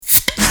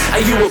Are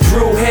you a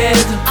brewhead?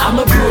 I'm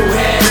a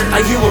brewhead.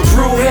 Are you a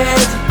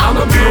brewhead? I'm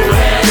a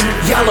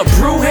brewhead. Y'all are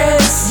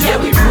brewheads? Yeah,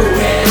 we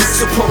brewheads.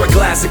 So pour a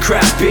glass of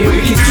craft beer,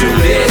 we can do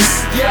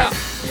this. Yeah.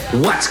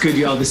 What's good,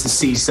 y'all? This is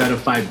C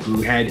Certified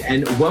Brewhead,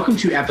 and welcome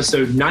to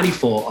episode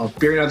 94 of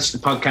Beer and Others, the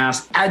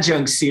podcast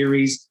adjunct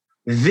series.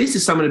 This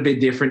is something a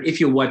bit different. If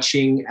you're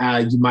watching,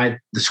 the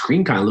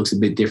screen kind of looks a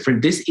bit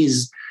different. This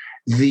is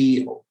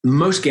the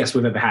most guests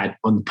we've ever had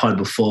on the pod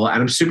before, and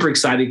I'm super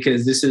excited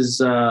because this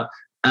is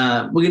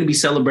we're going to be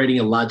celebrating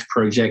a large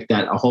project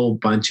that a whole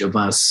bunch of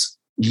us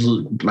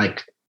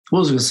what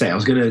was I going to say? I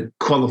was going to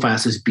qualify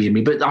us as beer me,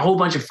 but a whole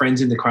bunch of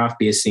friends in the craft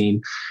beer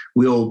scene.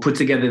 We all put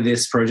together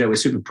this project. We're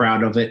super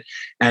proud of it.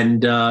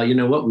 And you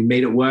know what? We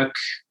made it work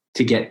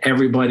to get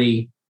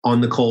everybody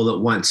on the call at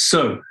once.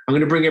 So I'm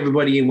going to bring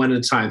everybody in one at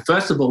a time.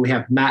 First of all, we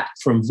have Matt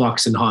from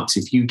Vox and Hops.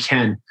 If you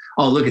can.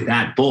 Oh, look at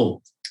that. Boom.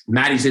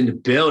 Matty's in the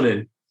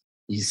building.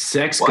 He's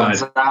sex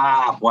god.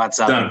 What's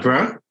up,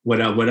 bro?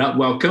 What up?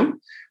 Welcome.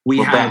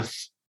 We're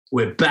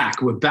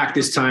back. We're back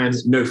this time.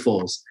 No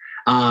falls.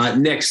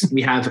 Next,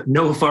 we have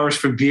Noah Forrest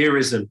from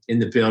Beerism in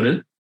the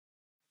building.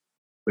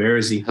 Where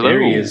is he? Hello.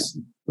 There he is.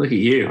 Look at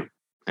you.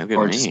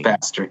 Gorgeous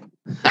bastard.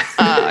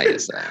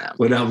 Yes, I am.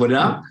 What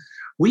up?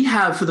 We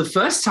have, for the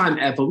first time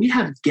ever, we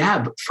have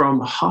Gab from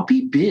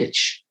Hoppy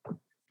Bitch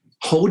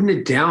holding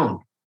it down.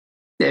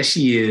 There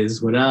she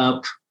is. What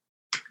up?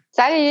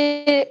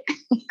 Salut.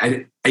 Are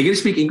you going to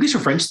speak English or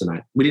French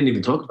tonight? We didn't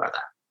even talk about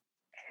that.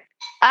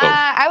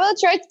 I will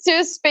try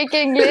to speak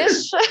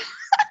English.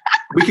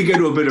 We could go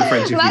to a bit of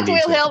French if Matt you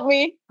need will to. help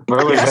me.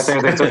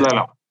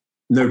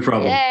 No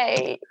problem.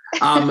 Yay.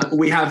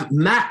 We have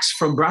Max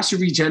from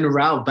Brasserie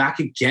Generale back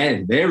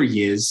again. There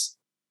he is.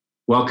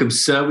 Welcome,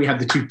 sir. We have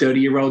the two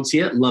 30-year-olds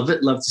here. Love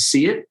it. Love to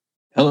see it.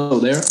 Hello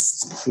there.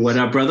 What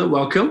up, brother?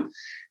 Welcome.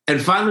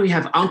 And finally, we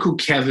have Uncle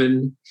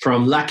Kevin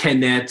from La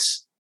Canette,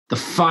 the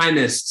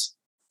finest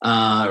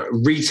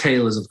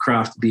retailers of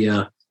craft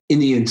beer in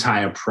the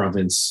entire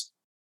province.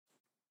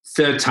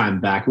 Third time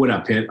back. What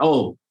up, Pin?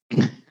 Oh,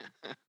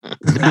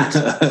 what's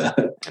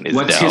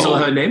his or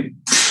her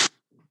name?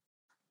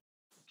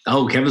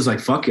 Oh, Kevin's like,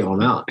 fuck it,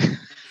 I'm out.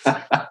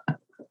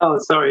 Oh,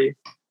 sorry.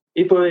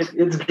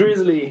 It's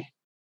Grizzly.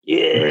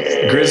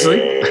 Yeah. Grizzly?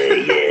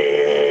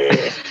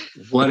 Yeah.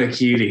 What a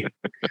cutie.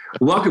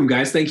 Welcome,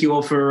 guys. Thank you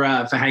all for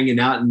hanging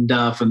out and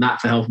for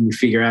Matt for helping me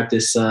figure out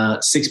this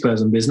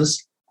six-person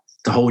business.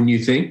 It's a whole new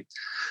thing.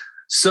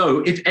 So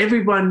if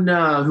everyone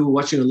who are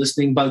watching or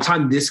listening, by the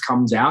time this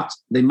comes out,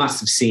 they must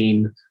have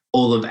seen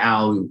all of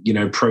our,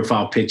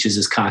 profile pictures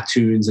as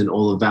cartoons and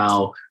all of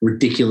our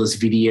ridiculous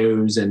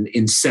videos and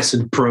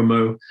incessant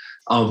promo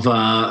of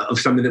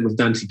something that we've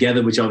done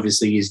together, which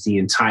obviously is the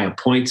entire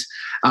point.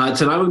 Tonight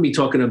we're going to be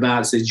talking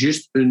about C'est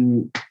juste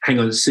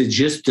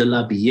de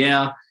la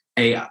bière,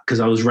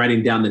 because I was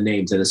writing down the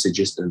names and it's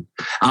just a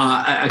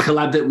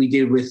collab that we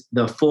did with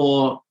the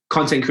four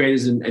content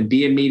creators and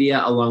beer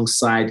media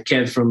alongside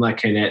Kev from La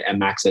Canette and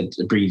Max at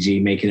Brigi,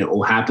 making it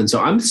all happen. So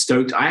I'm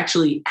stoked. I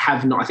actually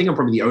have not. I think I'm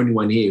probably the only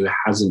one here who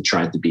hasn't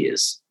tried the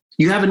beers.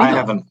 You haven't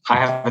either? I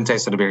haven't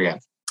tasted a beer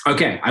yet.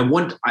 Okay.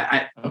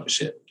 Oh,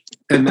 shit.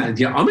 And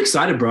I'm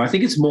excited, bro. I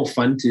think it's more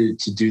fun to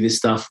do this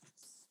stuff.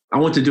 I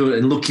want to do it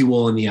and look you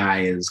all in the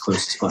eye as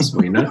close as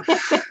possible,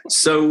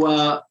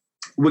 So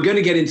we're going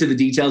to get into the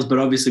details, but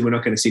obviously we're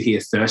not going to sit here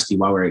thirsty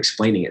while we're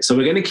explaining it. So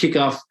we're going to kick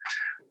off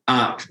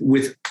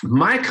with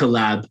my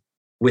collab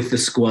with the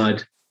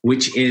squad,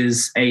 which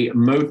is a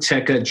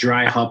Moteca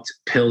dry hopped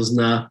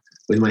Pilsner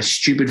with my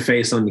stupid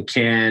face on the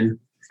can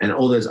and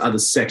all those other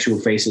sexual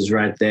faces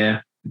right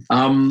there.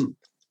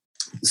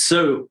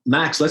 So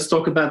Max, let's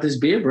talk about this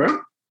beer, bro.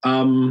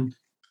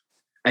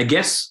 I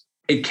guess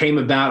it came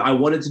about, I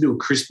wanted to do a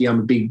crispy. I'm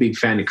a big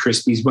fan of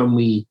crispies. When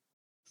we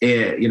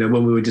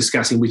were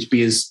discussing which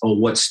beers or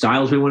what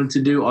styles we wanted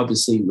to do,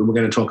 obviously we're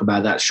going to talk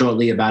about that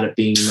shortly, about it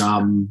being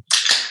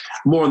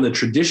more on the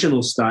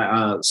traditional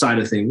side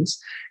of things.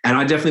 And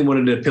I definitely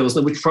wanted a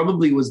Pilsner, which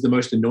probably was the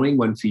most annoying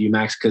one for you,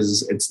 Max,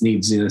 because it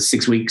needs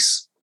 6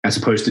 weeks as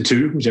opposed to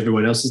 2, which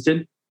everyone else's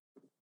did.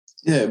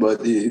 Yeah,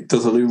 but it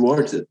totally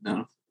worth it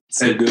now. It's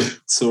so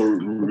good, so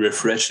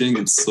refreshing,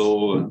 and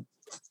so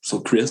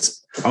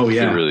crisp. Oh,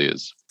 yeah. It really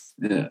is.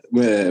 Yeah,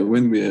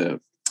 when we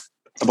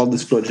about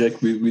this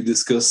project, we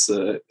discuss.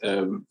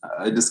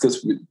 I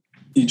discussed with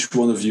each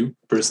one of you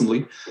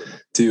personally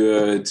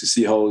to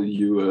see how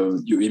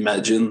you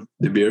imagine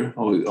the beer.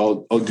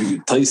 How do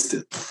you taste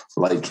it?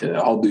 Like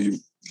how do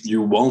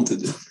you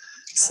wanted it?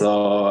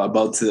 So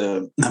about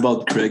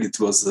Craig, it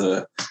was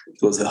a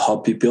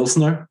hoppy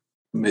Pilsner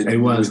made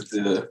with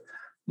the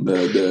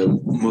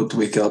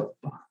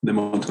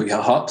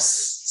Motueka hops.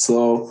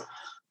 So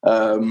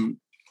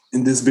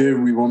in this beer,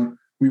 we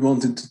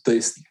wanted to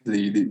taste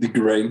the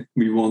grain.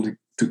 We wanted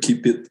to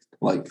keep it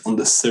like on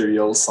the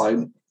cereal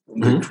side,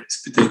 the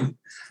crispy thing.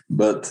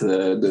 But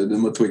the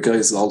Motueka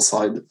is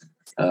outside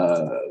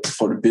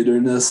for the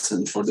bitterness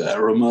and for the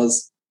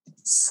aromas.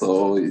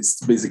 So it's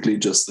basically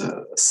just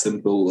a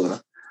simple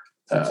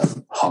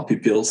hoppy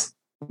pills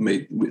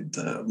made with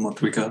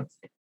Motueka.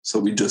 So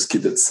we just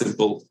keep it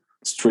simple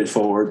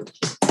straightforward.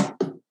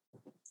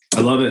 I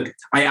love it.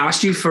 I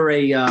asked you for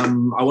I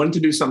wanted to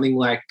do something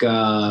like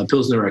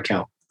Pilsner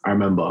Urquell, I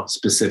remember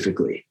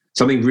specifically.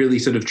 Something really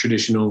sort of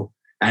traditional.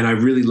 And I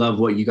really love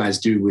what you guys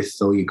do with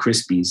all your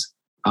Crispies.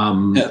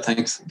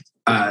 Thanks.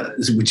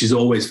 Which is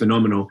always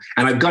phenomenal.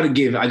 And I got to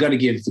give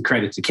the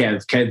credit to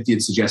Kev. Kev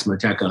did suggest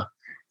Moteca.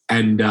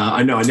 And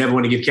I know I never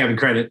want to give Kevin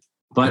credit,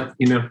 but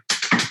we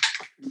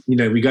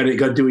got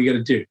to do what you got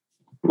to do.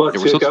 We're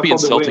supposed to be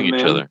insulting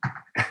each other.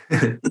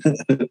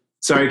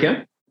 Sorry,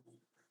 Kev?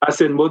 I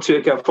said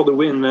Moteca for the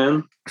win,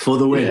 man. For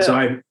the win. Yeah. So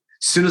as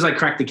soon as I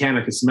cracked the can,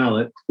 I could smell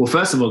it. Well,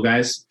 first of all,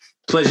 guys,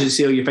 pleasure to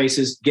see all your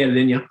faces. Get it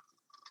in you.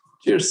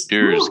 Cheers.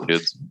 Cheers,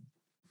 kids.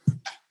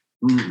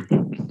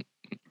 Mm.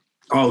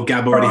 Oh,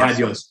 Gab already had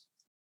yours.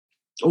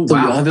 Oh, So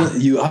wow.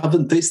 you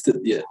haven't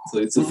tasted yet, so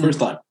it's the first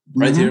time.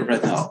 Right here,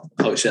 right now.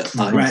 Oh shit!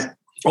 Nice. Right.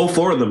 All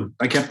 4 of them.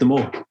 I kept them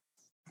all.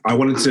 I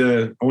wanted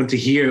to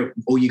hear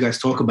all you guys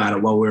talk about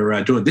it while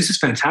we're doing it. This is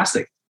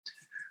fantastic.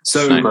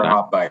 So Super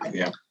hot bike.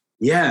 Yeah.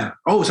 yeah.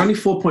 Oh, it's only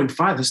 4.5.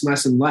 That's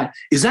nice and light.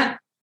 Is that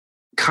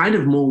kind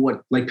of more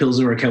what like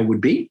Pilsner Urquell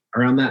would be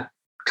around that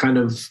kind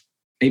of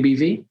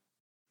ABV?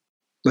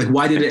 Like,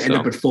 why did it end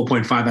up at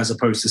 4.5 as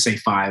opposed to say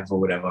 5 or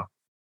whatever?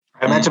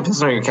 I imagine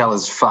Pilsner Urquell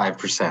is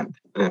 5%,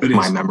 if It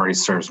my is. memory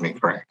serves me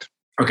correct.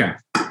 Okay.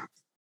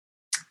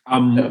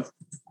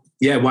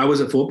 Yeah. Why was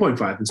it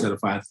 4.5 instead of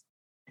 5?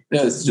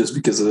 Yeah, it's just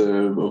because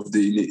of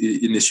the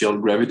initial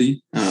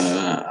gravity.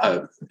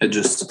 I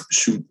just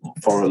shoot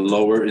for a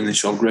lower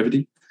initial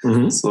gravity,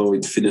 so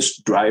it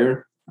finished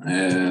drier,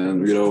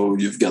 and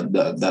you've got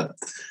that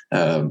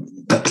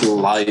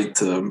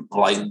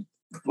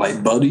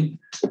light body,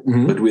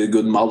 but with a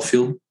good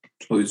mouthfeel.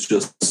 So it's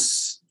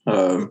just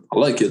I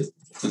like it.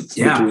 It's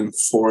between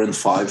 4 and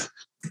 5.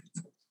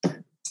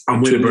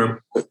 I'm with it, bro.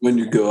 When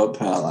you go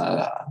up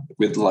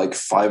with like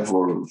 5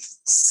 or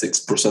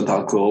 6%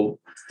 alcohol,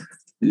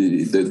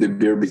 the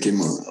beer became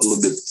a little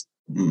bit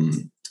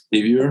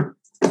heavier.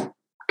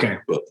 Okay.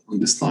 But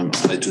this time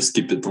I just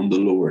keep it on the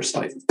lower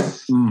side.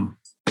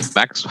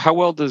 Max, how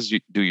well do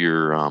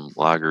your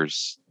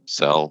lagers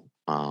sell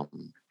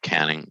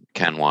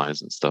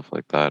can-wise and stuff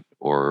like that?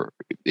 Or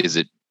is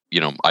it,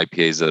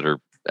 IPAs that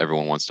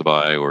everyone wants to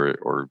buy,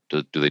 or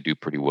do they do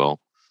pretty well?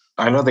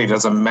 I know that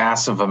does a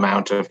massive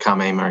amount of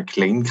Kamem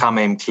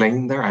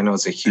Clean there. I know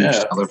it's a huge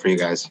seller for you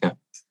guys. Yeah.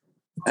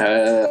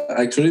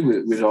 Actually,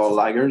 with our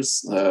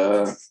lagers,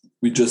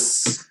 we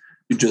just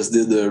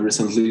did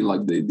recently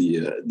like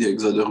the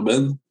Exode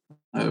Urbaine.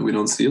 We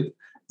don't see it.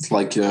 It's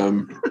like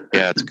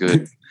it's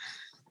good.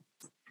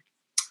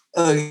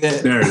 Okay.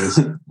 There it is.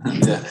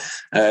 Yeah,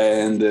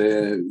 and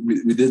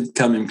we did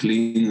Kamem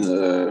Clean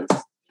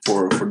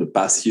for the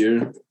past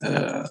year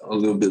a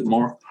little bit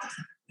more,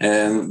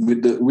 and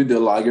with the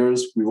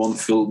lagers we won't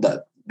fill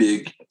that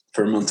big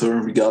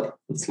fermenter we got.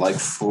 It's like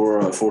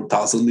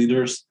 4,000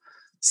 liters.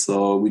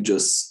 So we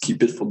just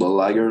keep it for the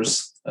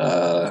lagers.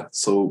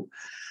 So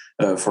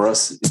for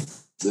us,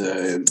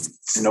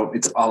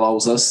 it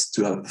allows us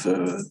to have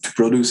to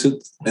produce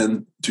it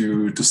and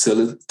to sell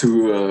it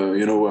to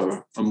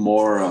a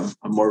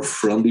more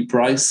friendly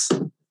price.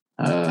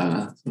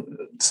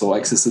 So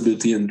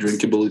accessibility and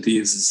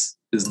drinkability is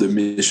the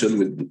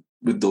mission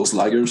with those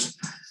lagers,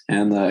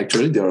 and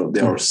actually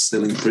they are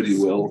selling pretty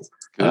well.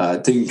 I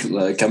think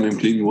Kamem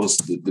Clean was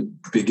the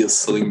biggest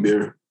selling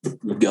beer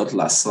we got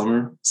last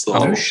summer. So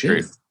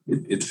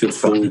it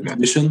fulfilled its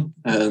mission.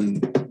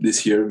 And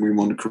this year we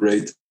want to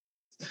create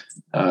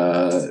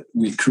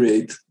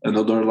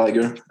another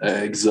lager,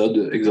 Exode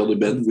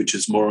Urbaine, which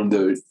is more on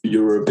the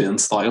European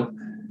style.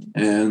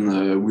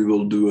 And we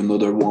will do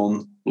another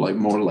one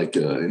more like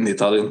an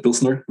Italian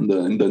Pilsner in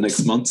the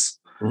next months.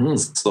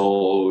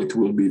 So it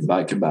will be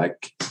back to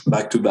back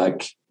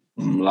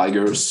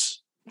lagers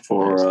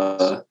for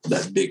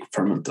that big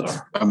fermenter.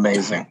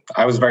 Amazing.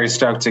 I was very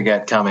stoked to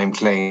get Kamem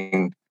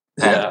Clean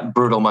at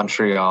Brutal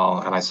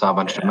Montreal, and I saw a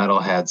bunch of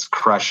metalheads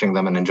crushing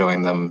them and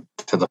enjoying them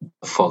to the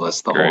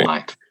fullest the whole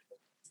night.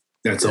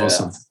 That's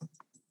awesome.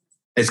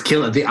 It's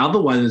killer. The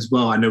other one as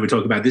well, I know we're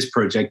talking about this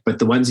project, but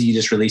the ones that you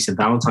just released on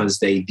Valentine's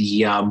Day,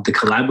 the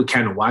collab with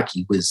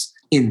Kanawaki was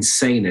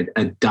insane.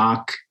 A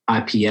dark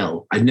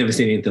IPL. I'd never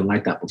seen anything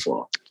like that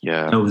before.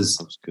 Yeah, that was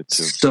good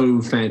too.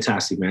 So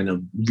fantastic, man. I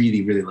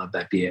really, really love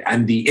that beer.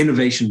 And the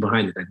innovation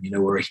behind it. And,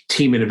 we're a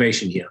team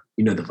innovation here.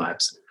 You know the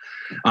vibes.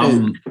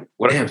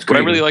 What I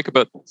really like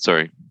about...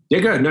 Sorry. Yeah,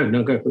 go.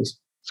 No, go, please.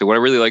 So what I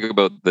really like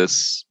about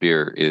this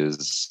beer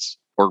is...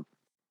 Or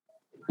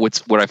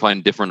what I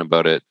find different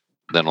about it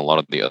than a lot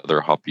of the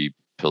other hoppy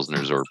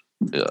Pilsners or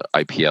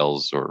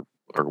IPLs or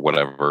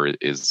whatever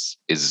is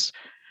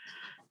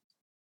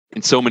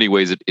in so many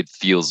ways it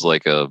feels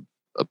like a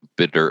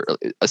bitter,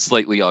 a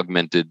slightly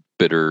augmented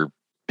bitter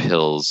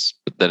Pils,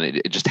 but then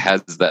it just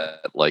has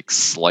that like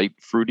slight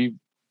fruity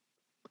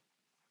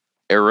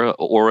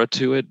aura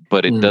to it,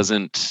 but it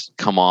doesn't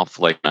come off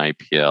like an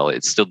IPL.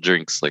 It still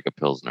drinks like a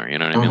Pilsner. You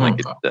know what I mean?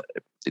 Like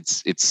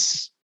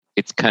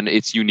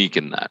it's unique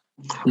in that.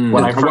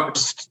 When I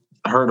first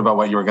heard about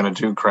what you were going to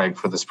do, Craig,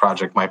 for this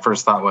project, my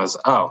first thought was,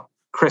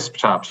 crisp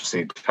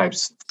Topsy type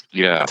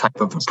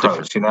of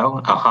approach,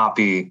 a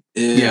hoppy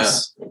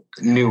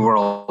New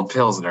World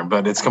Pilsner,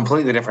 but it's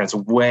completely different.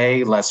 It's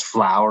way less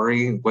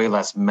flowery, way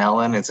less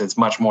melon. It's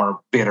much more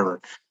bitter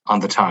on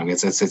the tongue.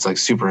 It's like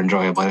super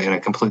enjoyable in a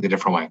completely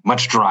different way,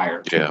 much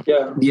drier. The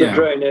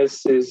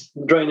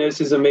dryness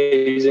is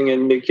amazing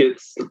and make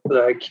it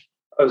like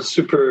a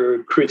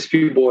super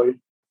crispy boy.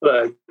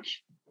 Like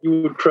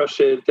you would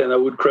crush it and I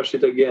would crush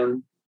it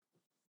again.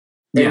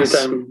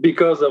 Anytime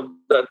because of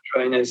that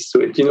dryness to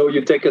it.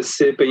 You take a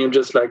sip and you're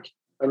just like,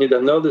 I need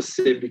another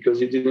sip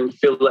because you didn't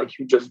feel like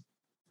you just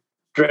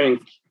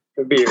drank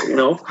a beer,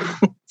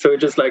 So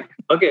it's just like,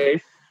 okay,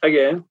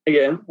 again,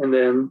 and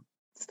then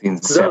it's the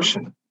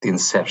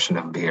inception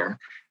of beer.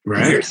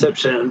 Right.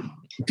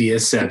 The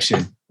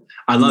inception.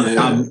 I love it.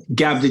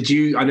 Gab,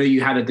 I know you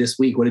had it this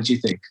week. What did you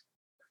think?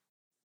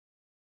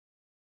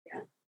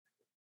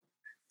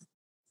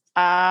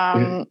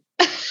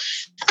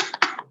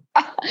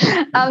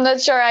 I'm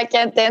not sure I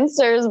can't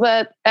answer,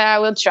 but I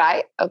will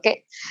try.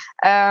 Okay.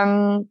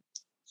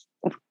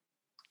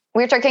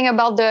 We're talking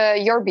about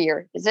your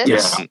beer, is it?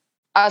 Yes.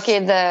 Okay,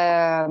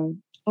 the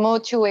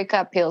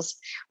Motueka Pils.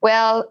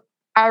 Well,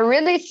 I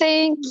really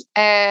think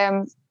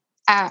I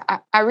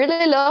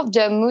really love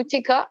the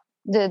Motueka,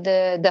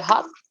 the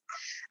hop.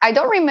 I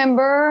don't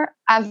remember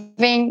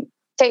having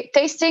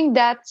tasting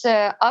that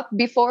up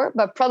before,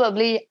 but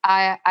probably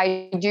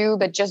I do,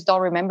 but just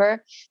don't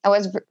remember. I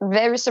was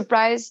very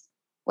surprised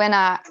when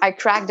I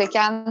cracked the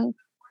can.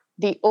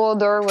 The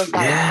odor was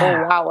like,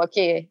 oh wow,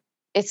 okay,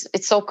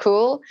 it's so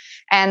cool,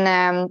 and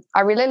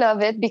I really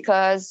love it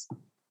because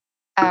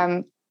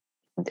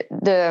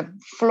the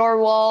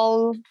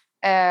floral,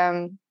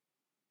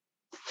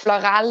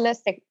 floral,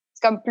 c'est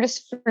comme plus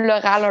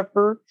floral un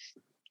peu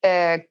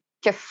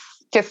que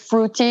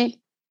fruity.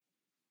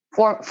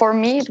 For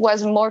me, it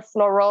was more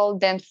floral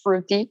than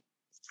fruity.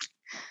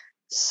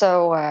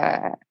 So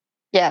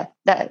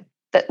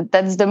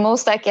that's the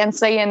most I can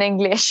say in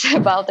English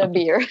about a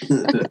beer.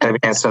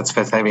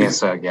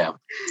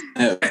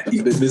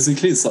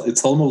 Basically,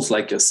 it's almost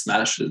like a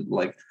smash.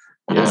 Like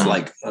it's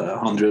like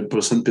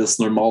 100%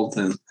 Pilsner malt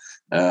and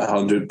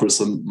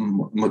 100%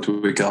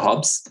 Motueka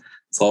hops.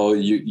 So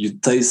you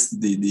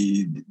taste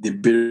the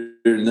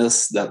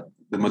bitterness that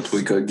the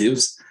Motueka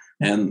gives,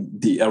 and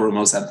the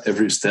aromas at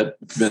every step,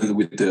 even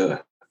with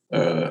the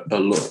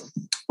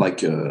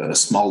a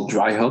small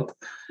dry hop,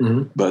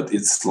 but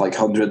it's like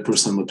 100%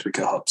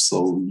 Motueka hop,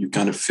 so you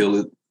kind of feel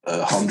it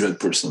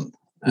 100%.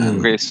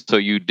 Okay, so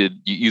you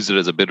use it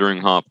as a bittering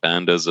hop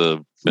and as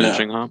a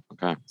finishing hop?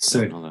 Okay.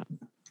 Sick.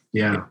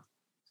 Yeah.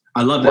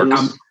 I love that.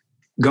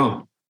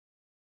 Go.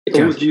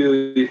 Would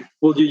you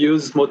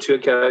use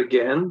Motueka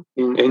again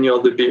in any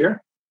other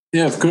beer?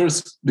 Yeah, of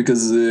course,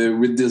 because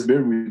with this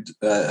beer, we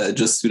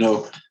just,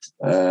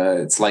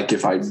 it's like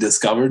if I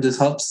discovered these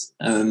hops,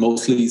 and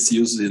mostly it's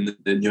used in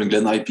the New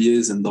England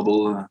IPAs and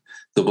double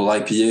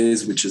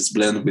IPAs, which is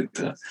blended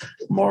with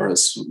more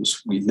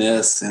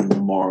sweetness and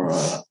more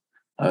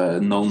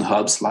known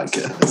hops like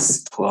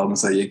Citra,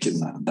 Mosaic,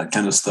 and that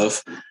kind of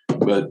stuff.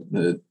 But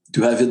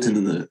to have it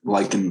in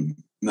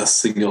a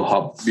single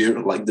hop beer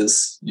like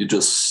this, you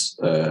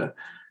just feel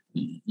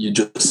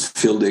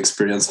the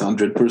experience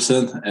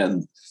 100%,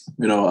 and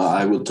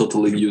I will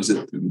totally use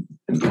it in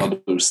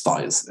other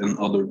styles and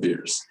other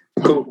beers.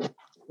 Cool.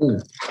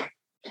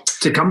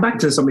 To come back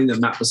to something that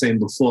Matt was saying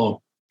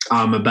before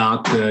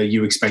about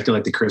you expected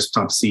like the crisp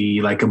Topsy,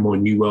 like a more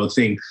New World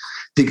thing.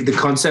 The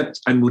concept,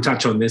 and we'll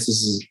touch on this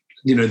is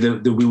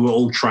we were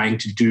all trying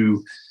to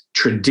do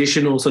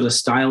traditional sort of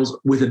styles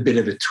with a bit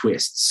of a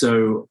twist.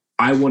 So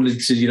I wanted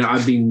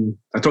to,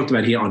 I talked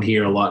about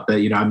here a lot, but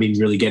I've been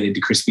really getting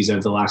into Crispies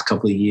over the last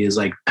couple of years,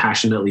 like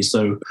passionately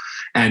so,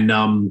 and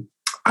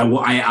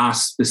I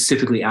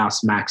specifically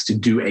asked Max to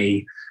do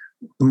a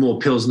more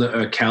Pilsner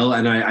Urquell,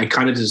 and I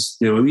kind of just,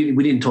 we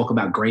didn't talk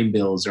about grain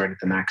bills or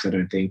anything, Max, I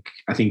don't think.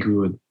 I think we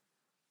would,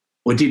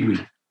 or did we?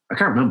 I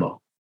can't remember.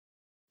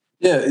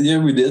 Yeah,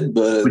 we did,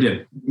 but we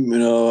did.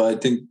 I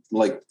think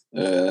like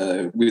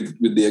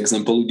with the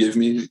example you gave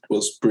me, it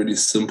was pretty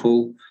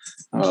simple.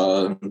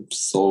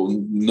 So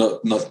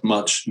not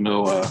much,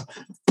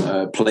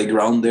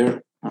 playground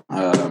there.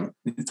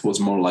 It was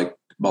more like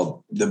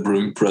about the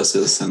brewing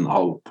process and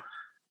how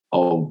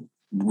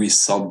we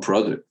saw the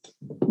product.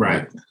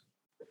 Right.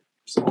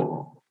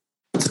 So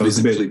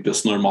basically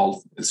Pilsner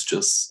malt is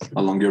just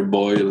a longer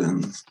boil,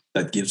 and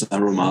that gives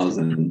aromas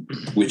and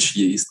which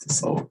yeast.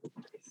 So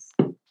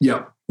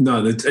yeah,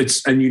 no,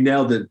 it's and you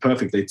nailed it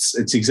perfectly.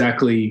 It's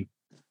exactly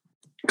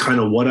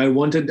kind of what I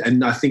wanted,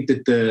 and I think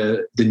that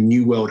the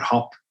New World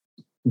hop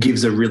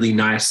gives a really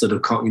nice sort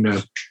of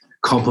complement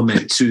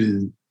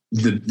to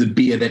the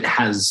beer that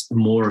has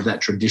more of that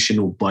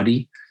traditional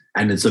body,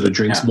 and it sort of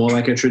drinks more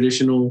like a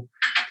traditional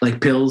like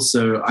Pils.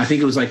 So I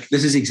think it was like,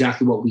 this is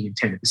exactly what we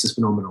intended. This is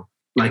phenomenal.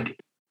 Like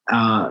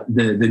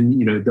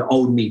the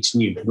old meets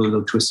new, the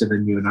little twist of the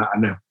new, and I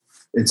know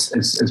it's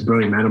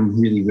brilliant, man. I'm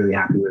really, really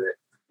happy with it.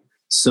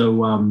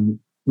 So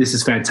This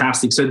is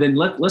fantastic. So then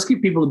let's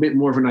give people a bit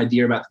more of an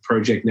idea about the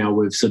project now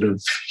we've sort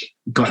of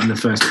gotten the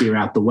first beer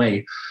out the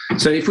way.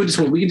 So if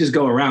we can just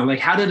go around, like,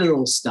 how did it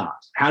all start?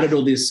 How did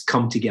all this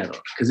come together?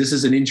 Because this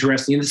is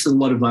this is a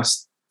lot of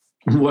us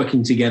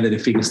working together to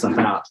figure stuff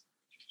out.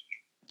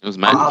 It was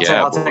Matt.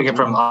 I'll take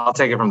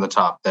it from the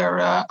top there.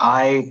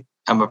 I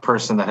am a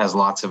person that has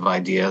lots of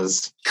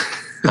ideas.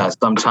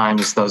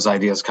 Sometimes those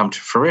ideas come to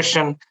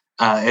fruition.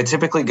 It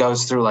typically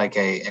goes through like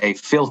a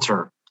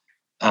filter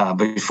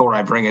before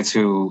I bring it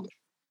to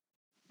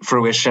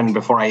fruition,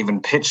 before I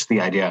even pitch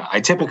the idea.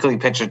 I typically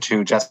pitch it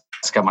to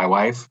Jessica, my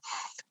wife.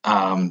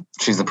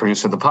 She's the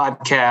producer of the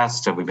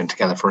podcast, and we've been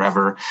together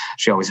forever.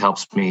 She always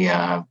helps me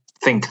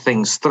think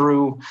things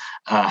through.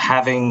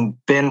 Having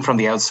been from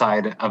the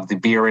outside of the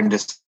beer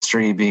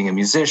industry, being a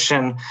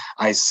musician,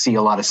 I see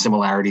a lot of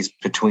similarities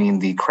between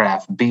the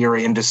craft beer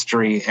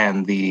industry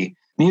and the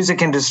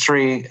music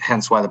industry,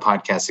 hence why the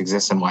podcast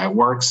exists and why it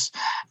works.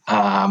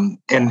 And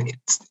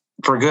it's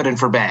for good and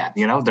for bad.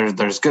 You know,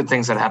 there's good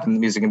things that happen in the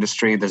music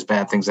industry. There's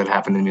bad things that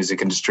happen in the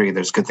music industry.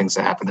 There's good things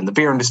that happen in the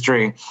beer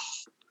industry.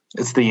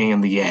 It's the yin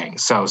and the yang.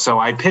 So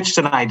I pitched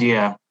an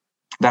idea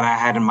that I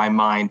had in my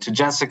mind to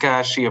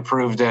Jessica. She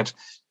approved it.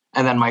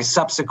 And then my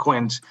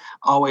subsequent,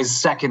 always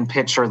second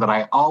pitcher that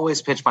I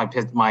always pitch my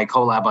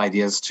collab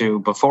ideas to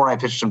before I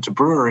pitched them to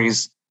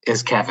breweries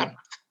is Kevin.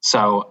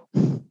 So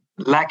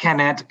La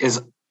Canette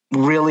is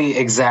really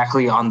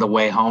exactly on the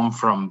way home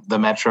from the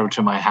metro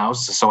to my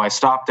house. So I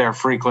stop there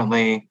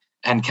frequently,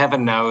 and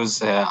Kevin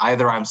knows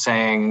either I'm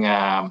saying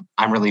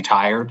I'm really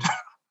tired,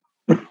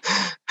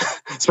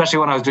 especially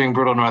when I was doing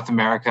Brutal North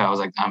America, I was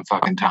like, I'm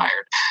fucking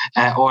tired.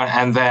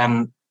 And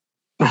then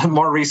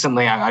more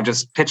recently, I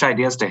just pitch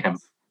ideas to him.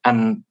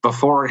 And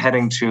before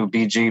heading to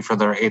BG for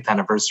their 8th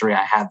anniversary,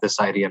 I had this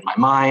idea in my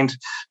mind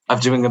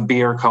of doing a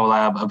beer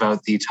collab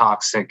about the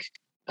toxic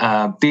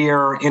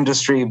beer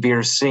industry,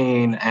 beer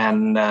scene,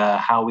 and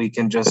how we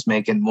can just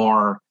make it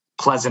more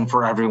pleasant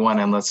for everyone.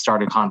 And let's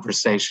start a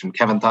conversation.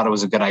 Kevin thought it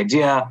was a good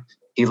idea.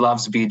 He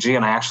loves BG,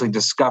 and I actually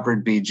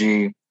discovered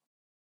BG.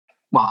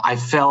 Well, I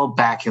fell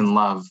back in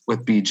love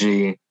with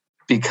BG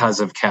because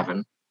of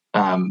Kevin,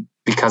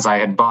 because I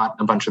had bought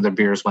a bunch of their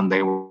beers when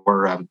they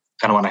were,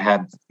 and when I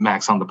had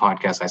Max on the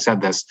podcast, I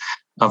said this,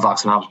 a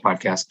Vox and Hops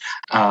podcast,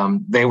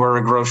 they were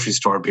a grocery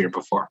store beer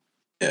before.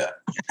 Yeah.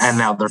 And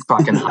now they're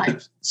fucking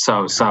hype.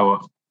 So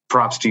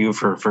props to you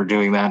for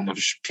doing that in a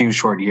few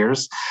short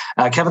years.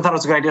 Kevin thought it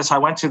was a good idea. So I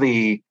went to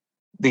the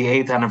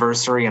 8th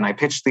anniversary and I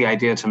pitched the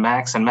idea to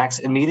Max, and Max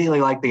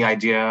immediately liked the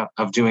idea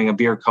of doing a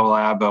beer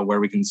collab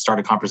where we can start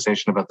a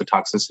conversation about the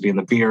toxicity in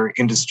the beer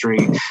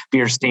industry,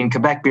 beer scene,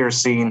 Quebec beer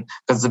scene,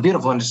 because it's a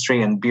beautiful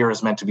industry and beer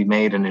is meant to be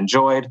made and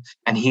enjoyed.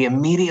 And he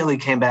immediately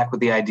came back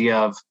with the idea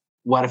of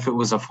what if it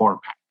was a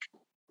 4-pack?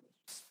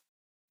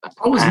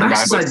 What was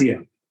Max's idea?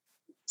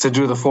 To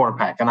do the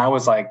 4-pack. And I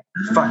was like,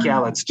 fuck yeah,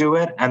 let's do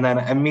it. And then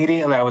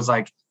immediately I was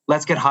like,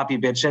 let's get Hoppy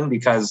Bitch in,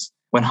 because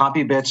when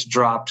Hoppy Bitch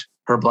dropped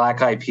her black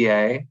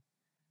IPA,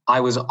 I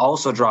was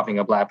also dropping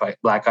a black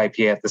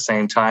IPA at the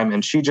same time.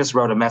 And she just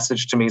wrote a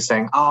message to me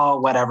saying,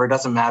 oh, whatever,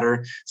 doesn't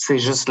matter. C'est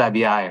juste la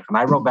bière. And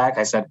I wrote back,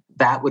 I said,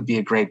 that would be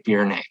a great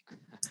beer name.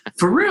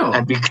 For real.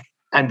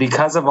 And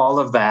because of all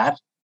of that,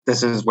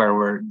 this is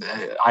where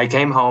I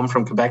came home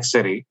from Quebec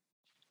City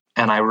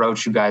and I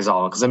wrote you guys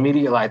all, because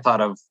immediately I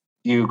thought of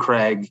you,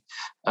 Craig,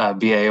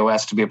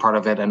 BAOS to be a part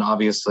of it, and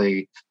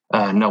obviously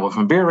Noah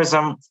from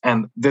Beerism.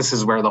 And this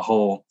is where the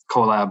whole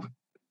collab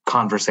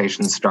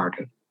conversation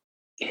started.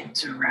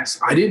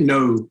 Interesting. I didn't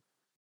know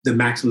that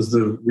Max was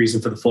the reason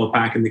for the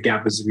 4-pack and the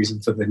Gap was the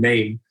reason for the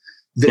name.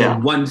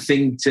 One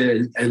thing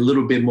to a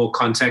little bit more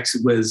context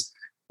was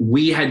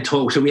we had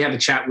talked, so we had a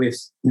chat with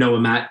Noah,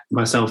 Matt,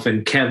 myself,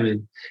 and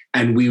Kevin,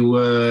 and we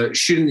were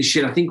shooting the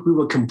shit. I think we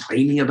were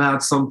complaining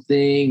about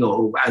something,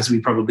 or as we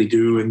probably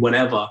do, and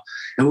whatever.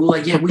 And we were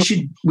like, yeah, we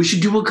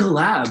should do a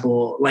collab,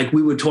 or like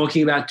we were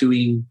talking about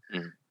doing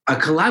a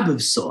collab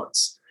of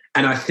sorts.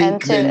 And I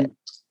think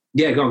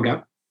yeah, go on,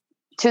 Gab.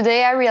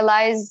 Today I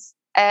realized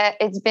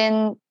it's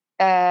been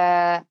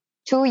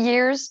 2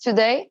 years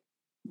today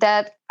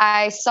that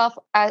I said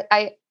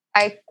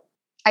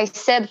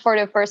for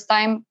the first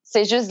time,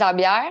 c'est juste la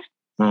bière.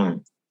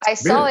 I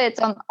saw it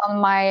on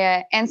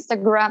my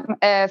Instagram,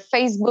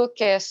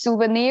 Facebook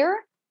souvenir.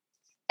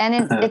 And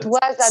it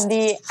was at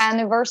the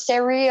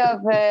anniversary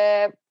of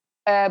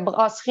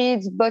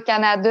Brasserie du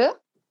Bas-Canada.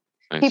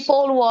 Nice.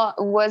 People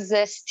was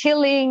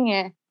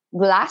stealing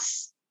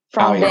glass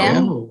from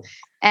them.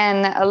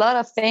 And a lot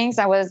of things.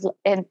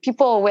 And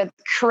people went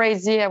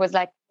crazy. I was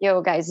like,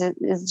 yo, guys,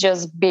 it's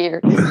just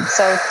beer.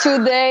 So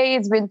today,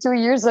 it's been 2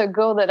 years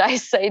ago that I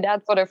say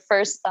that for the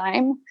first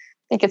time.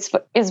 I think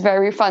it's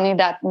very funny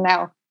that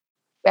now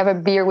we have a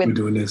beer with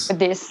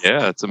this.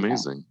 Yeah, it's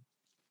amazing.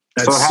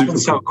 So it happened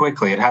so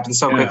quickly.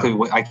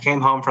 I came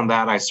home from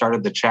that. I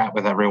started the chat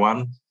with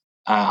everyone.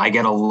 I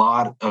get a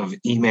lot of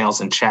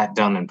emails and chat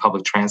done in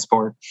public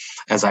transport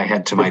as I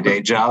head to my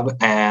day job.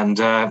 And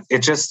it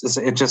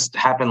just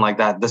happened like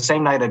that. The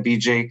same night at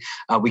BG,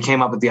 we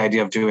came up with the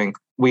idea of doing,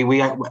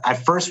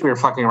 at first we were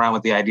fucking around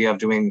with the idea of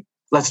doing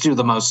let's do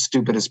the most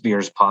stupidest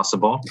beers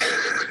possible.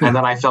 And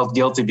then I felt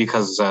guilty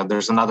because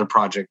there's another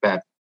project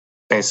that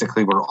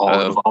basically we're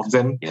all involved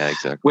in,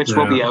 which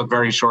will be out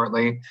very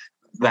shortly.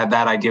 That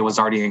idea was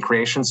already in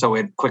creation, so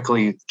it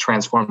quickly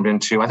transformed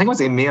into, I think it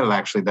was Emil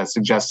actually that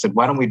suggested,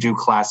 why don't we do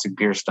classic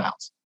beer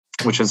styles,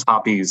 which is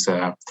Hoppy's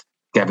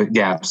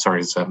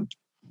his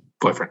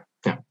boyfriend.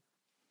 Yeah.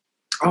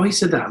 Oh, he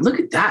said that. Look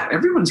at that.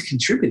 Everyone's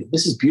contributing.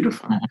 This is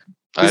beautiful.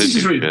 This is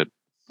just really,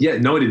 yeah,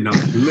 no, I did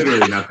nothing.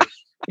 Literally nothing.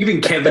 Even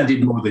Kevin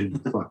did more than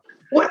fuck.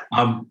 What?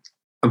 I'm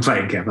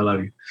playing, Kev. I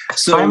love you.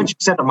 So Simon, you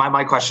said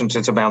my question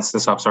to bounce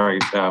this up. Sorry.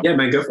 Yeah,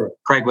 man, go for it.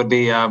 Craig would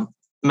be,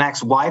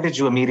 Max, why did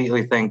you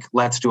immediately think,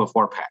 let's do a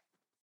 4-pack?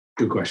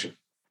 Good question.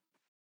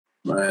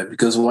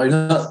 Because why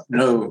not?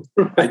 No,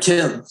 I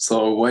can.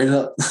 So why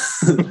not?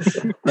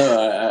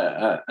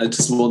 No, I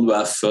just want to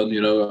have fun.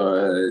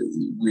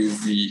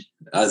 We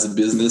as a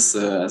business,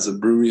 as a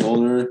brewery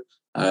owner,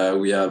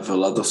 we have a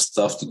lot of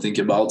stuff to think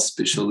about,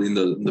 especially in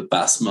the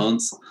past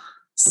months.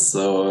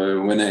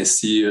 So when I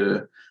see,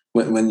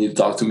 when you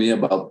talk to me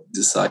about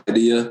this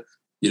idea,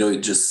 it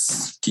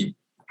just keep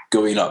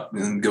going up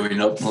and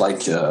going up,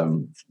 like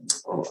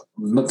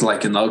not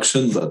like an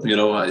auction, but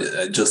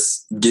I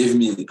just gave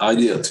me the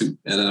idea too,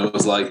 and then I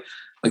was like,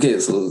 okay,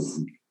 so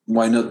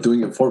why not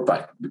doing a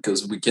 4-pack,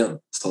 because we can.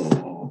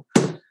 So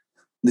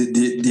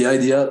the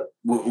idea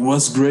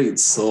was great.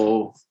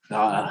 So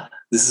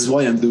this is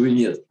why I'm doing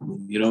it.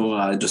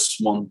 I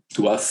just want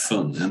to have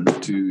fun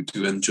and to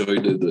enjoy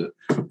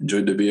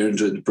enjoy the beer,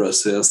 enjoy the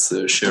process,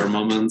 share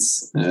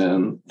moments,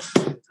 and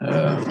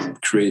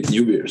create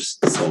new beers.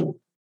 So.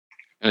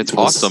 And it's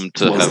awesome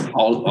to have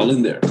all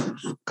in there.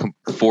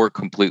 4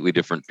 completely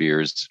different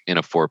beers in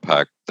a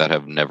 4-pack that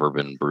have never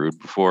been brewed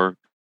before.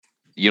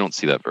 You don't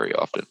see that very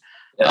often.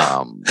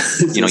 Yeah.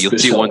 You'll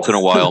see it once in a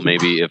while,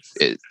 maybe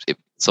if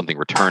something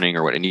returning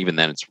or what, and even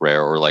then it's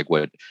rare. Or like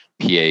what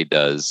PA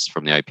does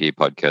from the IPA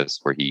podcast,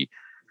 where he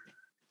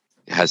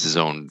has his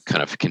own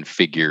kind of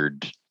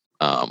configured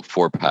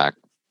 4-pack.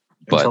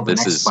 But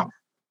this is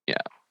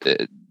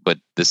but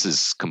this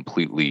is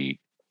completely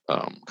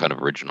kind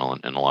of original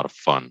and a lot of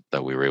fun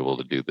that we were able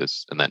to do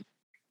this, and that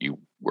you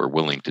were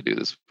willing to do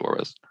this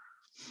for us.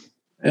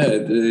 Yeah,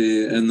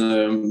 and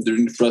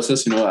during the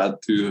process, I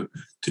had to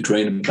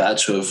train a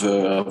batch of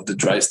the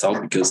dry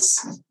stout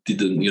because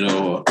didn't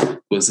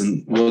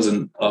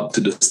wasn't up to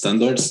the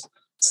standards.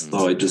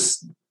 So I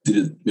just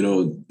did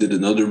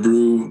another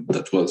brew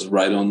that was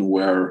right on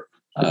where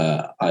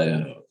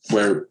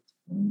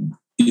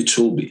it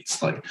should be.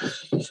 Like,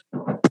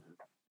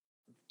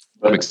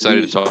 I'm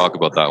excited to talk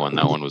about that one.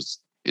 That one is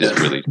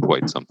really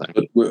quite something.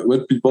 But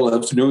what people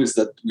have to know is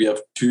that we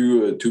have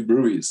two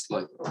breweries.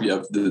 Like, we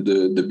have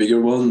the bigger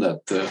one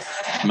that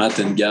Matt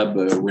and Gab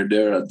were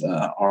there at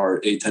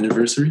our 8th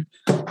anniversary,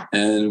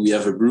 and we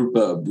have a brew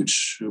pub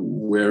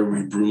where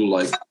we brew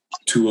like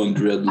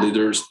 200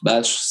 liters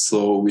batch.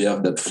 So we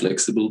have that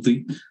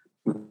flexibility.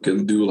 We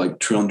can do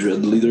like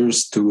 300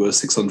 liters to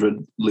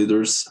 600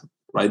 liters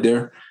right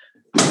there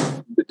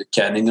with the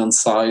canning on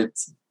site.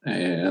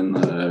 And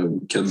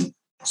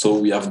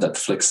we have that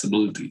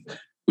flexibility.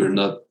 We're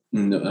not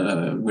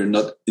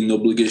in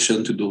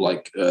obligation to do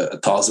like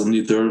 1,000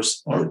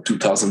 liters or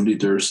 2,000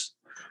 liters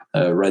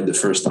right the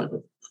first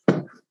time.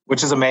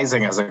 Which is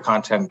amazing as a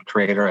content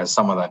creator, as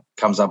someone that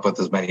comes up with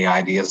as many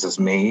ideas as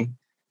me.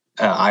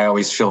 I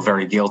always feel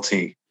very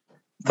guilty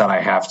that I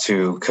have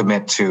to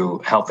commit to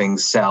helping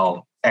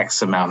sell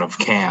X amount of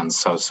cans.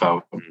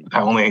 So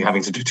only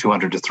having to do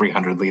 200 to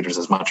 300 liters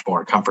is much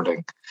more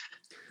comforting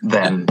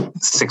than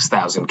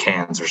 6,000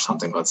 cans or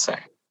something, let's say.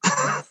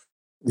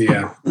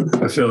 Yeah,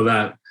 I feel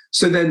that.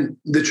 So then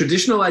the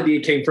traditional idea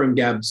came from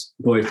Gab's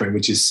boyfriend,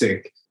 which is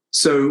sick.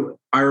 So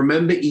I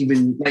remember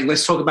even, like,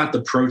 let's talk about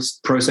the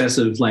process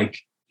of like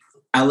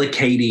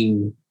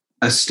allocating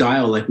a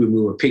style. Like when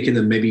we were picking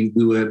them, maybe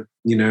we were,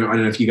 I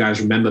don't know if you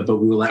guys remember, but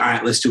we were like, all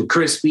right, let's do a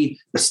crispy,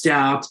 a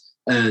stout,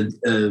 an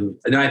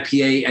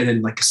IPA, and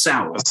then like a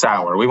sour. A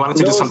sour. We wanted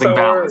to do something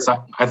balanced.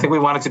 I think we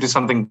wanted to do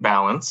something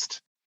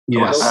balanced.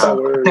 Yes. I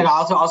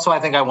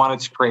think I wanted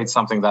to create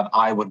something that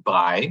I would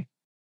buy.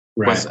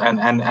 Right.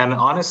 And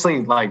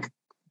honestly, like,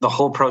 the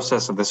whole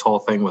process of this whole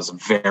thing was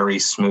very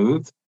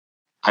smooth.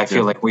 I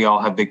feel like we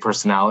all have big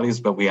personalities,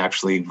 but we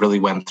actually really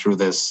went through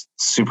this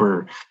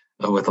super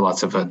with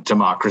lots of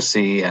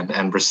democracy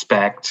and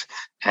respect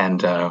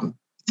and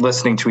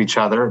listening to each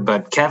other.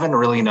 But Kevin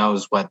really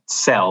knows what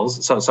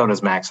sells. So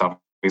does Max,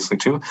 obviously,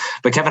 too.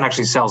 But Kevin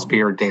actually sells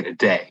beer day to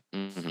day.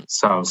 Mm-hmm.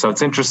 So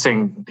it's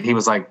interesting. He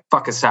was like,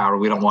 fuck a sour.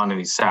 We don't want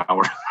any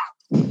sour.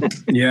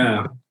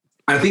 Yeah.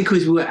 I think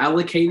because we were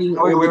allocating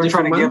all we were the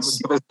trying to give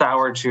months. a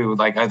sour to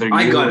like either you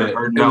I got it.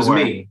 or It nowhere. was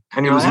me.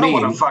 And you're like, I don't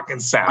want a fucking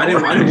sour. I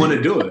didn't want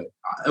to do it.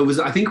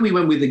 I think we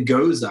went with a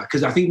Goza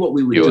because I think what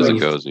we were doing. It was a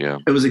Goza, yeah.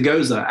 It was a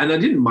Goza. And I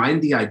didn't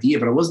mind the idea,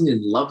 but I wasn't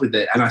in love with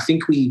it. And I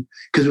think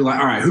because we were like,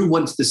 all right, who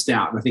wants the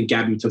stout? And I think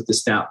Gabby took the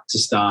stout to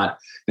start.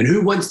 And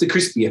who wants the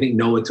crispy? I think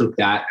Noah took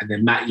that. And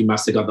then Matt, you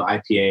must have got the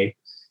IPA.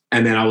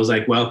 And then I was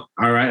like, well,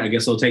 all right, I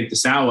guess I'll take the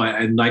sour.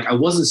 And like, I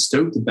wasn't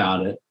stoked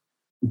about it.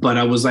 but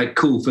I was like,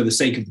 cool, for the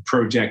sake of the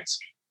project,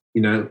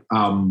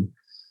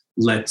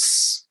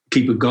 let's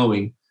keep it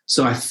going.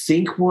 So I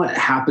think what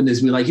happened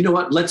is we're like, you know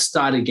what, let's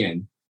start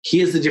again.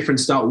 Here's the different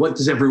style. What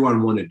does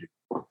everyone want to do?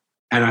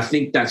 And I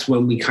think that's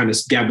when we kind of,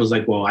 Gab was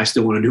like, well, I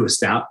still want to do a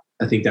stout.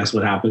 I think that's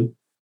what happened.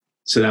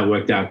 So that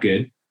worked out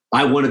good.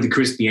 I wanted the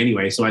crispy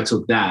anyway, so I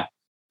took that.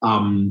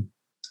 And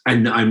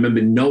I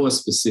remember Noah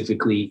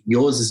specifically,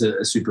 yours is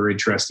a super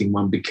interesting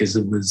one because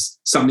it was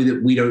something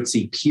that we don't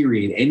see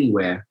period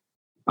anywhere,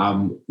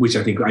 which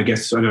I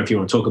don't know if you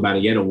want to talk about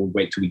it yet or we'll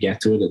wait till we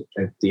get to it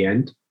at the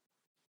end.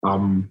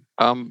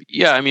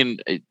 Yeah, I mean,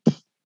 we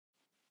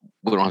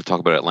don't have to talk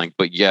about it at length,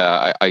 but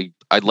yeah, I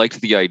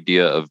liked the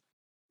idea of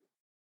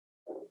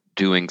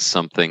doing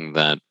something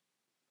that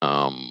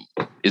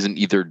isn't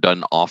either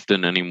done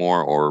often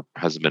anymore or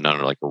hasn't been done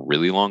in like a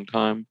really long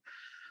time.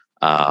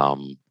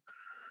 And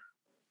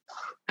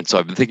so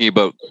I've been thinking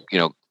about,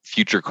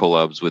 future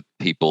collabs with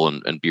people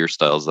and beer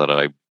styles that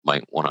I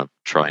might want to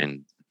try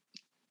and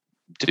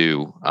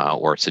do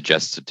or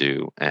suggest to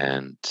do.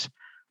 And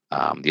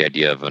the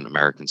idea of an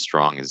American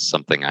Strong is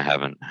something I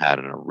haven't had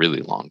in a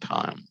really long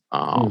time.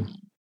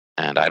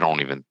 And I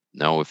don't even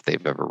know if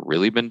they've ever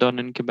really been done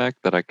in Quebec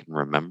that I can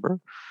remember.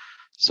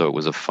 So it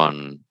was a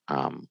fun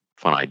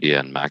idea,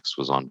 and Max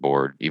was on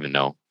board, even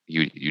though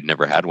you'd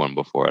never had one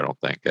before, I don't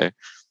think, eh?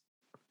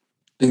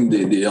 I think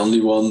the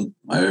only one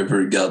I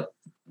ever got,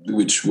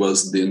 which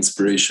was the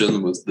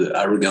inspiration, was the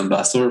Arrogant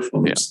Bastard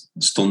from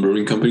Stone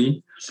Brewing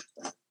Company.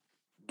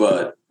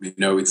 But,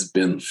 it's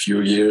been a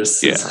few years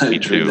since I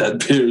drank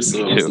that beer,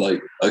 so I was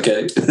like,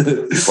 okay.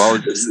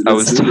 Well,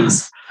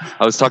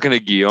 I was talking to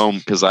Guillaume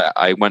because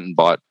I went and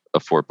bought a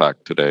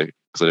 4-pack today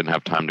because I didn't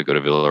have time to go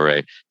to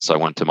Villeray. So I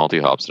went to Multi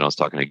Hops and I was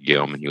talking to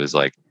Guillaume, and he was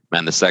like,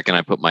 man, the second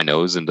I put my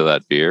nose into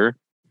that beer,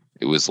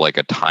 it was like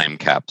a time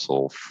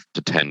capsule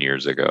to 10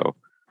 years ago.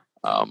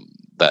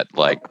 That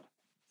like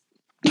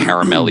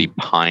caramelly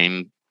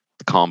pine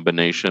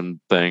combination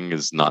thing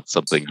is not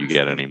something you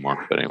get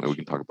anymore. But anyway, we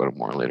can talk about it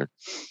more later.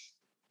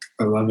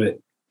 I love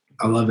it.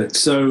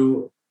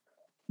 So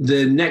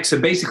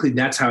basically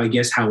that's how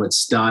it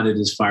started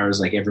as far as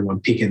like everyone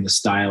picking the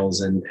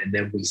styles, and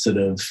then we sort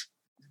of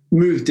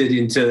moved it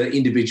into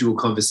individual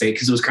conversation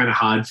because it was kind of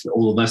hard for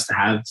all of us to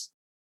have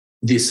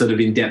this sort of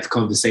in-depth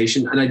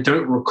conversation. And I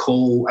don't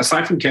recall,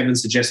 aside from Kevin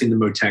suggesting the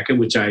Moteca,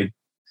 which as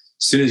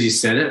soon as you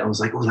said it, I was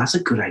like, oh, that's a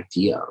good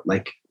idea.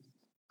 Like,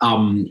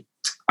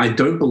 I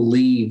don't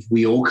believe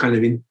we all kind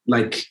of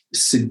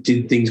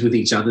did things with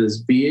each other's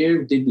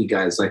beer, did we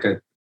guys? Like,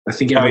 I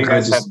think I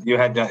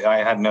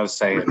had no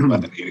say in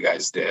what you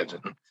guys did.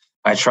 And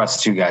I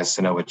trust you guys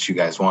to know what you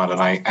guys want, and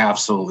I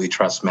absolutely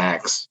trust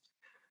Max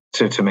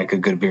to make a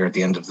good beer at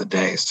the end of the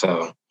day.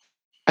 So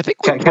I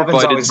think we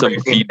provided some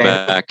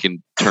feedback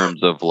in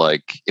terms of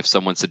like if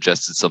someone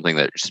suggested something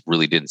that just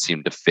really didn't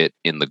seem to fit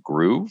in the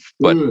groove.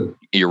 But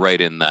you're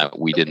right in that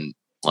we didn't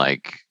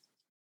like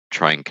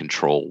try and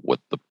control what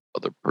the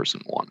other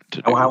person wanted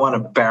to do. Oh, I want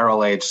to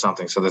barrel age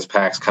something, so this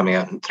pack's coming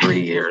out in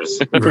 3 years.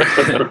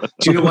 Do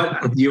you know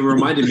what? You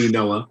reminded me,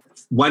 Noah.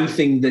 One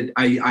thing that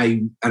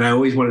I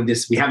always wanted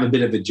this, we have a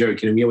bit of a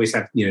joke, we always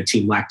have,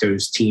 Team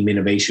Lactose, Team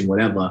Innovation,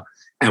 whatever.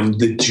 And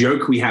the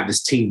joke we have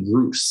is Team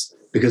Roos,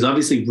 because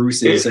obviously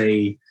Roos is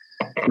a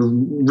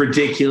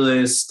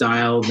ridiculous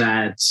style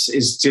that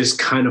is just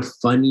kind of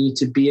funny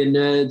to be a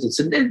nerd.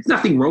 There's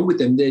nothing wrong with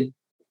them. They're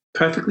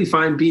perfectly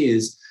fine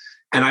beers.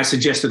 And I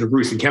suggested a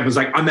Roos, and Kevin's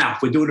like, I'm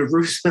out. We're doing a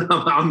Roos.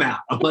 I'm out.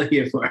 I'm not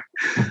here for it.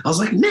 I was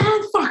like,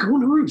 man, fuck, I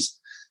want a Roos.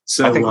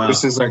 So I think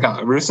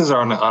Rooses are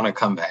on a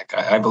comeback.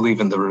 I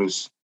believe in the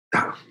Roos.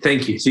 Oh,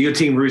 thank you. So you're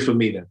Team Roos with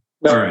me then?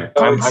 No, all right.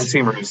 I'm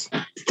Team Roos.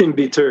 Team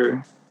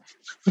Bitter.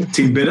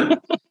 Team Bitter?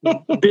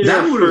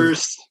 Bitter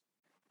first,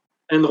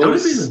 and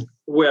Roos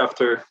way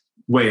after.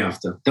 Way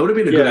after. That would have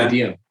been a good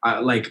idea.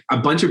 Like a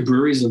bunch of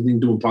breweries I've been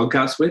doing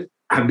podcasts with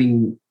have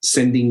been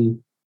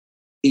sending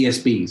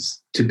ESBs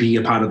to be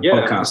a part of the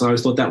podcast. And I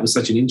always thought that was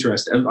such an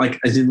interest. Like,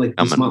 as in, like,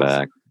 this coming month.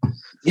 Back.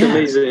 Yeah.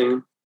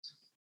 Amazing.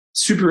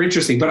 Super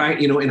interesting. But I,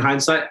 in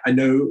hindsight, I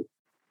know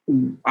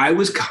I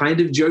was kind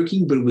of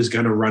joking, but was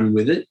going to run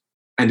with it.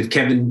 And if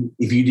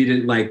you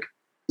didn't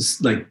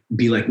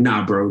be like,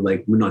 nah, bro,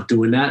 like, we're not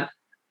doing that,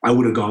 I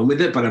would have gone with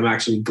it. But I'm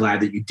actually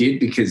glad that you did,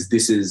 because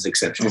this is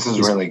exceptional. This is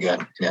really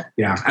good. Yeah.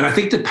 Yeah. And I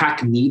think the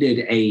pack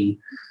needed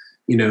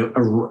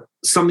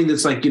something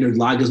that's like,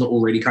 lagers are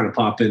already kind of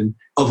popping.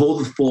 Of all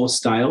the 4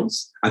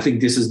 styles, I think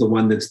this is the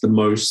one that's the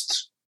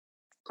most,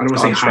 I don't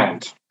want to say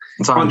hype.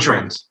 It's on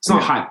trend. It's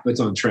not hype, but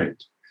it's on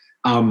trend.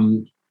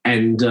 And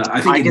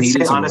I think I can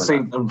say, honestly,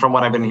 from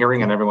what I've been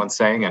hearing and everyone's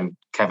saying, and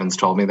Kevin's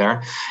told me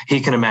there, he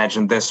can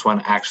imagine this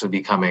one actually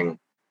becoming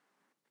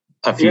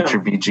a future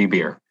BG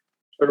beer.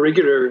 A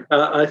regular,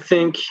 I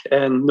think,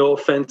 and no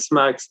offense,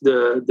 Max,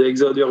 the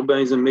Exode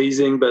Urbain is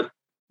amazing, but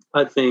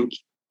I think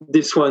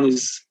this one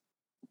is,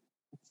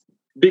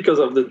 because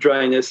of the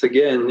dryness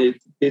again,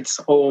 it's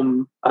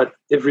home at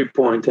every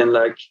point, and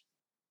like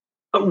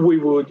we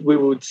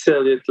would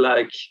sell it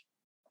like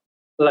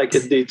a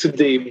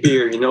day-to-day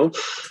beer,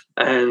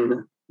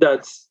 and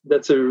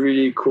that's a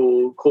really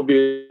cool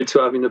beer to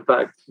have in the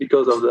pack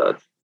because of that.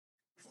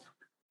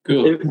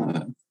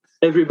 Cool.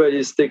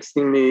 Everybody's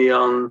texting me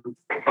on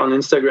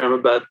Instagram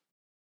about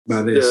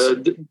this.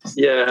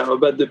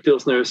 About the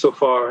Pilsner so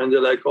far, and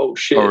they're like, "Oh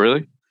shit!" Oh,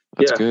 really?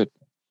 That's good.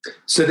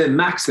 So then,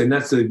 Max,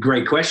 that's a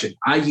great question.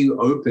 Are you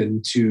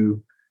open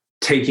to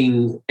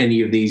taking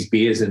any of these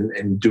beers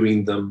and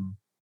doing them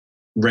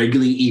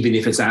regularly, even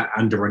if it's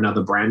under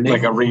another brand name?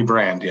 Like a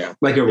rebrand, yeah.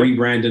 Like a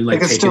rebrand and it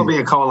could still be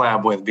a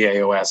collab with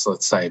BAOS,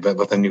 let's say, but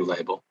with a new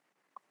label.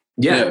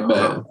 Yeah, but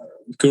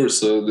of course.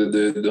 So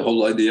the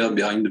whole idea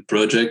behind the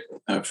project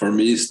for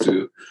me is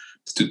to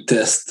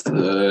test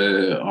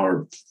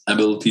our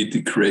ability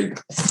to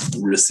create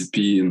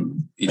recipe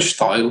in each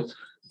style.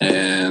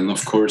 And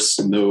of course,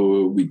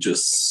 we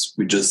just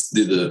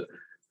did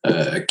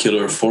a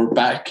killer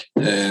 4-pack,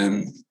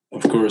 and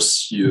of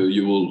course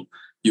you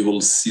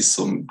will see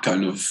some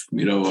kind of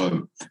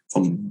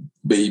from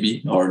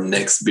baby our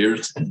next beer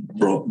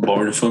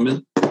born from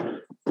it.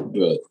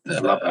 But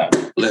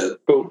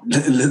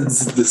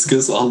let's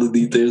discuss all the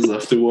details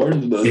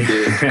afterward. But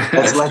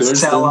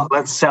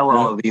let's sell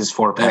all of these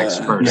 4-packs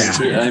first.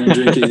 I'm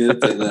drinking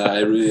it and I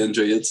really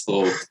enjoy it.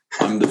 So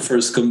I'm the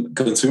first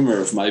consumer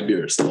of my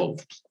beer. So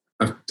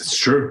that's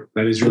true.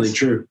 That is really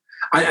true.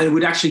 I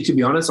would actually, to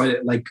be honest, I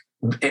like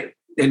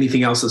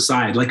anything else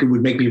aside, like it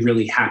would make me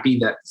really happy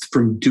that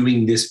from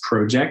doing this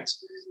project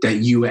that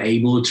you were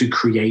able to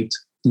create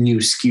new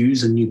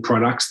SKUs and new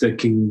products that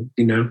can,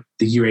 that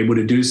you're able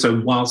to do.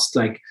 So whilst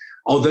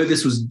although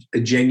this was a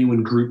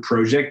genuine group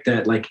project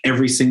that like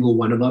every single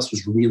one of us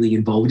was really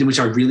involved in, which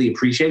I really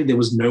appreciated. There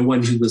was no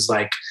one who was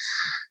like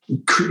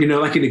in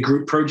a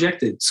group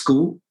project at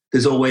school,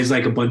 there's always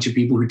like a bunch of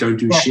people who don't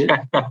do shit.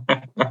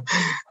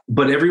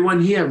 But everyone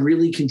here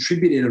really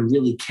contributed and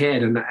really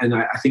cared. And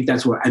I think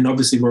that's what, and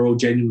obviously we're all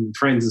genuine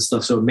friends and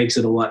stuff. So it makes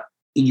it a lot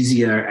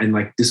easier. And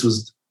like, this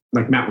was,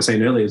 like Matt was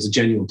saying earlier, it was a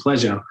genuine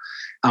pleasure.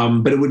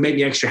 But it would make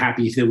me extra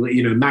happy if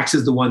Max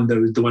is the one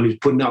who's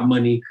putting up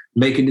money,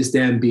 making this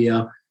damn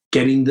beer,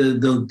 getting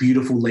the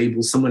beautiful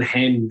labels, someone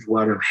hand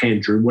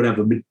drew,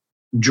 whatever, but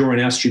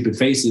drawing our stupid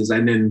faces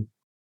and then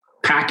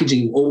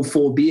packaging all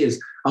 4 beers.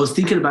 I was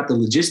thinking about the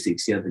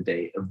logistics the other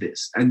day of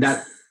this, and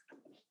that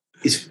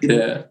is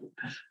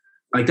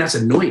that's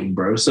annoying,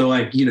 bro. So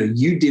like,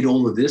 you did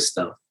all of this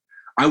stuff.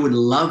 I would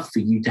love for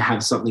you to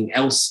have something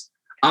else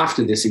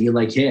after this, and you're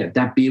like, yeah,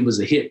 that beer was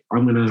a hit.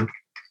 I'm gonna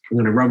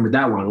run with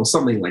that one or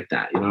something like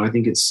that. I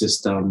think it's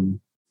just a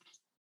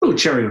little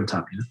cherry on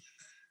top.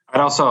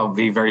 I'd also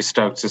be very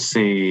stoked to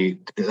see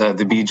the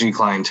BG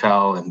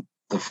clientele and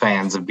the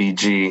fans of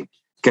BG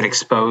get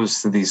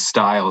exposed to these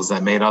styles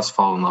that made us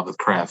fall in love with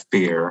craft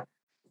beer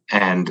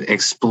and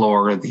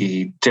explore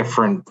the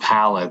different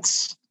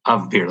palettes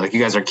of beer. Like you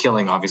guys are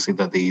killing, obviously,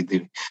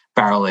 the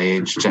barrel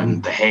aged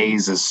and the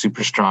haze is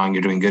super strong.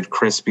 You're doing good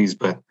crispies,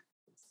 but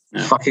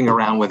fucking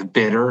around with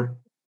bitter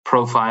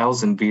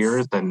profiles and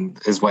beers, and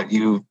is what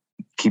you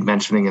keep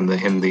mentioning in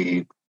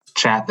the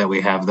chat that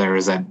we have there,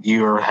 is that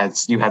you had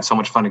so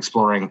much fun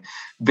exploring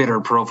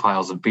bitter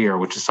profiles of beer,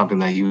 which is something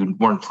that you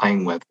weren't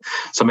playing with.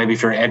 So maybe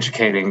if you're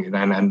educating,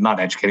 and not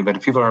educating, but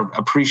if people are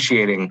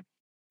appreciating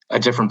a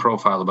different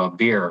profile about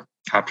beer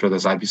after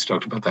this, I'd be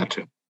stoked about that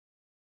too.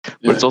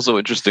 But it's also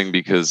interesting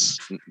because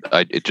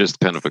it just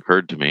kind of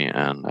occurred to me,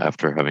 and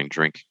after having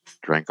drank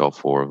all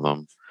 4 of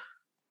them,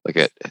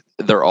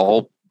 they're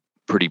all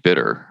pretty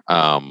bitter.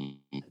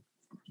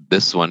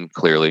 This one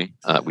clearly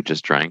we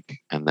just drank,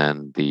 and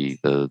then the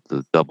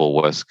double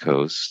West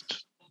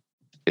Coast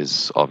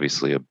is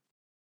obviously a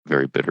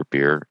very bitter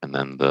beer, and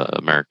then the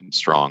American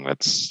Strong,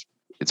 that's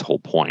its whole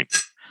point.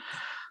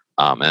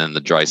 And then the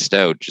dry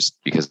stout, just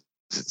because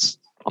it's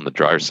on the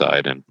drier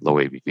side and low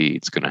ABV,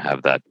 it's going to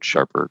have that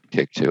sharper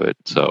kick to it.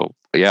 So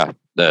yeah,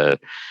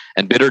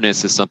 and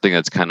bitterness is something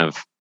that's kind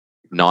of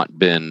not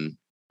been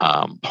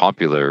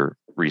popular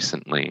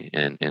recently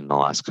in the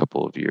last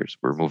couple of years.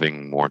 We're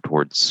moving more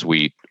towards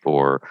sweet,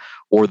 or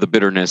the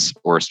bitterness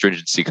or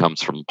astringency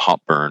comes from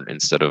hop burn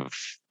instead of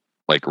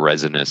like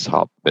resinous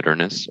hop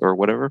bitterness or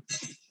whatever.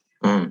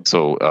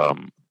 So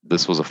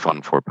this was a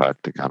fun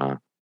 4-pack to kind of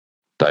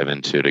dive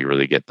into to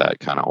really get that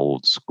kind of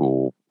old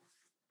school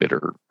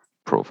bitter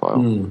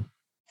profile.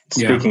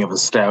 Speaking of a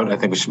stout, I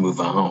think we should move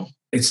on.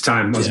 It's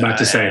time. I was about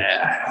to say.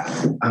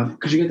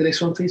 Could you get the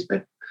next one, please,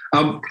 Ben?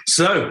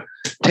 So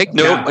take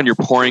note when you're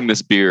pouring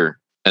this beer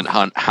and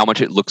how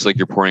much it looks like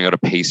you're pouring out a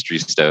pastry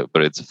stout,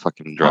 but it's a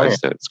fucking dry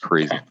stout. It's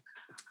crazy.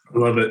 I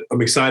love it.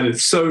 I'm excited.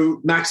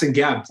 So Max and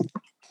Gab,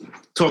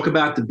 talk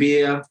about the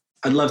beer.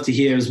 I'd love to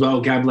hear as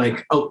well, Gab.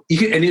 You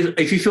can, and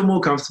if you feel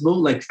more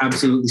comfortable,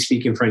 absolutely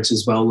speak in French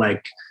as well.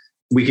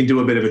 We can do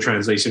a bit of a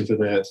translation for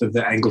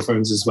the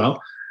Anglophones as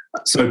well.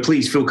 So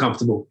please feel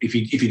comfortable. If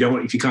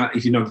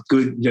you're not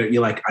good,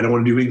 you're like, I don't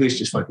want to do English,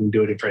 just fucking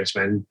do it in French,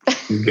 man.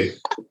 You're good.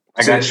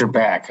 I got your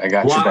back.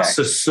 Yeah.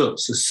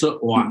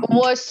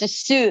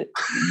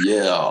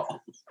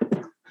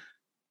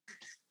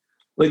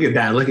 Look at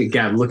that. Look at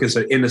Gab looking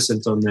so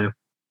innocent on there.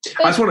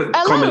 I just want to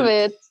comment. Love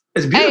it.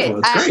 It's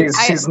beautiful.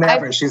 It's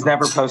great. She's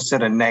never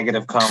posted a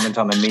negative comment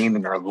on a meme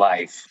in her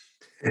life.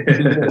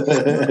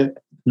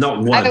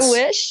 Not once. I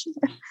wish.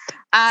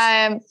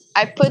 I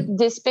put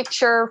this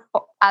picture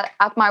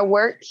at my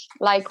work.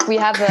 Like we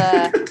have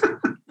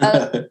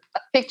a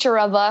picture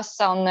of us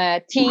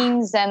on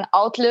Teams and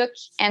Outlook,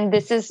 and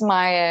this is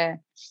my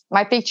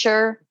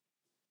picture.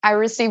 I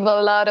receive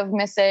a lot of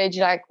message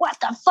like, "What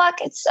the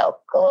fuck? It's so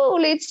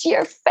cool! It's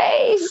your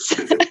face."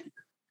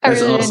 I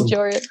really awesome.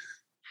 Enjoy it.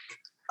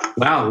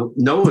 Wow,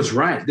 Noah's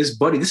right. This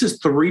is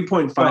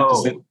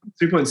 3.5%,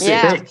 3.6.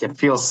 Yeah. It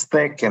feels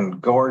thick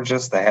and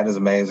gorgeous. The head is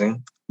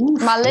amazing.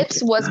 My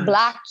lips was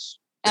black.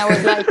 I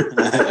was like,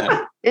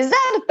 "Is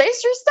that a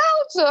pastry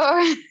stout?"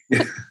 Or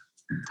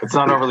it's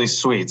not overly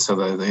sweet,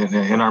 so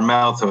in our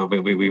mouth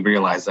we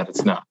realize that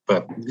it's not.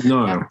 But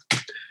no.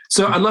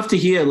 So I'd love to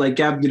hear, like,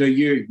 Gab,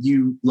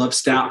 you love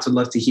stouts. I'd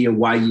love to hear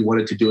why you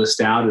wanted to do a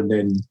stout, and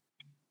then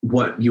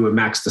what you and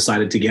Max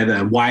decided together.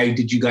 And why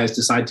did you guys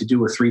decide to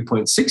do a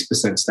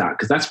 3.6% stout?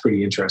 Because that's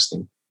pretty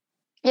interesting.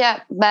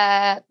 Yeah,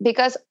 but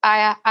because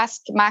I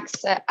asked Max,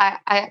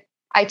 I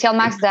tell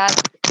Max that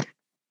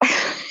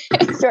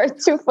you're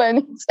too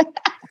funny.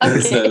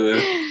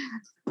 Okay.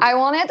 I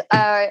wanted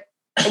a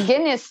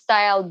Guinness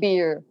style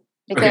beer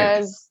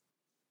because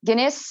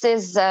Guinness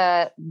is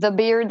the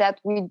beer that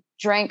we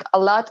drink a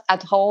lot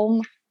at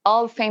home.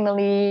 All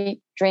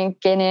family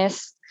drink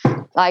Guinness.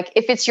 Like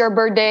if it's your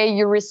birthday,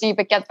 you receive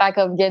a pack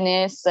of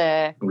Guinness.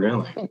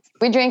 Really?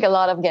 We drink a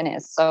lot of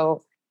Guinness.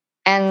 So,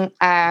 and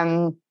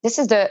this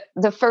is the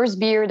first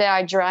beer that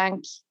I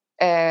drank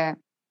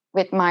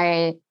with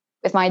my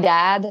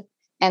dad.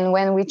 And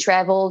when we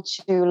traveled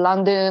to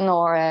London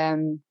or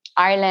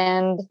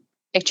Ireland,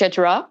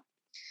 etc.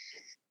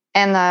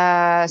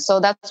 And so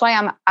that's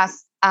why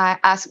I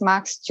asked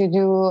Max to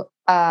do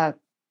a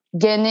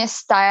Guinness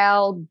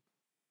style,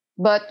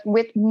 but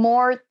with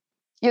more,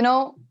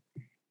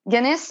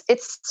 Guinness,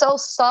 it's so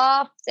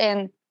soft,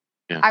 and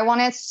I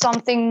wanted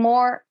something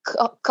more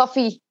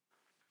coffee.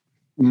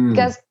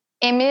 Because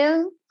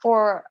Emile,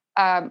 for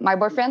my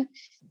boyfriend,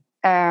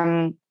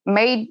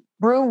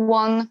 brew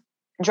one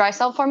dry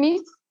stout for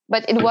me,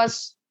 but it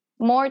was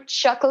more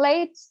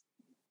chocolate.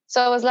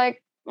 So I was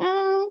like,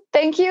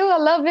 thank you, I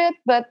love it,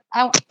 but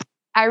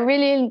I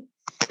really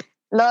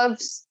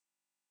love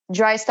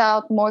dry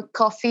stout, more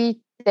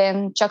coffee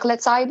than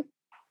chocolate side.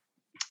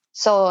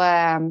 So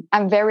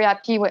I'm very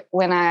happy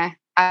when I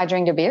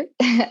drink the beer.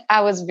 I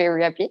was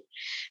very happy.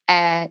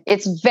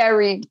 It's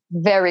very,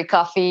 very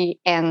coffee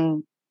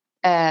and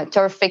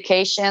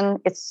torrefaction.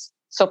 It's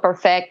so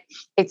perfect.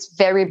 It's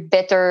very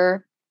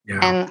bitter. Yeah.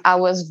 And I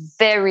was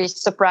very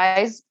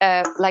surprised.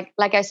 Like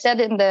I said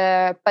in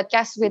the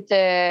podcast with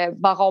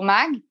Baron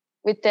Mag,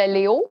 with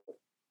Leo,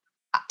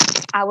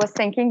 I was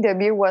thinking the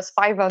beer was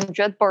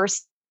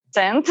 500%.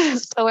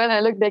 So when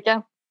I looked back,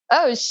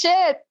 oh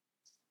shit!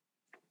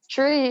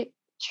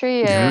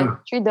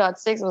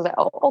 3.6 was like,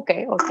 oh,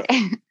 okay.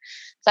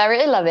 So I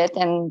really love it,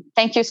 and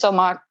thank you so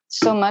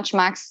much,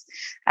 Max.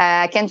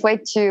 I can't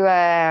wait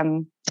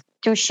to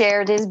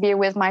share this beer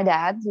with my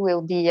dad.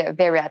 We'll be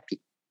very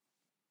happy.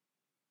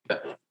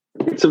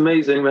 It's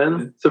amazing,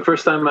 man. It's the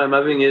first time I'm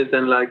having it,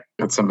 and like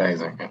it's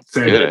amazing.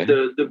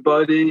 The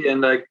body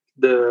and like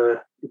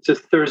it's a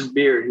thirst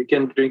beer. You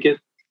can drink it.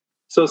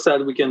 So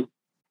sad we can't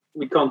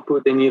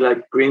put any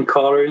like green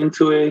color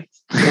into it.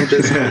 And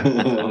just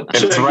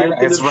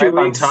it's right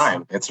on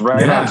time. It's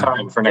right on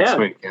time for next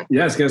week.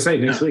 Yeah, I was gonna say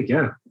next week.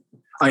 Yeah.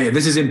 Oh yeah,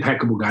 this is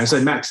impeccable, guys.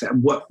 So Max,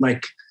 what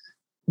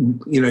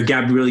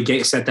Gab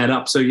really set that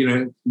up. So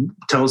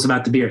tell us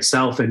about the beer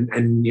itself and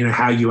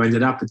how you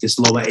ended up with this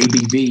lower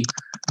ABV,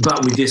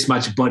 but with this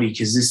much body,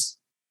 because this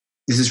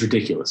is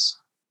ridiculous.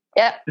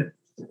 Yeah.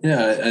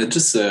 Yeah, I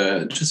just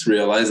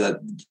realized that.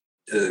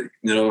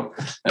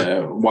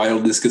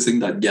 While discussing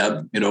that,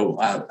 Gab,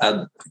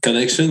 had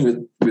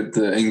connection with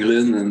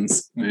England and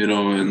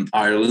and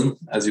Ireland,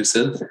 as you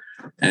said,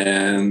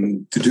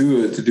 and to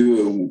do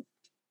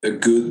a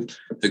good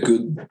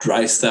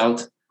dry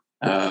stout,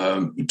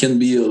 it can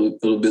be a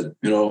little bit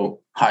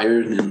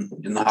higher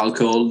in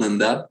alcohol than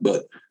that,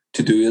 but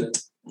to do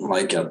it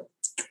like at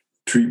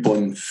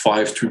 3.5,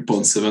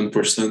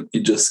 3.7%, it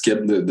just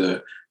kept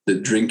the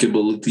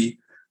drinkability.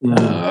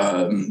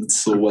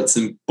 So what's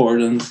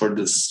important for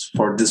this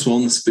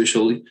one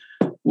especially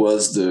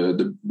was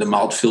the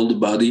mouthfeel, the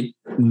body,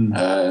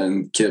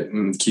 and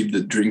keep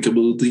the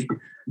drinkability.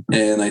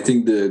 And I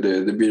think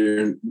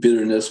the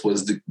bitterness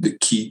was the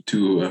key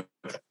to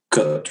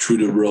cut through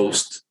the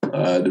roast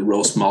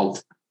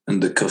malt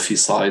and the coffee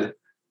side.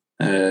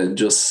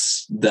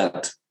 Just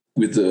that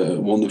with a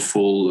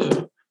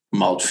wonderful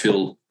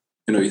mouthfeel,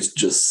 it's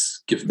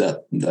just give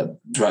that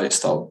dry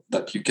stout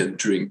that you can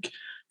drink.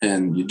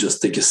 And you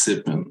just take a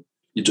sip and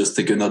you just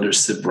take another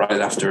sip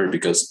right after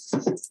because,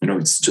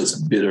 it's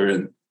just bitter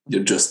and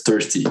you're just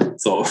thirsty.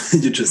 So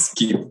you just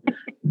keep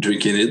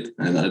drinking it.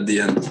 And at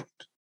the end,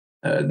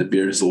 the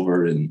beer is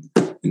over in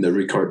the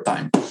record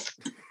time.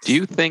 Do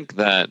you think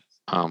that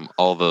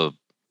all the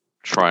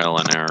trial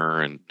and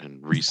error and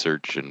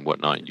research and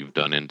whatnot you've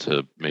done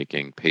into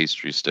making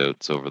pastry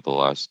stouts over the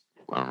last,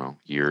 I don't know,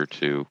 year or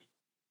two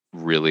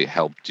really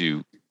helped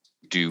you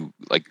do,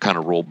 like, kind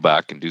of roll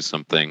back and do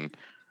something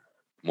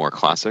more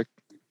classic?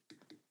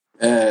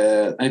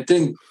 I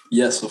think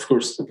yes, of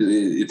course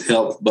it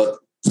helped, but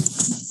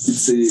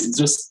it's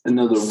just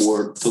another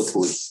word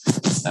totally.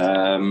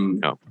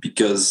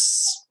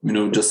 Because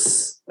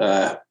just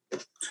the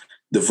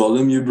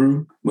volume you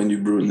brew when you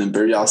brew an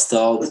imperial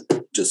stout,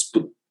 just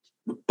put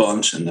a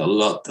bunch and a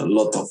lot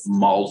of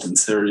malt and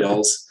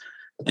cereals,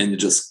 and you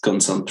just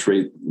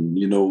concentrate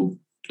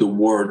the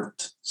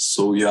wort,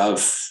 so you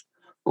have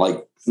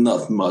like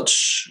not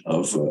much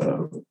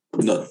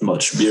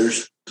beer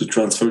to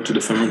transfer to the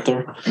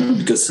fermenter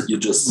because you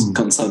just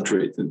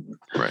concentrate.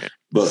 Right.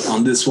 But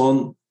on this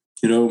one,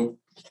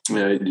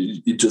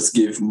 it just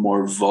gave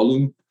more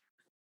volume,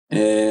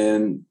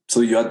 and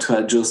so you had to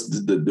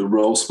adjust the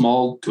roast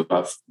malt to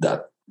have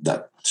that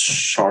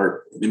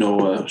sharp,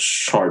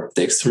 sharp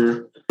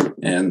texture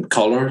and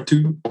color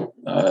too.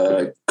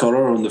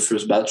 Color on the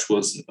first batch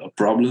was a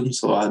problem,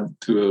 so I had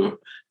to.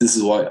 This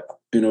is why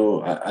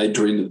I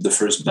drained the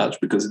first batch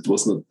because it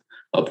was not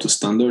up to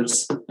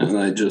standards, and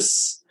I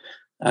just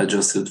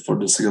adjusted for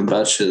the second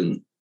batch,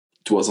 and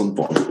it was on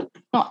point.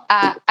 No,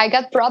 I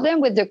got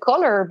problem with the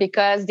color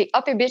because the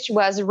Hoppy Beach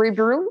was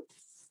rebrewed.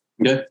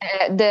 Yeah.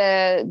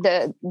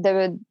 The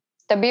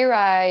beer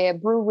I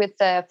brew with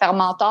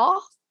fermentor.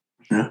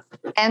 Yeah.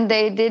 And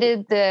they did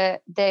it.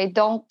 They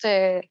don't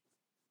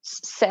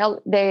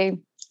sell.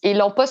 Ils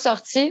l'ont pas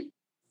sorti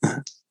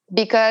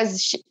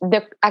because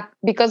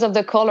of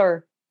the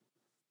color.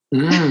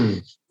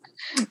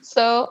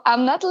 So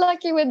I'm not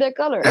lucky with the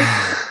color.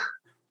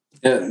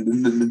 Yeah,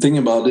 the thing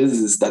about it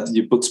is that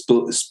you put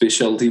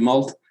specialty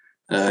malt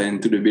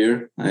into the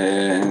beer,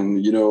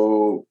 and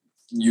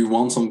you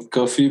want some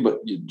coffee,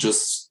 but you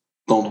just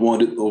don't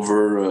want it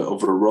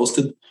over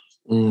roasted.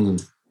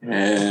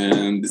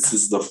 And this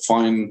is the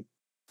fine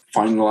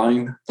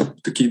line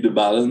to keep the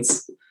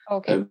balance.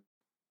 Okay.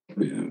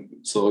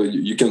 So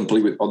you can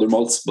play with other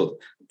malts, but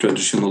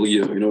traditionally,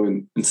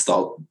 in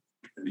stout,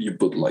 you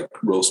put like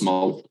roast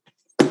malt.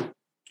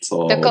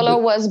 So the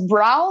color was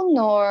brown,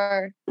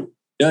 or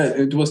yeah,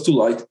 it was too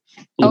light.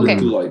 Okay.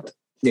 Too light.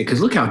 Yeah, because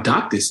look how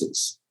dark this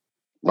is.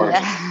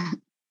 Yeah.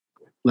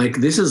 Like,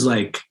 this is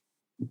like,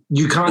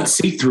 you can't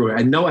see through it.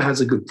 I know it has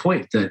a good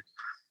point that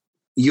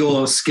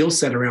your skill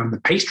set around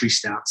the pastry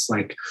stouts,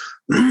 like,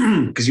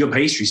 because your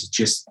pastries are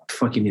just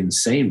fucking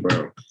insane,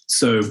 bro.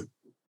 So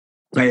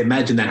I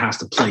imagine that has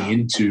to play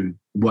into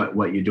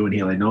what you're doing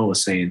here, like Noah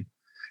was saying.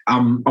 I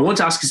want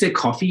to ask, is there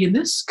coffee in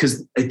this?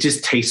 Because it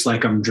just tastes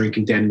like I'm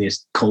drinking down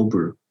this cold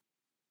brew.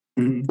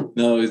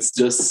 No, it's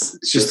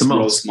just the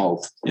malt. roast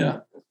malt. Yeah.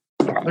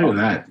 Look at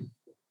that.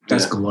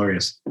 That's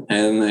glorious.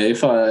 And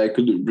if I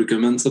could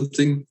recommend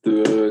something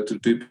to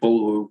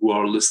people who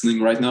are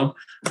listening right now,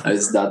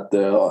 is that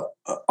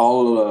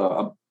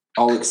all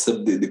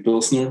except the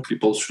Pilsner,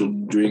 people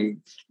should drink,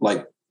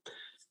 like,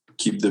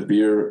 keep the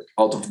beer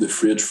out of the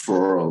fridge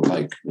for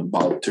like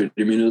about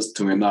 30 minutes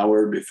to an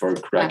hour before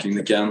cracking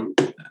the can.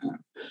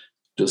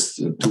 Just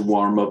to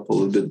warm up a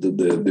little bit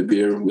the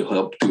beer will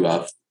help to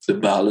have the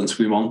balance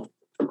we want.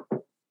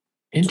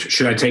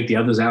 Should I take the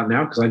others out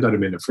now? Because I got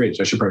them in the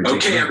fridge. I should probably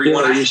take them out.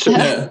 Everyone. Yeah, you should.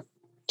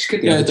 Just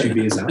get the other two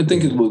beers out. I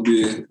think it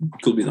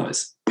could be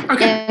nice.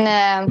 Okay.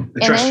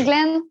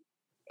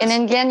 In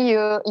England,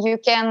 you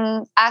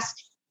can ask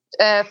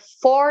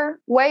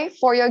 4-way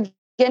for your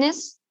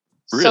Guinness.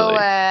 Really?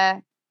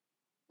 So,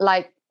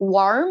 like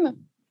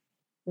warm,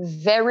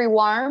 very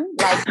warm,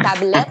 like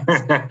tablet,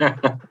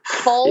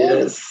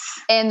 cold,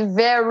 and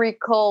very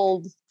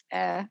cold.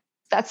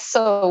 That's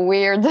so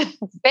weird.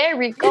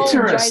 Very cold,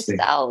 dry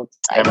stout.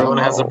 Everyone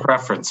has a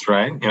preference,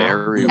 right?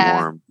 Very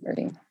warm.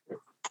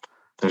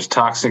 There's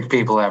toxic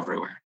people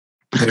everywhere.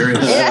 There is.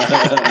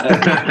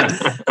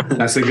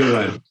 That's a good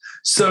one.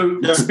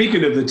 So,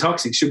 speaking of the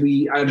toxic, I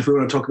don't know if we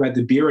want to talk about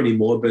the beer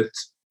anymore, but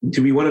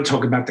do we want to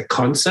talk about the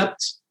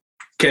concept?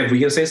 Kev, were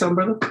you going to say something,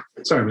 brother?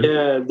 Sorry, man.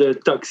 Yeah, the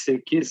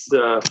toxic is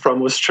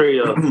from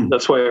Australia.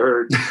 That's what I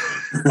heard.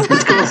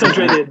 It's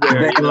concentrated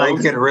there. They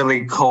like it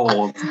really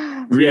cold.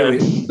 Really?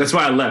 Yeah. That's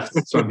why I left.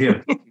 So I'm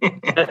here.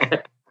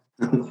 I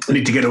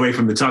need to get away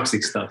from the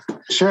toxic stuff.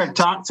 Sure.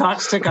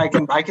 Toxic, I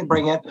can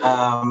bring it.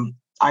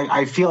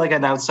 I feel like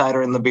an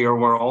outsider in the beer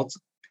world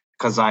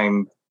because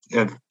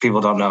if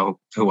people don't know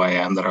who I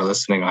am that are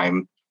listening,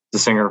 I'm the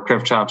singer of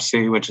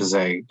Cryptopsy, which is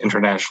a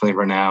internationally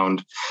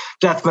renowned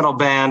death metal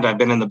band. I've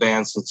been in the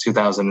band since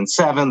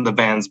 2007. The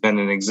band's been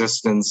in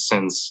existence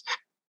since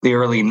the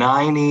early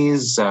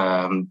 90s.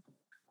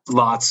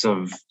 Lots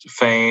of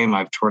fame.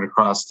 I've toured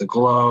across the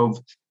globe.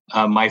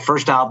 My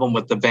first album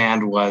with the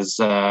band was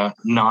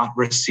not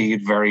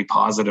received very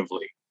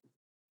positively.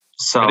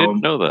 So I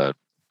didn't know that.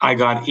 I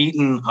got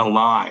eaten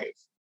alive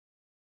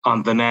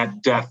on the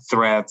net, death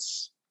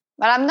threats.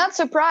 But I'm not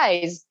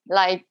surprised.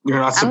 Like, you're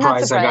not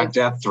surprised I got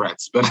death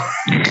threats, but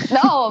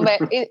no, but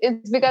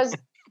it's because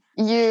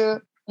you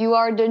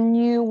are the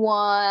new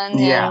one.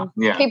 Yeah.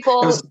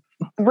 People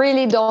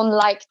really don't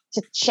like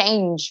to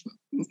change.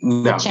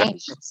 No.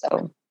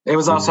 So it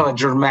was also a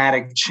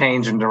dramatic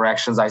change in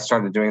directions. I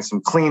started doing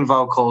some clean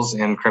vocals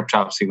in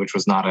Cryptopsy, which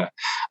was not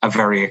a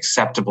very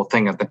acceptable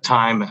thing at the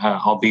time,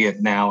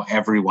 albeit now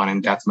everyone in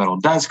death metal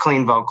does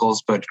clean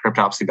vocals, but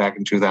Cryptopsy back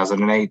in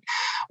 2008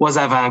 was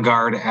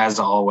avant-garde as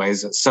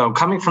always. So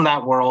coming from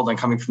that world and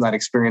coming from that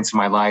experience in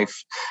my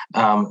life,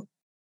 I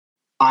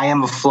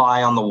am a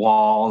fly on the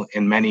wall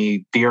in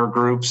many beer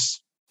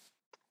groups.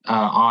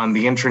 On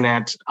the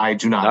internet, I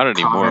do not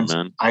anymore,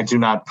 man. I do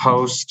not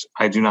post.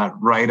 I do not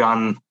write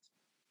on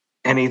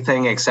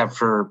anything except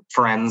for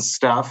friends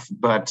stuff.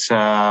 But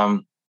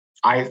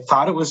I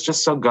thought it was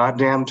just so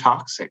goddamn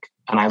toxic.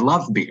 And I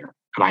love beer.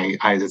 And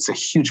I it's a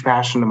huge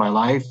passion in my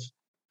life.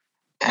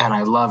 And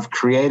I love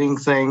creating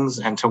things,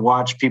 and to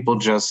watch people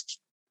just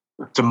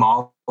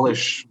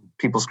demolish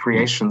people's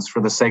creations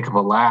for the sake of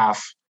a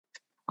laugh,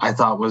 I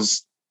thought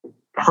was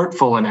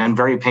hurtful and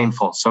very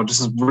painful. So this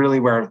is really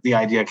where the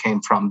idea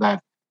came from,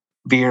 that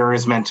beer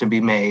is meant to be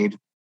made.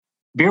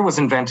 Beer was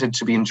invented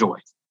to be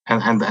enjoyed.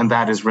 And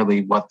that is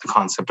really what the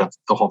concept of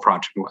the whole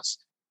project was.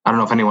 I don't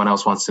know if anyone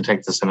else wants to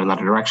take this in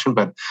another direction,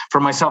 but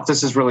for myself,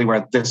 this is really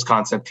where this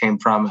concept came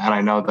from. And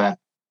I know that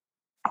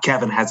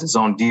Kevin has his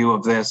own view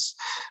of this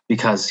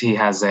because he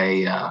has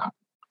a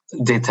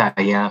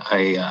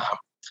détaillant,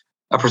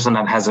 a person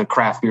that has a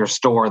craft beer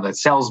store that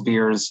sells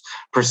beers,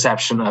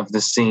 perception of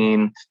the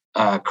scene.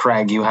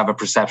 Craig, you have a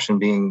perception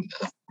being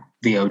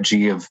the OG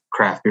of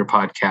craft beer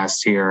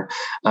podcasts here.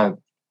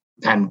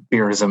 And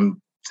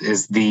Beerism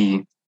is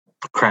the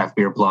craft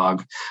beer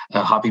blog.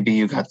 Hoppy B,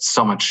 you got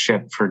so much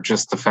shit for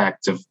just the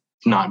fact of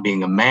not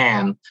being a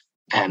man.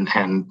 And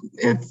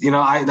it,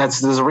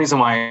 there's a reason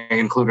why I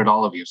included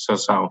all of you.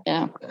 So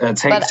yeah.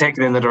 Take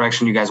it in the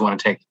direction you guys want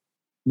to take it.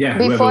 Yeah.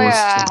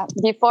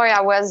 Before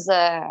I was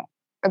a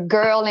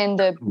girl in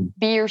the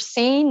beer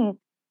scene,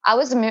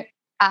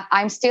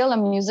 I'm still a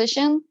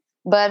musician,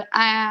 but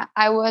I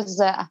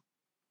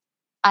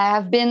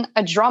have been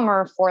a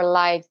drummer for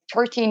like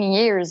 13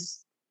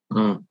 years.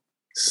 Mm.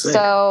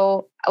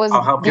 So I was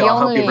I'll help you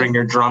bring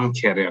your drum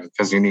kit in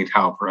because you need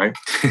help, right?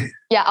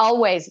 Yeah,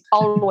 always.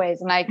 I'm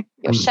like,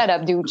 shut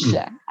up, dude.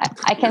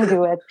 I can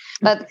do it.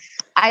 But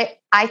I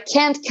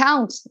can't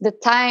count the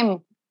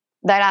time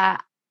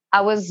that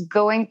I was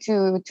going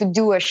to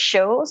do a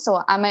show.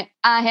 So I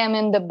am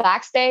in the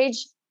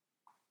backstage,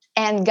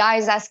 and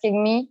guys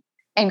asking me,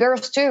 and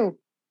girls too,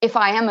 if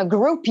I am a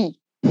groupie.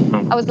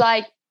 I was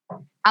like,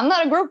 I'm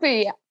not a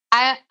groupie.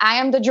 I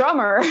am the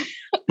drummer.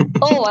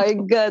 Oh my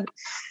God.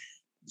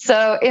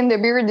 So in the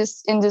beer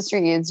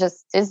industry, it's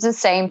the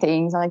same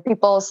things. Like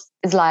people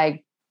is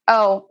like,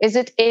 oh, is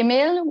it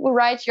Emil who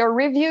writes your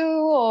review,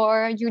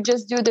 or you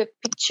just do the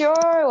picture,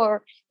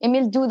 or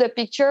Emil do the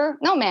picture?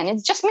 No, man,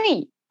 it's just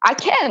me. I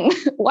can.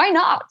 Why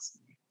not?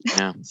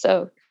 Yeah.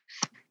 So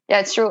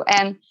yeah, it's true.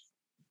 And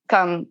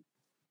I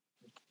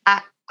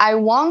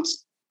want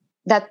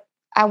that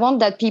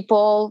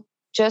people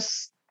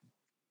just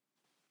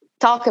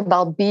talk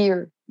about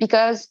beer,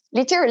 because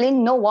literally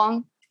no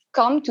one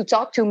come to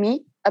talk to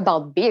me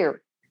about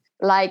beer.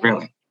 Like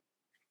really?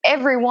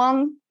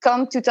 Everyone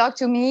come to talk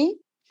to me.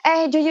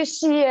 Hey, do you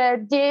see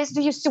this?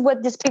 Do you see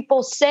what these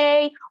people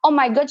say? Oh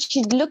my God,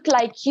 she look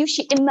like you.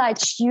 She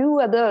imaged you.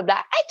 That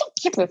I don't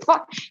give a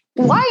fuck.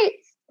 Why?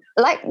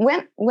 Like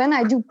when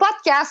I do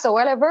podcasts or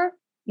whatever,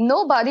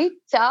 nobody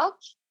talk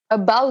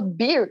about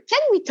beer.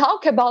 Can we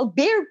talk about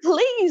beer,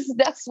 please?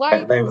 That's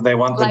why they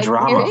want the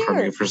drama from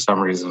you for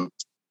some reason.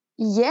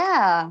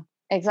 Yeah.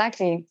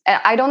 Exactly.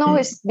 I don't know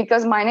if it's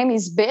because my name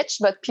is Bitch,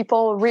 but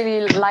people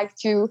really like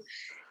to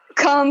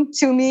come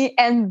to me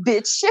and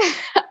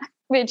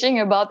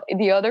bitching about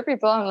the other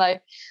people. I'm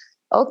like,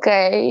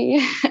 okay.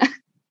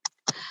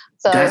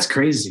 So that's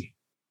crazy.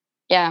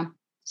 Yeah.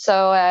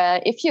 So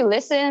if you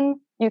listen,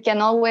 you can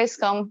always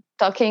come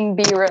talking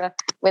beer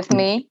with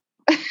me.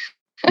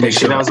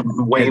 She knows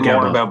way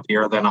more about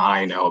beer than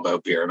I know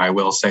about beer, and I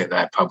will say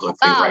that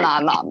publicly.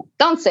 No.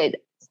 Don't say that.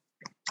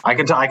 I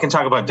can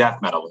talk about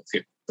death metal with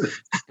you.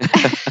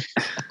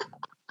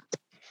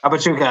 How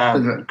about you,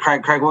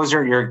 Craig? What was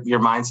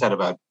your mindset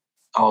about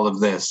all of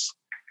this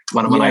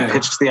when I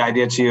pitched the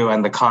idea to you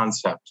and the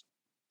concept?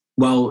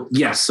 Well,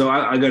 yes. So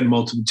I got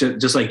multiple.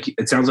 Just like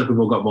it sounds like we've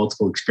all got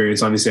multiple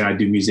experience. Obviously, I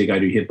do music. I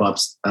do hip hop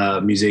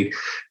music.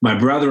 My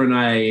brother and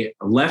I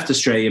left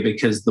Australia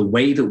because the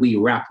way that we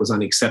rap was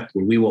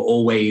unacceptable. We were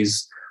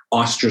always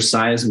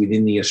ostracized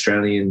within the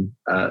Australian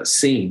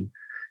scene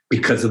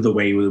because of the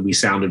way we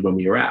sounded when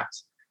we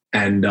rapped.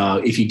 And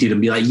if you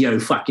didn't be like, yo,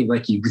 fucking,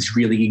 like you this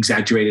really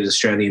exaggerated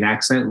Australian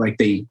accent, like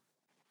they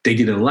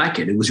didn't like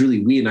it. It was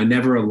really weird. I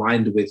never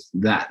aligned with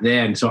that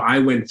then. So I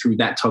went through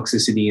that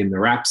toxicity in the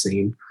rap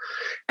scene.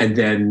 And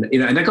then,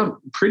 and I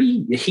got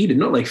pretty heated,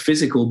 not like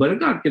physical, but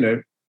it got,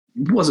 it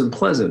wasn't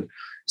pleasant.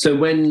 So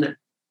when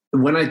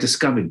I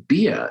discovered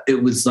beer,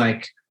 it was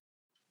like,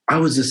 I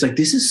was just like,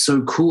 this is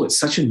so cool. It's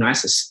such a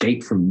nice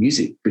escape from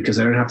music because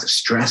I don't have to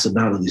stress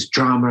about all this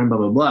drama and blah,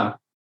 blah, blah.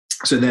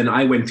 So then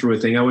I went through a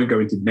thing. I won't go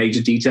into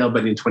major detail,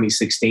 but in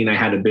 2016, I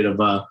had a bit of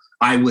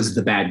I was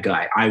the bad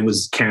guy. I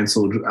was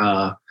cancelled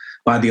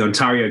by the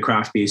Ontario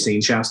craft beer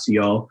scene. Shouts to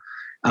y'all.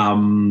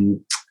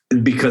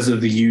 Because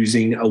of the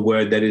using a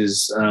word that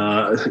is,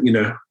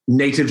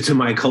 native to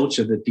my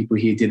culture that people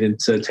here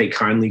didn't take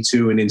kindly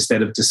to. And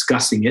instead of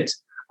discussing it,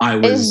 I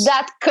was... Is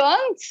that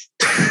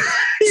cunt?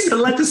 You're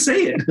allowed to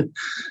say it.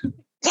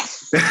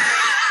 Yes.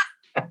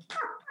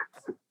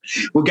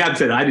 Well, Gab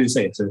said I didn't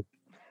say it. So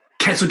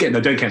cancel Gab. No,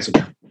 don't cancel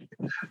Gab.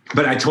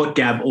 But I taught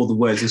Gab all the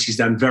words, and she's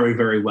done very,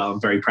 very well. I'm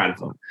very proud of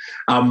her.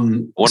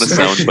 What a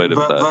soundbite of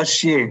that.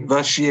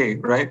 Vachier,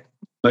 right?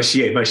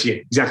 Vachier,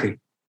 exactly.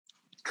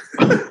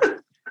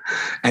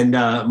 And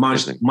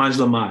Mange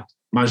Lamar.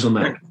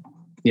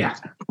 Yeah.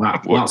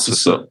 Wow.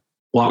 So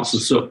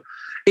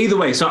either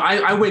way, so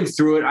I went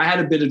through it. I had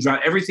a bit of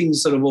drought.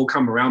 Everything's sort of all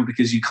come around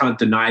because you can't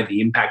deny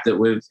the impact that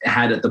we've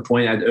had at the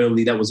point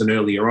that was an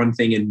earlier on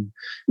thing. And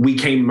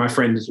my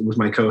friend was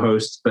my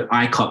co-host, but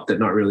I copped it,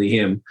 not really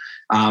him.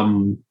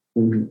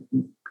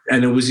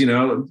 And it was,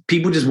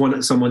 people just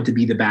wanted someone to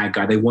be the bad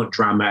guy. They want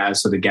drama,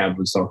 as sort of Gab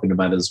was talking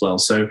about as well.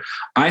 So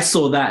I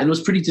saw that and it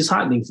was pretty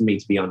disheartening for me,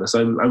 to be honest.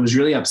 I was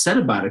really upset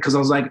about it because I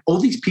was like, all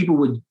these people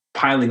were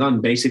piling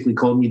on, basically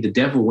called me the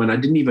devil when I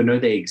didn't even know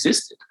they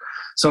existed.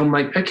 So I'm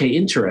like, okay,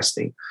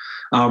 interesting.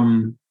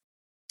 And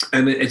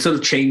it sort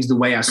of changed the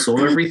way I saw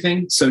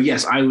everything. So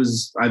yes,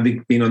 I've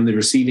been on the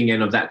receiving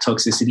end of that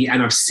toxicity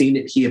and I've seen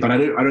it here, but I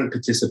don't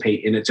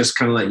participate in it. Just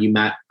kind of like you,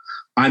 Matt.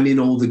 I'm in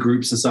all the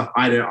groups and stuff.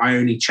 I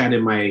only chat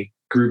in my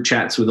group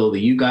chats with all of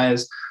you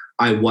guys.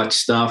 I watch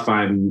stuff.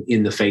 I'm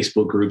in the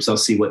Facebook groups. I'll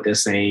see what they're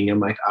saying. I'm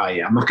like, oh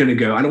yeah, I'm not going to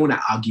go. I don't want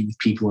to argue with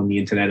people on the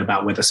internet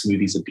about whether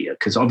smoothies are beer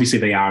because obviously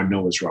they are and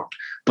no one's wrong.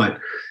 But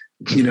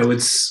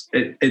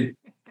it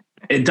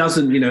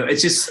doesn't,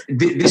 it's just,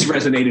 this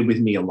resonated with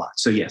me a lot.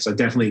 So yes, I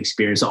definitely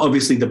experienced.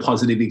 Obviously the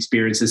positive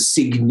experiences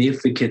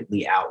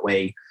significantly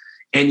outweigh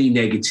any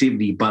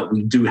negativity, but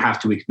we do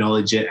have to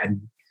acknowledge it.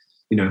 And,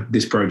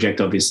 this project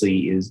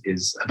obviously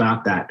is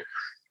about that.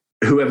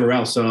 Whoever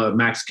else,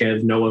 Max,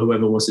 Kev, Noah,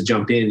 whoever wants to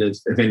jump in,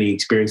 if any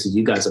experiences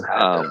you guys have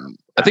had.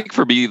 I think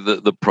for me,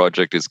 the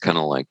project is kind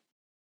of like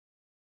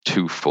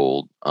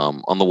twofold.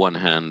 On the one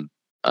hand,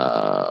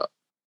 the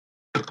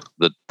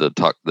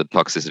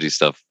toxicity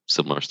stuff,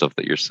 similar stuff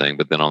that you're saying,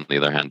 but then on the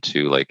other hand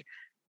too, like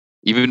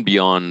even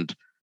beyond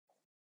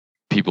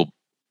people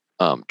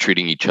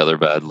treating each other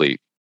badly,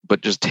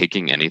 but just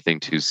taking anything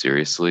too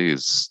seriously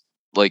is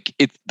like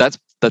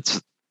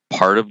that's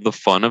part of the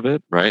fun of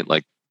it, right?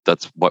 Like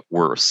that's what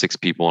we're 6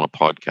 people on a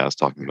podcast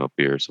talking about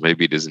beer. So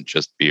maybe it isn't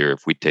just beer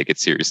if we take it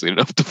seriously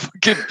enough to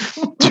fucking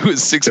do a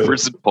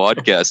 6-person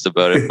podcast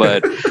about it.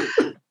 But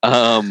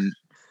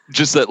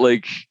just that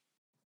like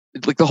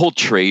the whole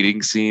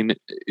trading scene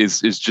is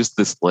just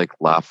this like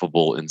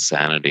laughable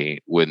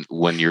insanity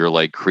when you're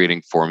like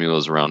creating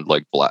formulas around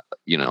like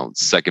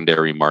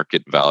secondary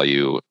market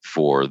value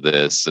for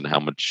this and how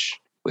much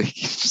like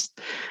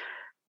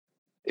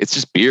it's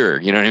just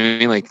beer, you know what I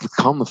mean? Like,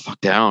 calm the fuck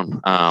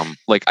down.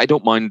 Like, I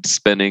don't mind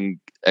spending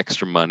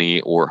extra money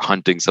or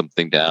hunting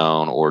something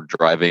down or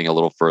driving a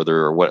little further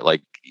or what.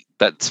 Like,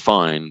 that's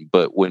fine.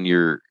 But when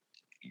you're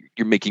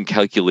making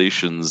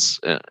calculations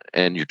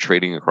and you're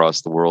trading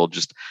across the world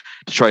just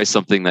to try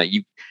something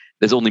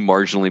that's only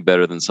marginally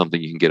better than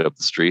something you can get up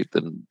the street,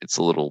 then it's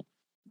a little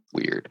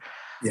weird.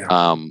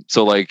 Yeah.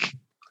 So like,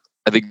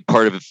 I think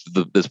part of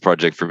this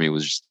project for me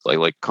was just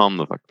like calm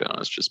the fuck down.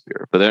 It's just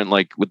beer. But then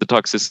like with the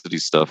toxicity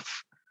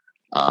stuff,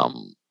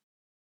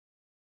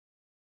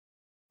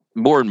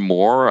 more and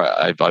more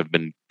I've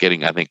been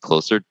getting, I think,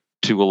 closer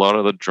to a lot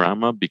of the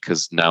drama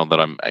because now that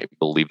I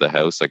leave the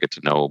house, I get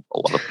to know a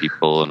lot of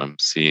people and I'm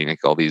seeing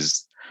like all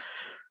these,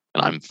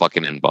 and I'm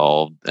fucking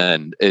involved,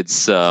 and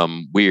it's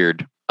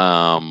weird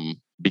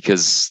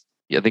because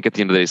I think at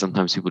the end of the day,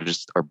 sometimes people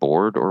just are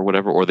bored or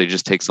whatever, or they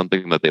just take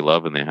something that they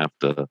love and they have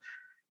to,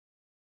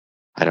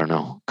 I don't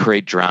know,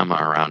 create drama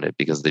around it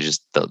because they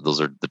just those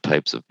are the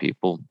types of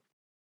people.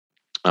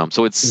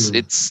 So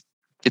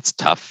it's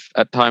tough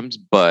at times,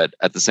 but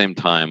at the same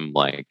time,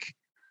 like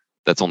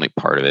that's only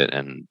part of it,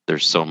 and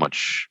there's so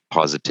much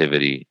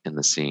positivity in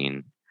the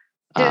scene.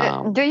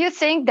 Do you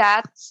think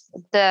that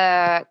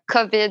the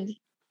COVID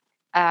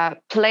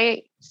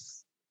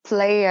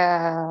play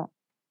a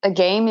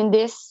game in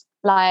this?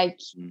 Like,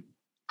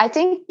 I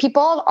think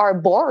people are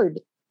bored.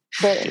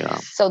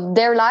 So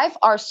their life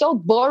are so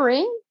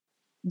boring.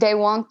 They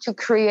want to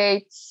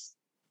create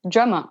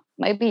drama,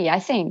 maybe, I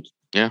think.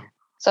 Yeah.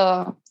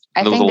 So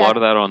there was a lot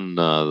of that on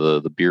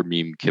the Beer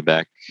Meme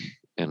Quebec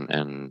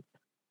and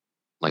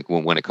like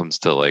when it comes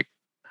to like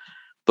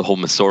the whole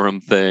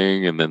Missorum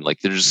thing, and then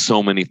like there's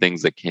so many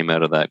things that came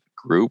out of that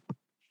group.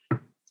 I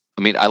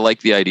mean, I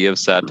like the idea of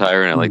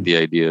satire and I like the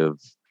idea of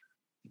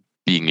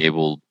being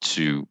able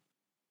to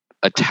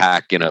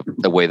attack in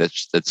a way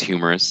that's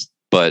humorous,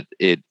 but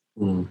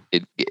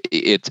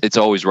it's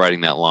always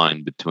riding that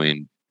line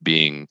between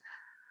being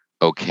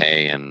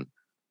okay and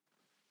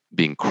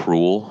being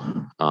cruel.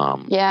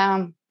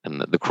 And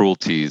the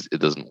cruelties,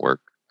 it doesn't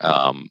work.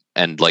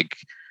 And like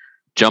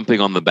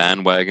jumping on the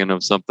bandwagon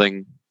of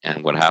something.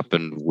 And what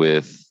happened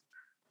with,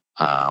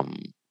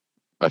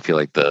 I feel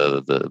like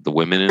the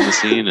women in the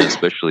scene,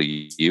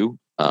 especially you,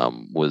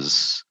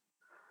 was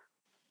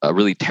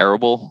really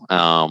terrible.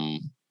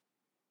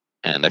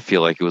 And I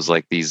feel like it was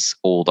like these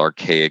old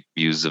archaic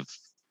views of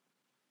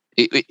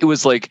it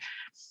was like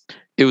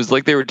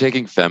they were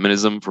taking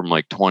feminism from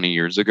like 20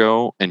 years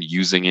ago and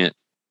using it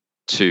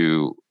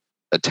to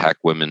attack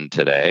women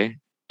today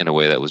in a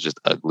way that was just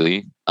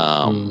ugly.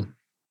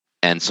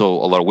 And so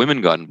a lot of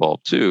women got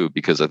involved too,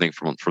 because I think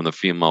from the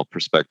female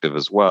perspective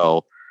as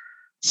well,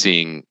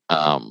 seeing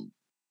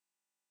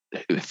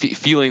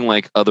feeling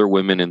like other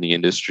women in the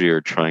industry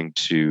are trying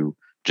to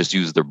just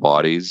use their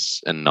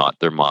bodies and not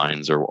their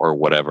minds or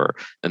whatever.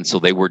 And so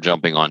they were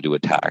jumping on to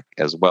attack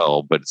as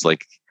well. But it's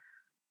like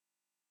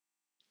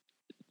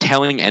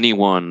telling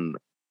anyone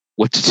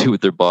what to do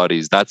with their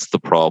bodies, that's the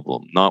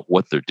problem, not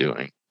what they're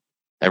doing.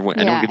 Anyone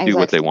can do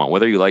what they want,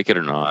 whether you like it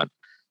or not,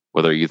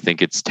 whether you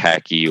think it's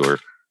tacky or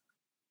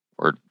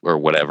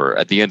whatever.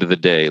 At the end of the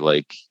day,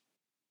 like,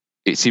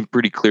 it seemed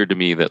pretty clear to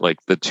me that like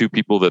the two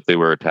people that they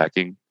were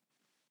attacking,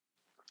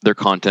 their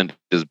content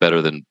is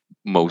better than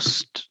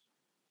most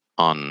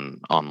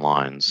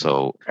online.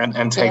 So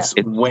and takes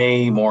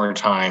way more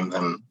time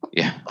than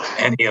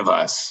any of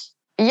us.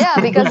 Yeah,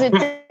 because it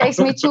takes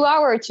me 2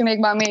 hours to make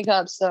my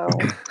makeup. So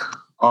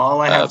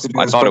all I have to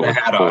do is put a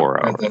hat on.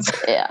 4 hours.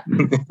 Yeah.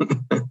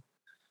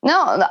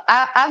 No,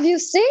 have you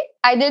seen?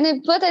 I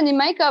didn't put any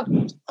makeup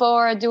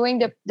for doing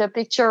the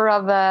picture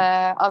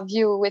of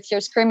you with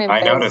your screaming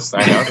face. I noticed.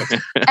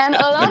 And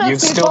a lot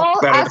of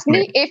people ask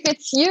me if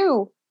it's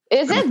you.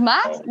 Is it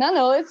Matt?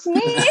 No, it's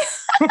me.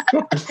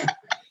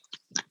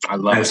 I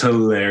love That's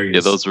hilarious.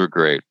 Yeah, those were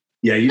great.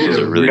 Yeah, you did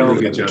a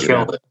really good job.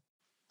 Killed it.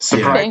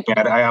 Surprised me.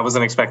 I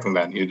wasn't expecting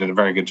that. You did a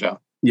very good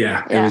job.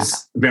 Yeah, it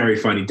was very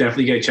funny.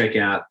 Definitely go check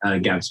out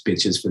Gab's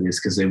pictures for this,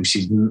 because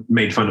she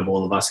made fun of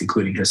all of us,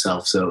 including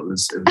herself. So it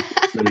was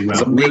really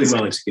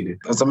well executed.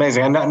 It's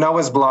amazing. And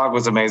Noah's blog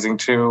was amazing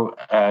too.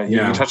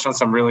 You touched on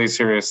some really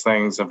serious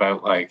things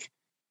about like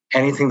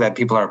anything that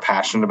people are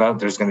passionate about.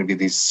 There's going to be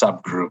these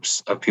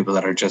subgroups of people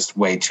that are just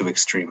way too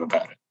extreme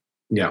about it.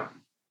 Yeah.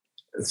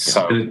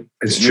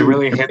 You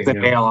really hit the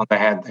nail on the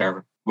head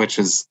there, which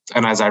is,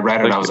 and as I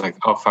read it, I was like,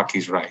 oh, fuck,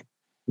 he's right.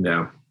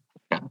 Yeah.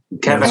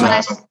 Kevin,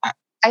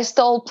 I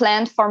stole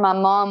plant for my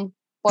mom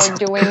for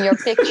doing your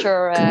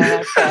picture.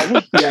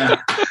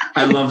 Yeah,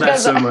 I love that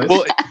so much.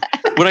 Well,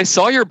 when I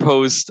saw your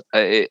post,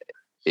 it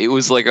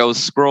was like I was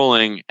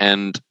scrolling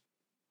and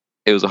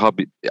it was a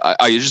hobby.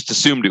 I just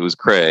assumed it was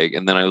Craig,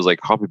 and then I was like,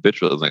 hobby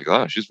bitch. I was like,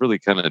 oh, she's really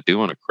kind of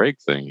doing a Craig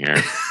thing here.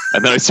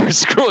 And then I started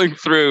scrolling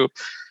through.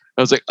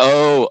 I was like,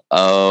 oh,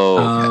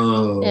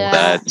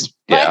 that's.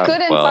 But I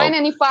couldn't find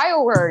any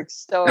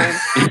fireworks, so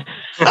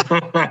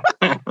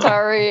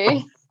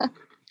sorry.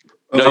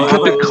 No, you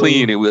kept it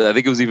clean. I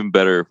think it was even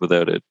better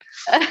without it.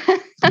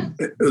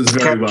 It was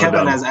very well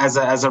Kevin, done.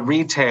 as a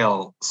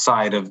retail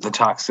side of the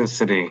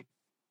toxicity,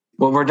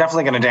 well, we're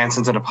definitely going to dance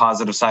into the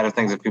positive side of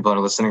things. If people are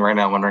listening right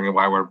now, wondering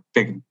why we're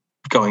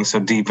going so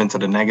deep into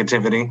the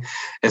negativity,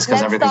 is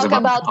because everything's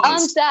about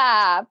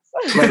Untappd.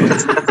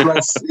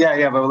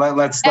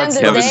 Let's.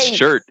 Kevin's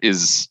shirt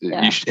is.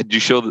 Yeah. Did you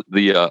show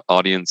the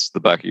audience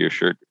the back of your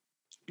shirt?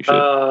 You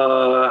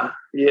should.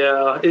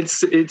 Yeah, it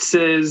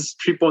says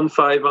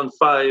 3.5 on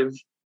 5,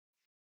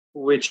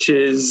 which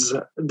is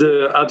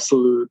the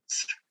absolute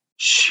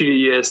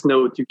shittiest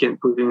note you can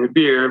put in a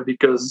beer,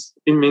 because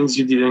it means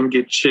you didn't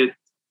get shit.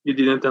 You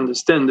didn't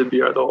understand the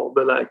beer at all.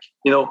 But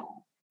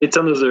it's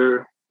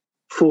another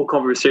full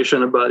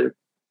conversation about it.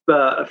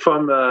 But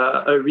from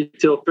a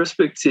retail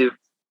perspective,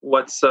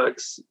 what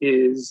sucks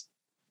is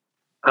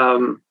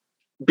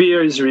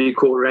beer is really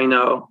cool right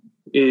now.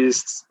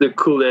 Is the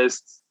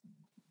coolest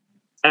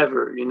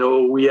ever.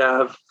 We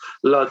have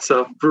lots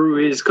of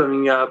breweries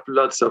coming up,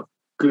 lots of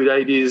good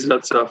ideas,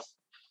 lots of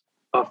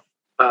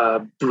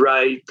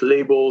bright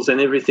labels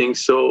and everything.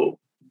 So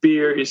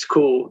beer is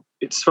cool.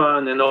 It's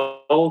fun and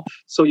all.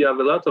 So you have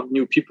a lot of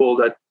new people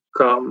that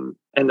come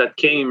and that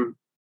came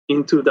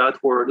into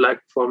that world, like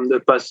from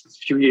the past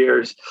few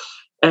years.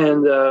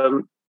 And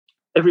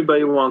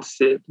everybody wants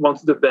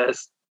the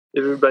best.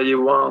 Everybody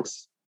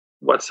wants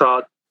what's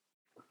hot.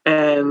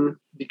 And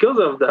because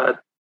of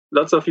that,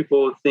 lots of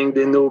people think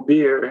they know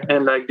beer,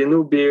 and like they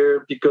know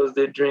beer because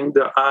they drink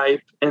the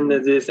hype and the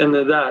this and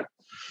the that.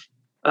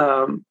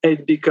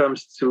 It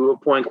becomes to a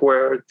point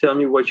where, tell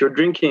me what you're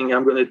drinking,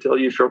 I'm going to tell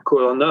you if you're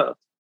cool or not.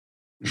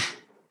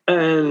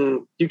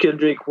 And you can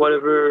drink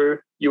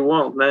whatever you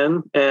want,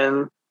 man.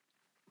 And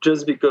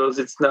just because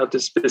it's not a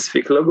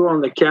specific logo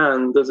on the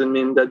can doesn't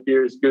mean that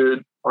beer is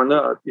good or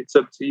not. It's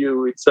up to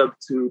you. It's up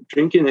to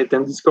drinking it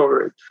and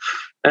discover it.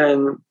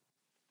 And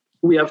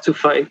we have to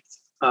fight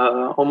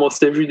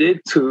almost every day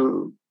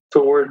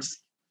towards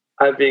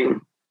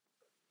having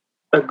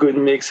a good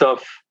mix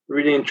of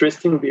really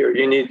interesting beer.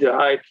 You need the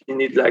hype. You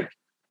need like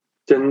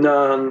the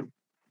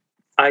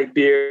non-hype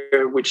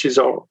beer, which is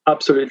all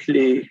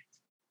absolutely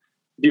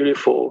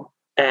beautiful.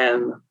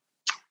 And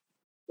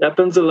it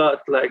happens a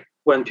lot. Like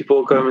when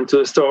people come into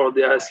the store,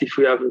 they ask if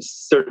we have a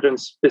certain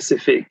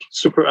specific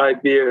super high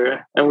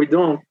beer, and we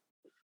don't,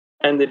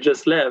 and they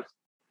just left.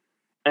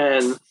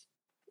 And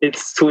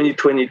it's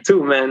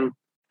 2022, man.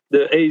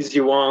 The haze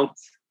you want,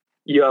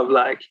 you have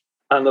like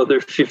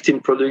another 15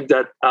 products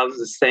that have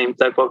the same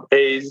type of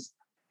haze,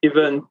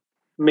 even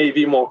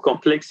maybe more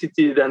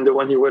complexity than the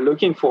one you were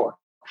looking for.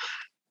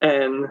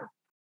 And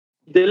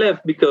they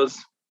left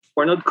because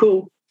we're not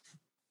cool.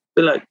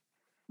 They're like,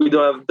 we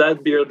don't have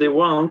that beer they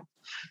want.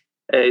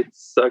 It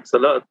sucks a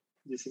lot.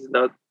 This is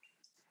not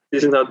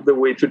the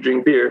way to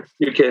drink beer.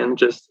 You can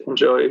just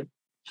enjoy,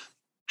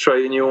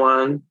 try a new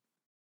one,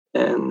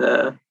 and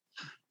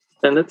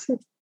that's it.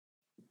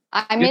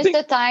 I miss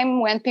the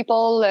time when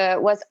people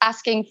was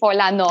asking for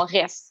la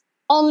Norès.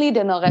 Only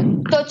the Norès.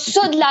 T'as-tu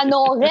ça de la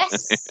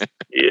Norès?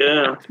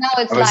 Yeah. Now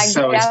it's like,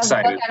 so do you have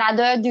excited.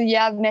 Canada? Do you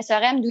have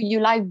Messerem? Do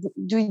you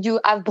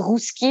have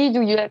Brewski?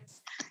 Do you have...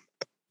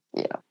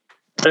 Yeah.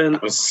 And I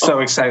was so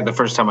excited the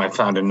first time I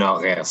found a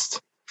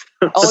Nord-Est.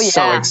 Oh, yeah.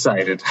 So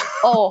excited.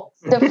 Oh,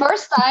 the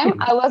first time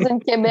I was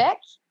in Quebec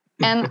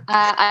and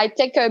I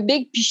take a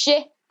big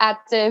pichet at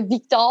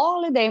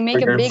Victor. They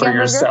make a big for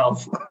hamburger.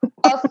 yourself.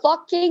 A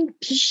fucking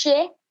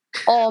pichet.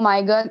 Oh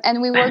my God.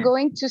 And we were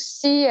going to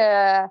see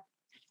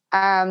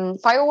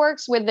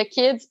fireworks with the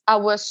kids. I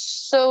was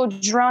so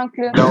drunk.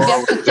 We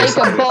have to take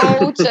a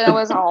boat. And I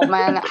was, oh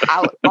man,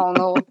 oh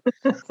no.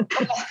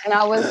 And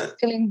I was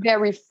feeling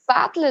very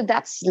fat.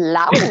 That's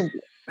loud.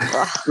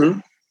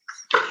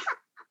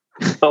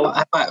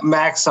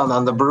 Max,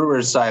 on the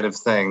brewer side of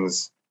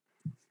things,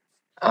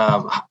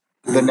 the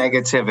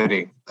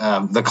negativity,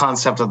 the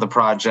concept of the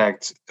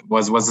project,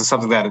 was it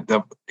something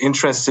that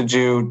interested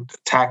you,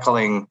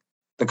 tackling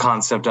the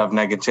concept of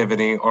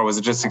negativity, or was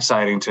it just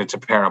exciting to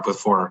pair up with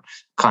 4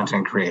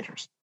 content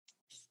creators?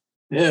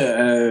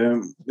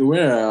 Yeah,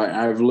 where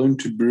I've learned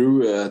to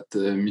brew at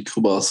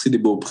Microbrasserie des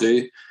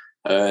Beauprés,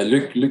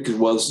 Luc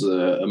was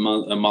a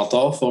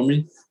mentor for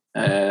me.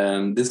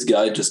 And this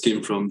guy just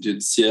came from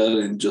Judiciel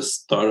and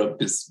just started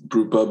up his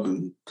brew pub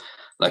in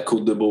La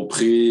Côte de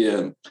Beaupré,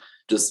 and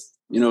just,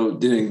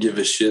 didn't give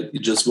a shit. He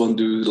just wanted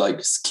to do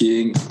like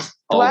skiing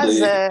all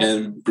day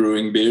and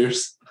brewing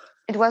beers.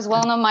 It was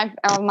one of my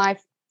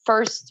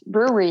first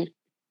brewery,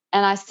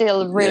 and I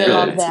still really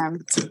love them.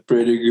 It's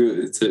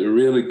a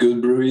really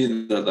good brewery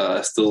that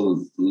I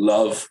still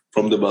love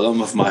from the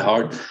bottom of my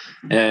heart.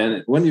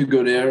 And when you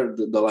go there,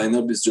 the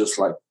lineup is just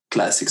like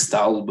classic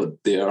style,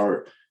 but they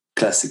are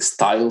classic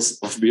styles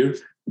of beer.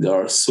 They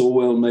are so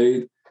well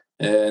made,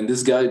 and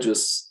this guy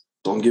just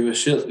don't give a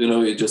shit.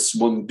 He just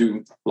want to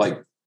do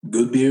like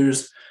good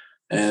beers,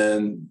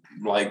 and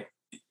like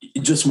he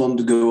just want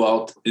to go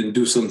out and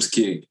do some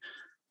skiing.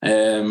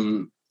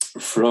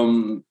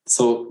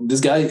 So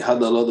this guy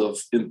had a lot of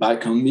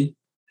impact on me,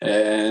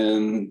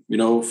 and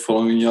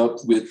following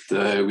up with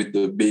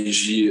the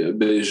BG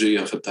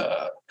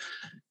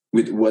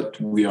with what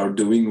we are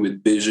doing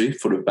with BG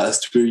for the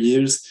past 2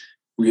 years.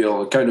 We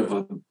are kind of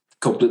a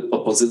complete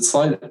opposite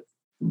side,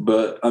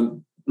 but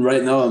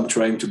right now I'm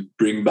trying to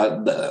bring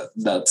back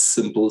that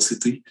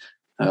simplicity,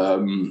 for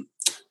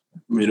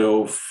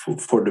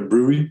the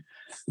brewery,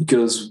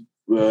 because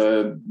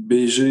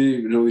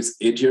BG, is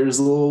 8 years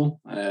old,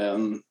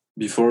 and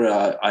before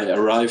I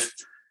arrived,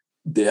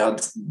 they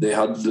had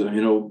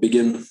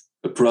begin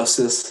a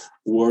process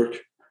work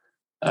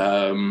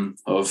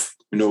of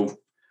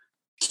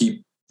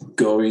keep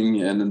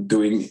going and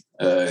doing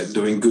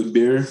good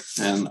beer,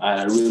 and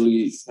I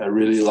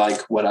really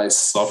like what I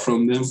saw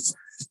from them.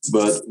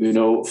 But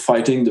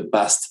fighting the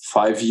past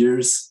 5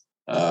 years,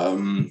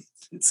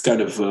 it's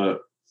kind of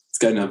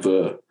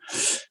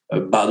a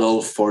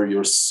battle for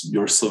your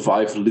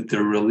survival,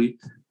 literally.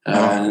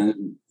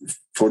 And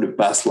for the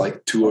past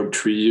like 2 or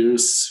 3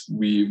 years,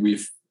 we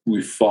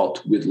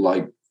fought with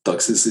like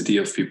toxicity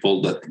of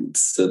people that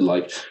said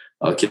like,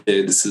 okay,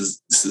 this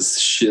is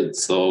shit.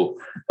 So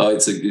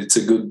it's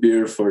a good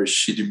beer for a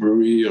shitty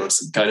brewery or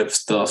some kind of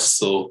stuff.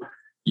 So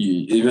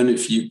even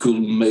if you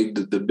could make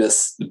the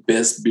best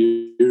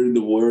beer in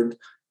the world,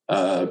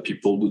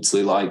 people would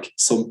say like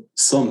some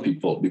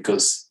people,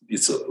 because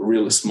it's a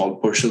really small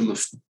portion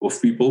of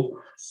people,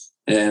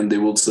 and they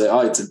would say,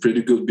 it's a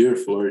pretty good beer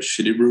for a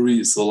shitty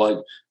brewery. So like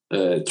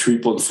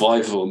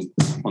 3.5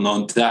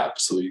 on tap.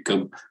 So you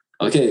come,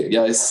 okay,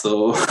 guys.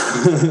 So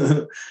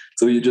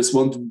so you just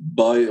want to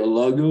buy a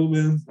lager,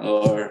 man,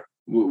 or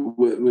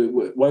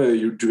why are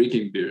you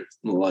drinking beer?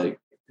 Like,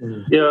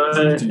 do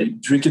you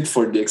drink it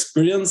for the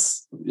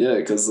experience? Yeah,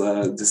 because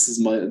this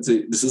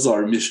is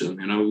our mission.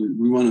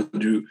 We want to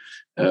do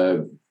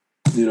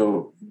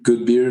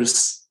good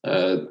beers,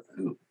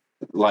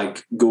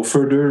 like go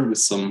further with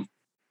some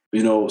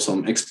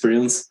some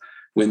experience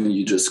when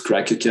you just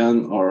crack a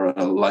can or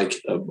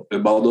like a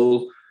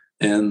bottle.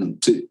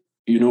 And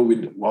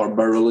with our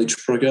barrel age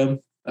program,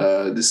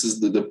 this is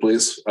the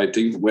place I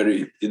think where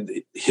it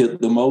hit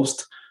the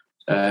most.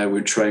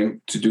 We're trying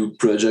to do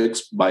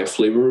projects by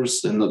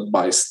flavors and not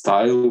by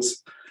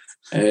styles,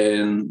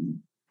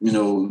 and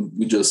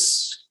we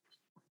just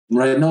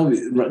right now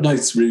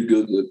it's really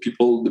good.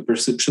 The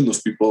perception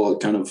of people are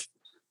kind of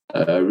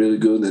really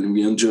good, and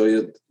we enjoy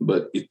it.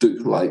 But it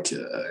took like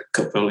a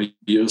couple of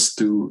years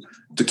to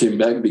came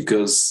back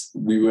because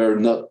we were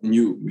not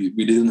new.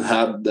 We didn't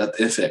have that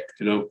effect,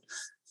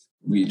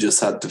 We just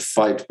had to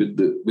fight with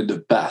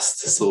the past.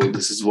 So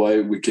this is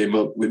why we came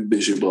up with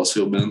BG Boss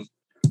Urban,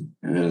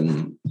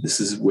 and this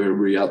is where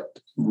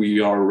we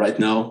are right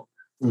now.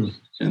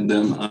 And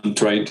then I'm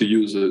trying to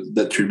use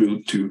that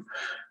tribute to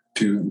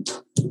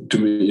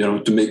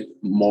make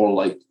more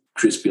like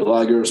crispy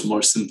lagers,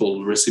 more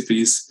simple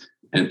recipes,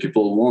 and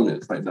people want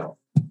it right now.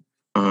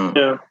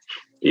 Yeah,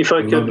 if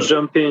I could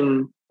jump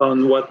in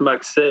on what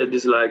Max said,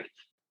 is like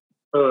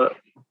a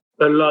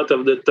lot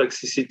of the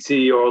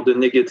toxicity or the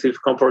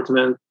negative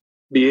comportment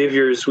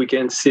behaviors we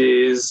can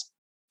see is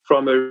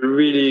from a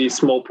really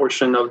small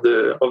portion of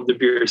the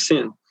beer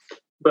scene.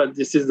 But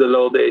this is the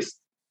low-based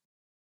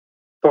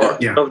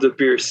part of the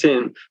beer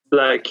scene.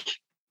 Like,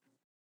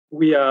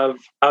 we have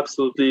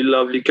absolutely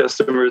lovely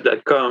customers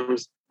that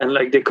comes and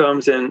like they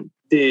comes and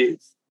they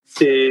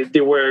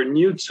were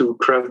new to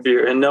craft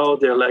beer and now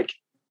they're like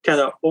kind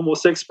of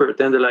almost expert,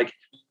 and they're like,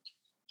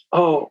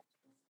 "Oh,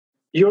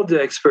 you're the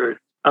expert."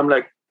 I'm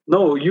like,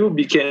 "No, you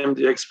became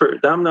the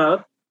expert. I'm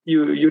not.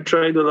 You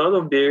tried a lot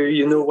of beer.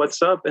 You know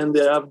what's up." And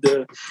they have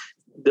the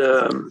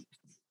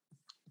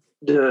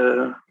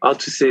how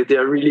to say,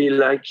 they're really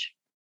like,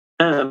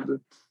 they're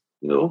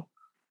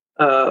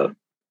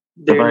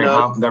very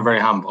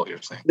humble.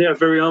 You're saying they are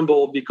very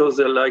humble because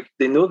they're like,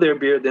 they know their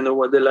beer, they know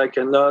what they like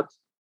and not,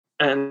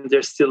 and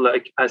they're still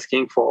like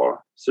asking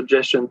for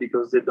suggestion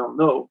because they don't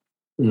know.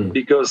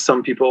 Because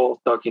some people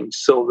are talking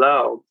so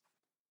loud,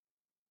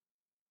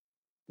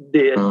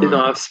 they don't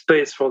have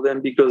space for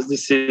them because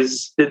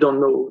they don't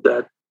know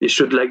that they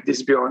should like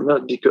this beer or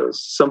not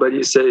because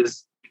somebody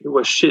says it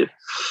was shit,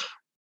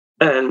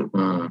 and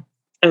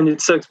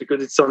it sucks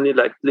because it's only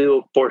like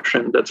little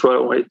portion. That's what I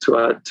wanted to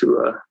add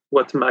to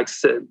what Max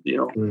said.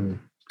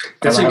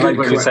 That's I like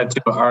what you said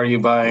too. Are you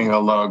buying a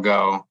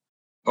logo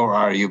or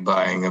are you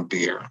buying a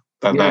beer?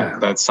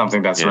 That's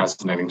something that's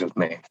resonating with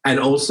me. And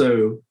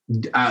also,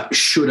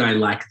 should I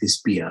like this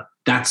beer?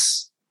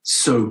 That's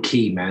so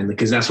key, man,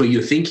 because that's what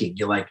you're thinking.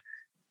 You're like,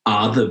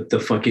 are the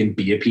fucking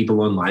beer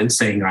people online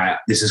saying,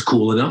 this is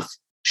cool enough?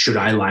 Should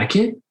I like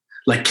it?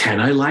 Like, can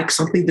I like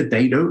something that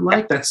they don't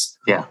like? That's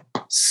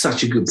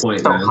such a good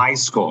point, man.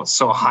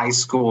 So high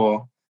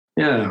school.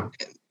 Yeah.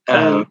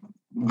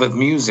 With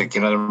music,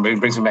 it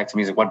brings me back to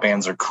music. What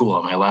bands are cool?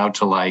 Am I allowed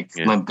to like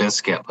Limp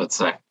Bizkit, let's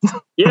say?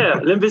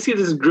 Yeah, Limp Bizkit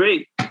is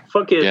great.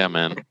 Fuck it. Yeah,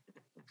 man.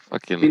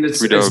 Fucking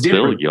 $3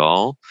 bill,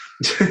 y'all.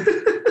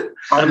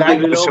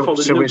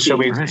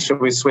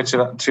 Should we switch it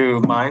up to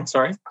mine?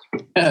 Sorry.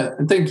 Yeah,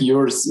 I think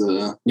yours.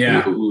 I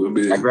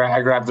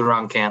grabbed the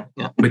wrong can.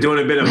 Yeah. We're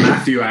doing a bit of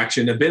Matthew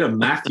action. A bit of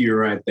Matthew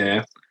right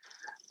there.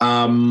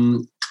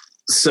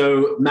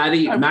 So,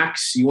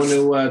 Max, you want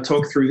to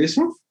talk through this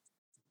one?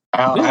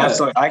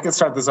 Absolutely. I can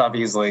start this off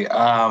easily.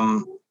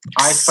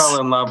 I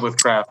fell in love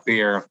with craft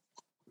beer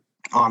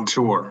on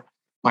tour.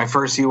 My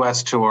first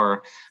U.S.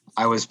 tour,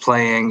 I was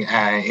playing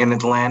in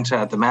Atlanta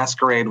at the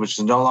Masquerade, which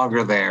is no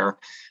longer there.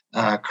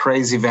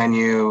 Crazy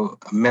venue,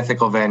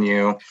 mythical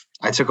venue.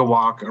 I took a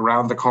walk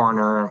around the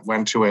corner,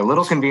 went to a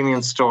little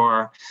convenience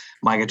store.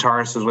 My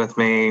guitarist was with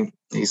me.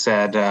 He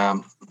said,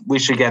 we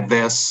should get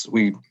this.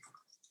 We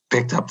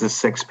picked up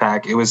this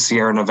 6-pack. It was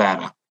Sierra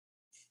Nevada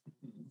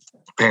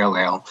Pale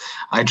Ale.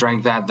 I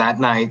drank that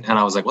night, and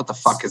I was like, "What the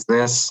fuck is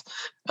this?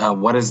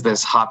 What is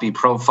this hoppy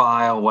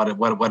profile? What?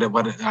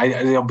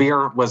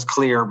 Beer was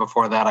clear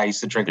before that. I used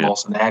to drink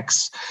Molson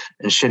X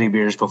and shitty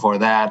beers before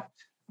that,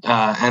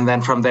 and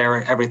then from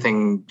there,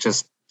 everything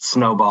just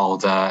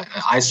snowballed.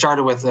 I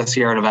started with the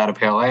Sierra Nevada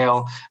Pale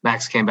Ale.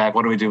 Max came back.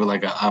 What do we do with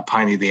like a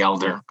Piney the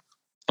Elder?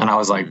 And I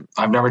was like,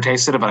 I've never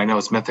tasted it, but I know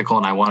it's mythical,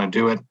 and I want to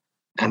do it.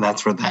 And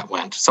that's where that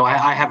went. So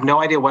I have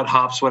no idea what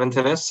hops went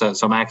into this.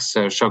 So Max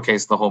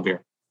showcased the whole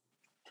beer.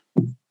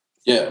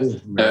 Yeah,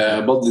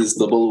 about this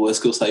double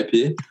West Coast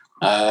IPA.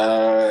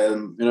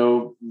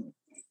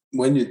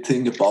 When you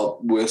think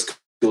about West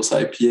Coast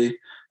IPA,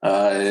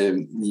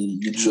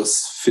 you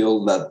just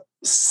feel that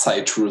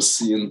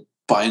citrusy and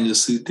piney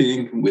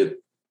thing with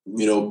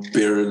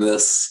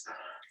bitterness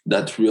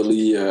that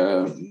really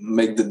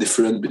make the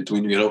difference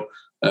between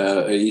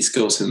a East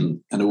Coast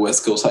and a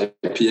West Coast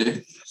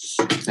IPA.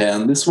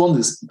 And this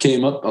one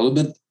came up a little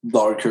bit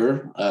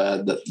darker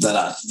than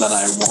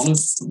I wanted,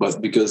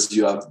 but because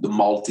you have the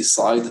malty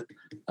side,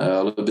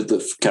 a little bit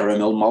of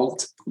caramel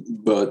malt,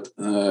 but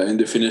in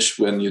the finish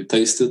when you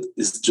taste it,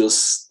 it's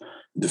just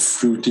the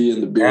fruity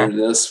and the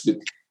bitterness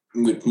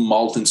with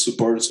malt and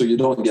support. So you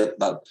don't get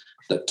that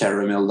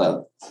caramel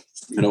that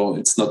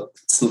it's not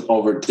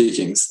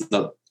overtaking. It's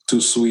not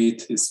too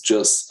sweet. It's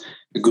just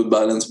a good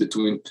balance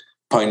between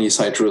piney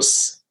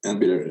citrus and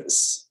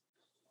bitterness.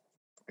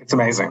 It's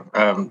amazing.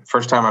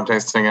 First time I'm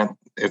tasting it,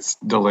 it's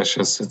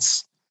delicious.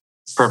 It's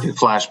perfect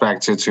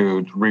flashback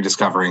to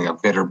rediscovering a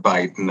bitter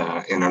bite in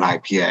an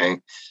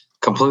IPA.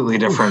 completely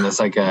different. It's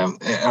like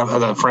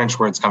the French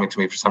word's coming to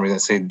me for some reason.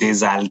 Say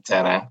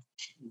désaltérant.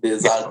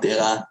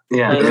 Désaltérant.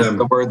 Yeah, that's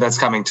the word that's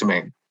coming to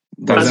me.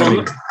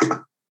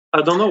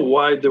 I don't know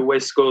why the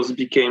West Coast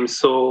became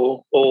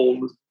so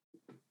old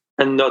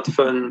and not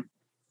fun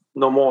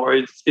no more.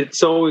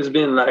 It's always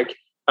been like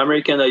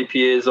American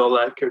IPAs are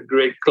like a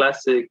great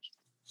classic,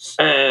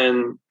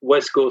 and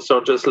West Coast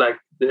are just like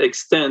the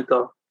extent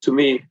of, to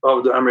me,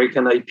 of the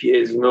American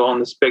IPAs, on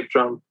the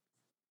spectrum.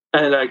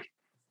 And like,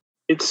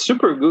 it's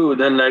super good.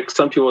 And like,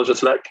 some people are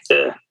just like,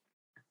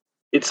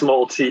 it's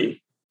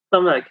malty.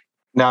 I'm like,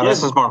 no,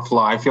 this is more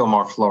floral. I feel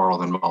more floral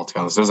than malty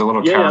on this. There's a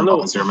little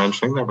caramel as you're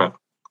mentioning there, but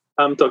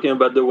I'm talking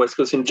about the West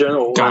Coast in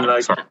general.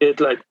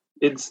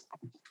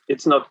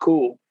 It's not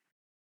cool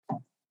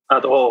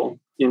at all,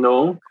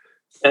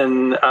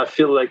 And I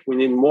feel like we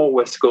need more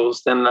West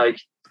Coast, and like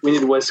we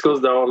need West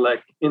Coast that are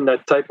like in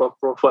that type of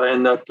profile,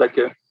 and not like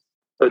a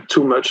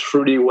too much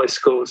fruity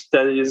West Coast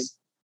that is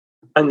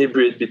an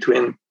hybrid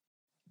between.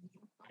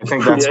 I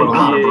think that's what a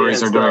lot of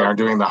breweries are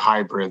doing the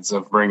hybrids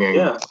of bringing.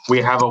 Yeah.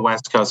 We have a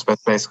West Coast, but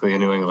basically a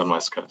New England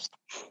West Coast.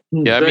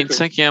 Yeah, I mean,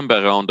 Cinquième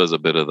Baron does a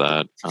bit of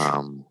that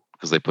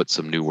because they put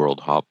some New World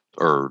hop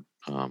or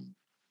I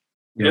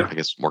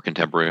guess more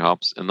contemporary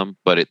hops in them,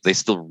 but they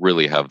still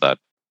really have that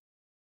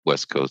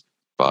West Coast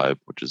vibe,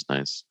 which is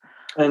nice.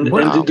 And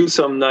they do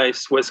some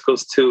nice West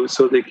Coast too,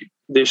 so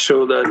they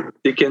show that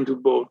they can do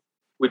both,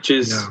 which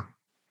is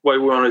what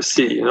we want to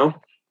see,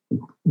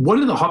 What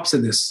are the hops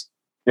in this?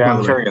 Yeah,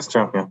 I'm curious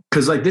too. Yeah,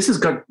 because like this has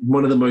got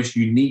one of the most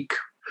unique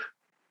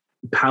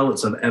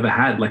palettes I've ever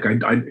had. Like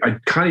I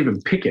can't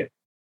even pick it.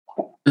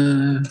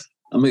 I'm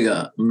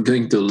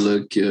going to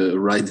look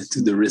right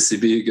into the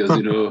recipe because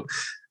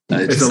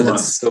I just had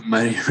so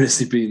many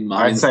recipes in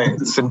mind.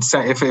 I'd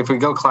say if we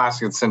go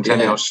classic, it's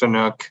Centennial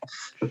Chinook.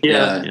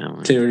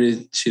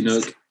 Clearly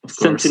Chinook. Of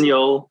course.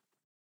 Centennial.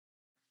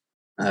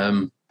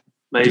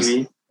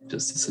 Maybe.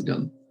 Just a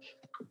second.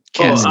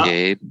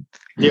 Cascade.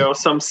 There are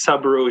some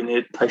Sabro in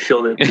it. I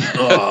feel it.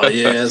 Oh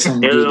yeah, some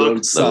good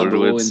old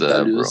Sabro in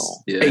Sabro.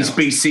 Yeah.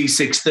 HBC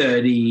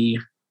 630.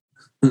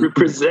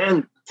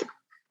 Represent.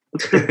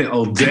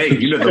 All day,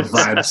 the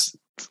vibes.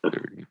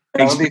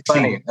 That'll be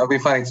funny. That'll be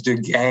funny to do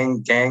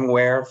gang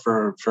wear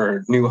for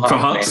new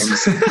hop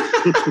names.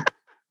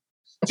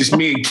 Just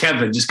me and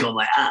Kevin just going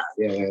like,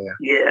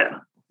 yeah.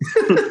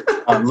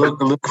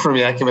 Luke from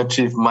Yakima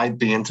Chief might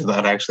be into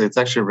that. Actually, it's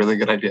actually a really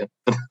good idea.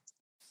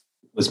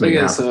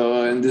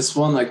 So in this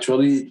one,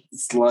 actually,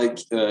 it's like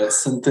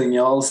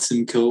Centennial,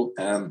 Simcoe,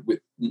 and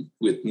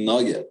with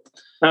Nugget.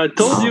 I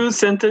told you,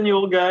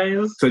 Centennial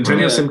guys.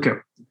 Centennial,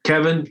 Simcoe.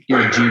 Kevin,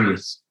 you're a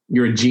genius.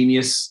 You're a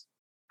genius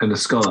and a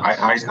scholar.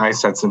 I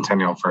said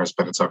Centennial first,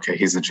 but it's okay.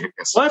 He's a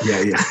genius. What?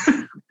 Yeah.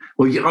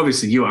 Well,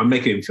 obviously you are. I'm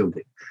making him feel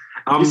big.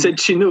 You said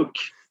Chinook.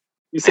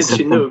 I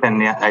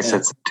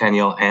said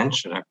Centennial and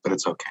Chinook, but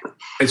it's okay.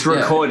 It's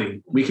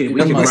recording. We can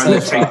run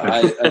the tape.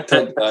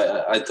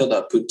 I thought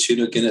I put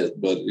Chinook in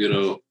it, but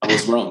I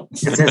was wrong.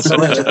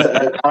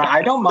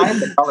 I don't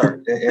mind the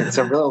color. It's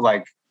a real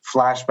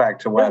flashback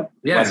to what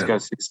West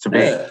Coast used to be.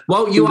 Yeah.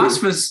 Well, you asked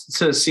for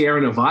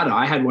Sierra Nevada.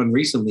 I had one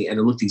recently, and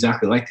it looked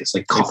exactly like this,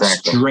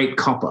 straight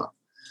copper.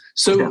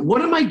 So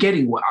what am I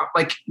getting?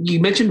 Like you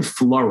mentioned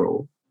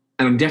floral,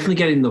 and I'm definitely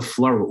getting the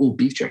floral. Oh,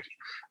 beef jerky.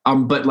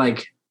 But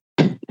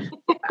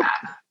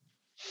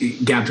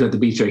Gab's got the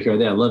beef jerky right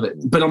there. I love it.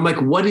 But I'm like,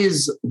 what are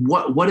these?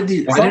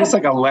 It's almost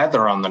like a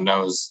leather on the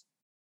nose.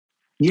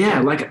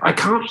 Yeah, I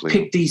can't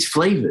pick these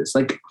flavors.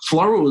 Like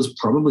floral is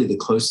probably the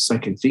closest I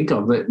can think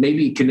of. But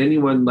maybe can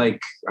anyone I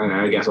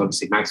guess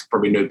obviously Max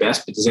probably know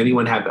best. But does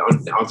anyone have?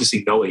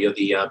 Obviously, Noah, you're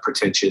the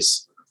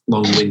pretentious,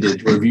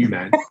 long-winded review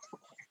man.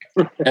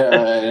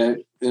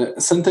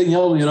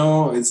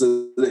 Centennial, it's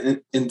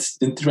an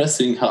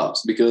interesting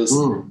hops because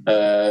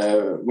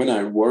when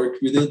I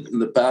worked with it in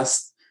the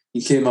past,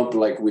 it came up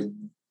with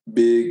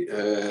big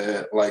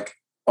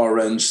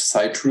orange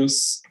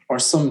citrus, or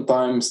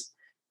sometimes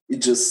it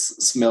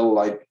just smelled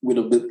with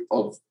a bit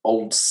of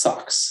old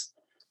socks.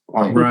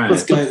 Right.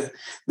 It's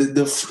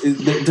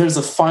there's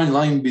a fine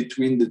line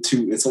between the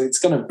two. It's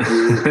kind of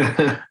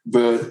weird,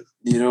 but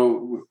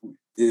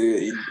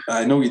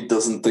I know it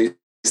doesn't taste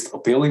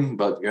appealing,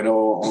 but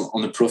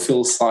on the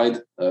profile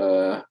side,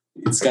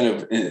 it's kind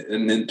of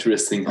an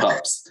interesting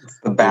hops.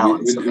 The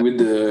balance with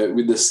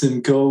the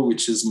Simcoe,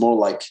 which is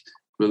more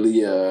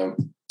really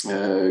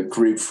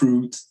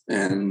grapefruit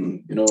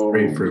and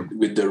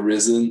with the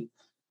resin.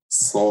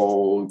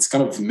 So it's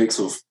kind of a mix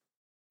of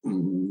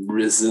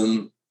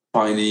resin,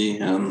 piney,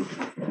 and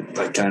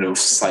that kind of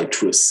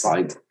citrus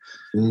side.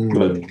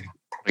 But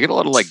I get a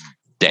lot of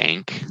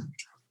dank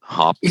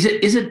hop. Is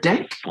it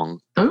dank? Oh,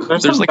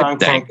 there's a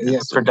dank.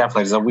 Yes,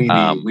 definitely. There's a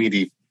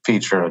weedy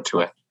feature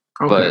to it.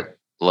 Okay.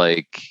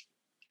 But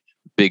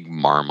big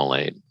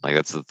marmalade.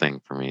 That's the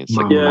thing for me. It's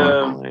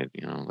marmalade.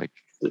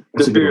 The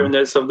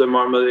bitterness of the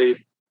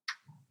marmalade.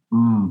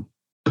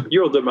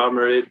 You're the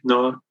marmalade,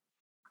 Noah.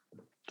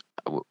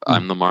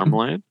 I'm the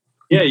marmalade?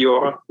 Yeah, you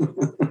are.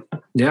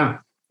 Yeah,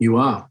 you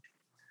are.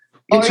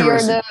 Or you're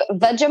the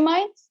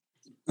Vegemite?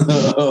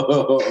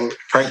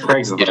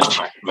 Craig's the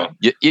best.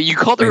 Yeah, you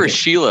called her a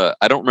Sheila.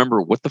 I don't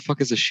remember. What the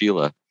fuck is a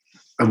Sheila?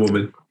 A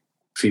woman,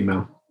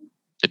 female.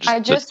 I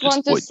just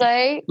want to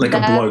say like a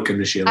bloke in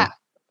the Sheila.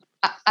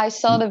 I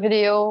saw the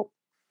video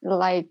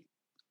like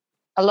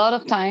a lot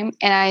of time,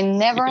 and I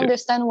never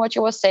understand what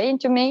you were saying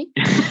to me.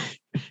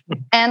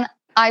 And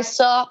I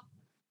saw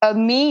a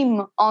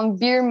meme on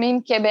Beer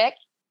Meme Quebec,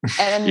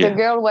 and the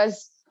girl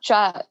was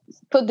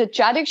put the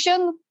traduction,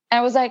 and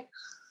I was like,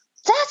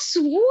 "That's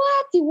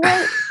what he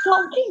was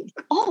talking."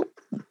 Oh,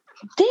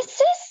 this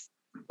is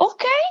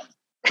okay.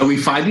 Are we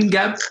fighting,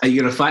 Gab? Are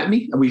you gonna fight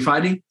me? Are we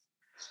fighting?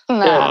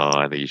 No.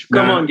 I think you should.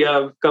 Come on,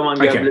 Gab.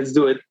 Okay. Let's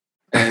do it.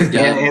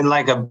 In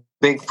like a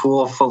big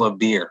pool full of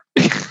beer.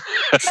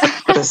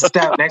 The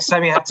step. Next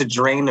time you have to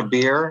drain a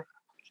beer,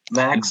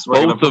 Max,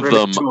 both of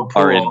them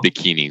are in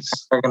bikinis.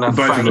 They're gonna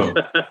both fight of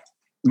them.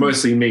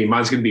 Mostly me.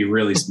 Mine's gonna be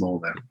really small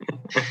though.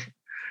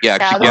 Yeah,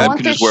 actually, Gab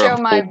can just wear a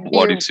full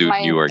bodysuit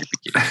and you wear a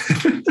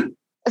bikini.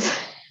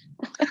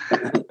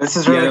 This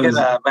is really good,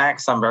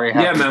 Max. I'm very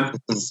happy. Yeah, man.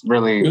 This is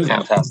really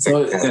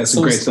fantastic.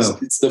 Some great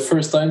stuff. It's the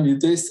first time you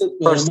tasted.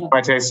 First time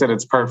I tasted,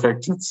 it's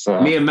perfect. It's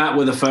me and Matt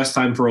were the first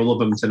time for all of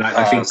them tonight.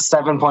 I think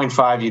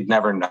 7.5. You'd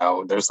never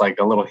know. There's like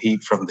a little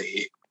heat from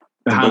the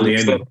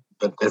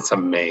but it's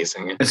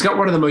amazing. It's got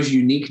one of the most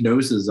unique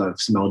noses I've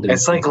smelled.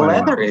 It's like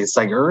leathery. It's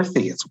like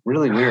earthy. It's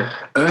really weird.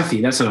 Earthy.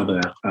 That's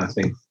another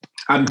thing.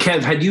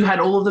 Kev, had you had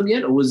all of them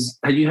yet, or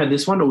had you had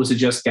this one, or was it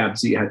just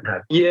Gabs that you hadn't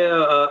had?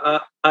 Yeah,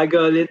 I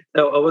got it.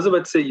 I was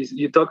about to say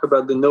you talk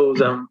about the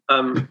nose.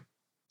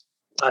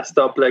 I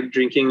stopped like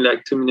drinking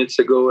like 2 minutes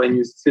ago, and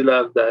you still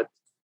have that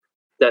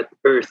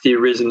earthy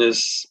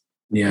resinous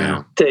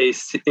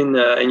taste in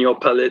your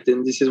palate,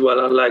 and this is what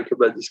I like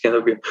about this kind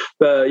of beer.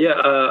 But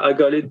I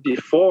got it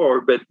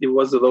before, but it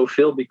was a low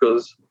fill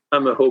because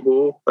I'm a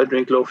hobo. I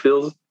drink low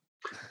fills,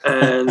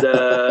 and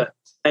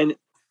and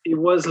it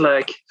was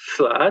like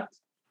flat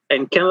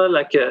and kind of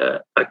like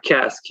a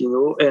cask,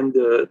 and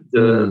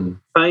the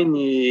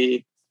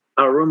piney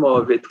aroma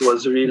of it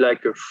was really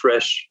like a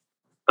fresh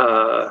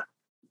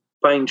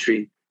pine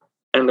tree,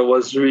 and it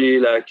was really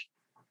like,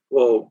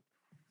 whoa.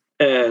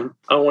 And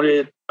I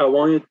wanted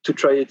to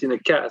try it in a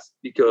cask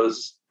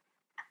because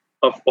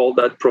of all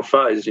that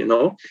profiles,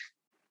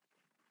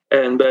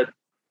 and but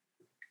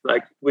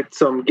like with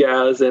some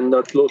gas and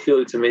not low fill,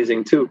 it's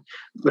amazing too.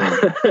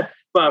 But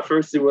at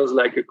first, it was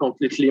like a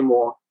completely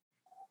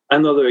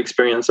another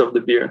experience of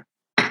the beer,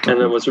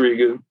 and it was really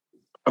good.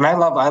 And I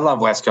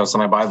love West Coast,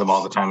 and I buy them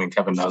all the time. And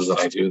Kevin knows that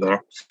I do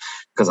there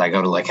because I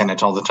go to like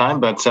Ennis all the time.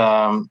 But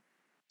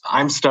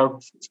I'm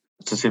stoked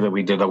to see that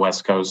we did a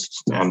West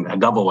Coast and a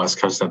double West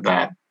Coast at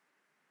that.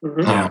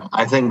 Mm-hmm.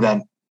 I think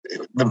that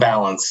the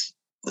balance,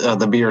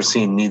 the beer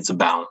scene needs a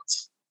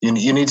balance.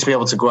 You need to be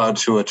able to go out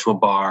to a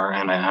bar,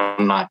 and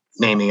I'm not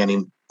naming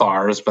any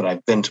bars, but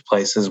I've been to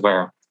places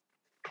where.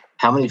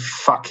 How many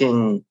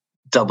fucking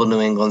double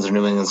New Englands or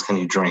New Englands can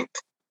you drink?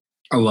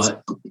 A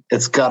lot.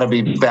 It's got to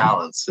be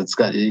balanced.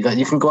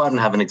 You can go out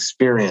and have an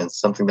experience,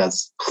 something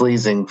that's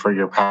pleasing for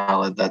your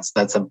palate.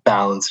 That's a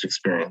balanced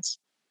experience.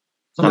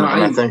 No,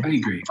 I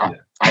agree.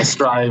 I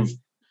strive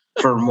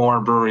for more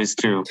breweries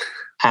to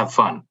have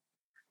fun.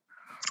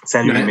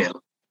 Send me an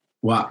email.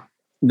 Wow.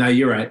 No,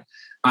 you're right.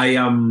 I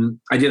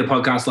did a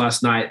podcast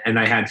last night, and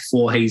I had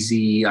 4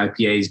 hazy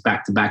IPAs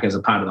back to back as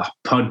a part of the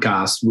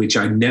podcast, which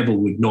I never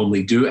would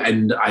normally do.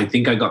 And I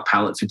think I got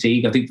palate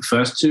fatigue. I think the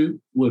first 2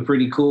 were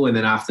pretty cool, and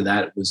then after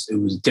that, it was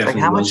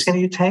definitely. Like how much can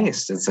you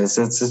taste? It's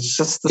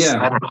just the,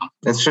 I don't know.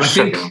 It's just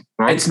sugar,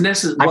 right? It's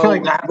necessary. I feel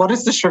like what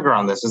is the sugar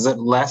on this? Is it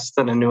less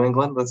than a New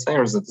England, let's say,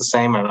 or is it the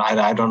same?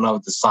 I don't know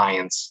the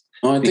science.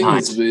 No, I think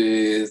it's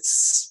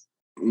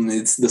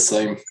the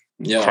same.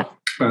 Yeah.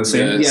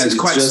 It's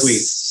quite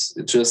sweet.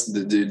 It's just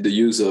the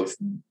use of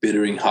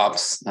bittering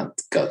hops that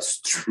cuts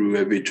through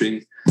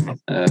everything,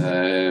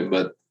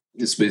 but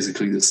it's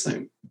basically the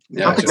same.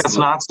 Yeah, I think that's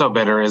not so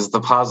bitter is the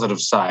positive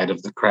side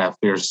of the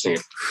craft beer scene.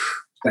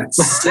 That's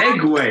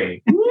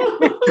segue.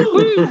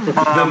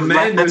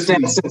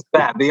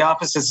 The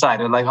opposite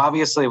side, and like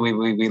obviously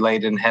we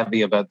laid in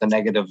heavy about the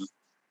negative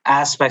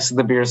aspects of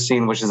the beer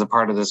scene, which is a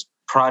part of this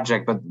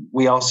project, but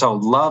we also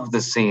love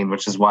the scene,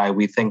 which is why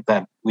we think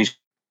that we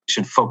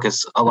should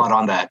focus a lot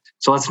on that.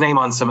 So let's name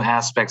on some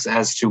aspects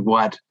as to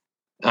what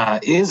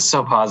is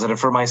so positive.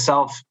 For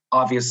myself,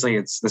 obviously,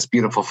 it's this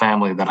beautiful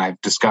family that I've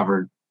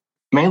discovered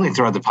mainly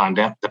throughout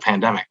the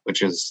pandemic,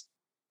 which is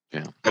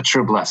a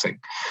true blessing.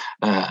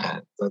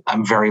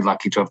 I'm very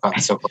lucky to have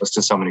gotten so close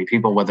to so many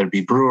people, whether it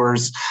be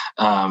brewers,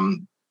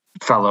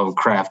 fellow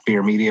craft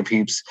beer media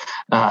peeps.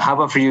 How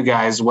about for you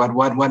guys?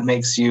 What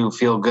makes you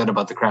feel good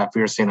about the craft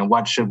beer scene, and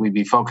what should we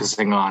be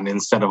focusing on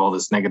instead of all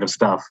this negative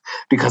stuff?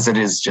 Because it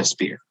is just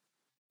beer.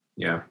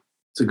 Yeah,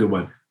 it's a good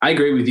one. I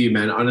agree with you,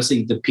 man.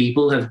 Honestly, the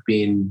people have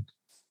been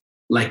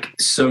like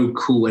so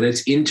cool, and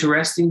it's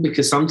interesting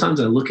because sometimes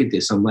I look at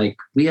this, I'm like,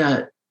 we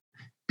are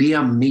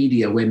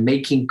media. We're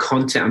making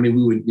content. I mean,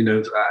 we would,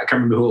 I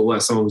can't remember who it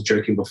was. Someone was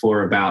joking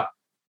before about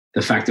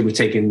the fact that we're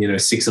taking,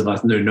 6 of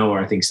us. No,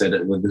 Noah, I think said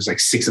it. There's like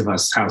 6 of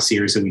us. How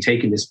serious are we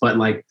taking this? But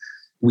like,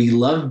 we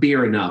love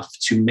beer enough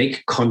to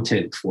make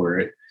content for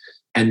it,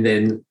 and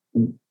then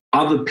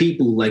other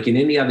people, like in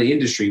any other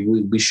industry,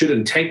 we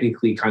shouldn't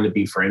technically kind of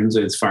be friends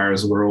as far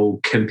as we're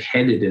all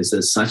competitors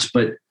as such,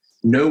 but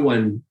no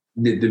one,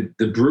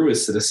 the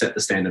brewers sort of set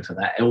the standard for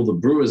that. All the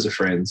brewers are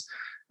friends.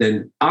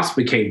 Then us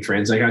became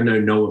friends. Like I know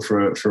Noah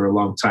for a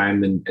long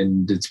time,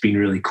 and it's been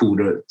really cool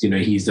to,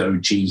 he's the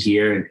OG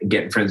here, and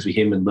getting friends with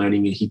him and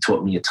learning. And he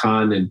taught me a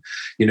ton. And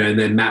and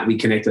then Matt, we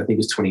connected. I think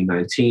it was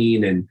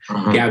 2019, and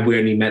Gab we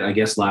only met, I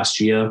guess, last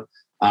year.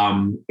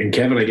 And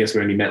Kevin, I guess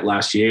we only met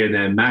last year. And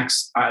then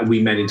Max,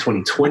 we met in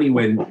 2020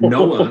 when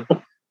Noah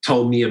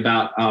told me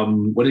about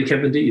what did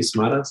Kevin do? You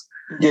smartass?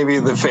 Gave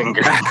you the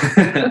finger.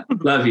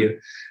 Love you.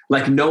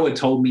 Like Noah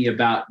told me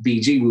about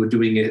BG. We were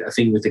doing a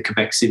thing with the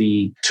Quebec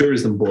City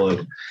Tourism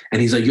Board.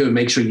 And he's like, yo,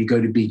 make sure you go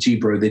to BG,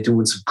 bro. They're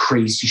doing some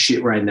crazy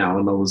shit right now.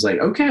 And I was like,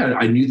 okay,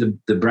 I knew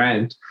the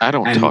brand. I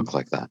don't talk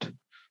like that.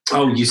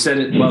 Oh, you said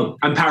it. Well,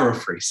 I'm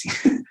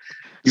paraphrasing.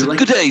 You're like,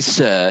 good day,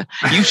 sir.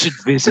 You should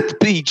visit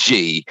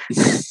BG.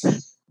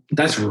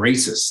 That's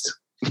racist.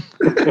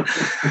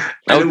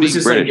 And it was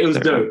just British, like, it was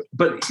dope.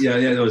 But yeah,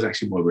 that was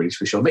actually more British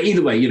for sure. But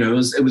either way,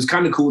 it was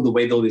kind of cool the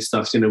way all this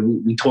stuff,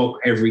 we talk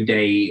every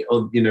day.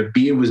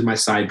 Beer was my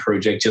side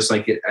project, just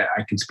like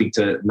I can speak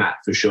to Matt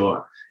for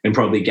sure, and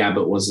probably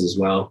Gabbett was as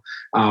well.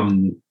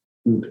 And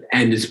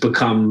it's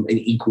become an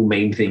equal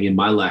main thing in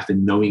my life,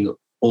 and knowing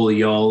all of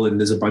y'all, and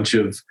there's a bunch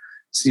of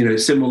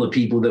similar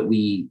people that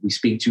we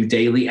speak to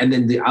daily. And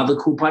then the other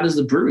cool part is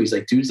the breweries,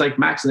 like dudes like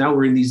Max. Now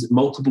we're in these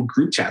multiple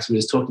group chats. We're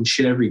just talking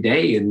shit every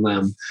day. And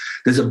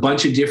there's a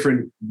bunch of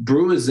different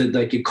brewers that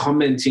like are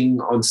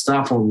commenting on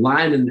stuff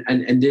online.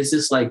 And there's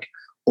this like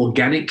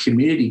organic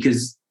community,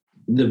 because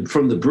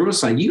from the brewer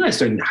side, you guys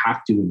don't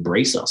have to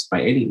embrace us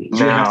by any means.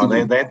 No,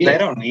 they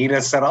don't need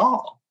us at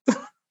all.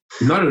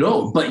 Not at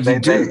all. But you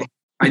do.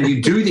 And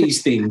you do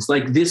these things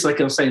like this,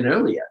 like I was saying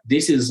earlier.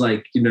 This is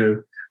like,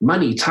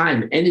 money,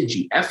 time,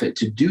 energy, effort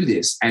to do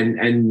this. And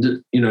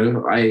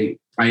I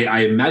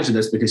imagine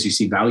that's because you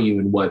see value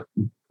in what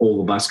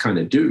all of us kind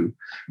of do.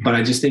 But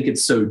I just think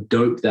it's so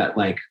dope that,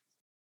 like,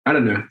 I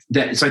don't know,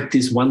 that it's like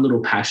this one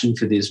little passion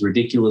for this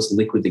ridiculous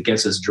liquid that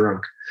gets us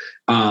drunk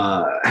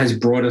has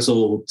brought us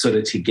all sort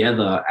of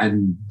together.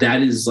 And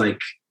that is like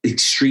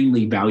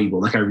extremely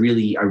valuable. Like I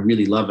really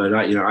love it.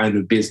 I own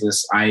a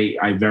business.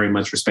 I very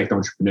much respect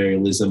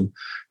entrepreneurialism.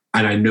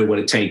 And I know what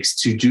it takes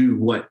to do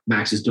what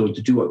Max is doing,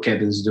 to do what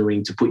Kevin's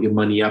doing, to put your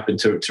money up and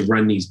to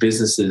run these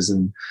businesses.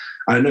 And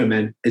I don't know,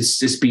 man, it's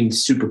just been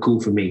super cool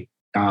for me.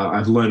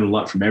 I've learned a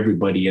lot from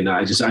everybody, and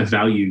I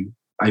value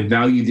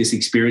this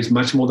experience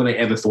much more than I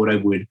ever thought I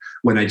would,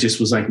 when I just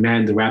was like,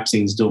 man, the rap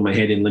scene's doing my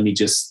head in. Let me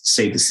just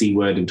say the C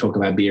word and talk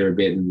about beer a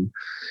bit. And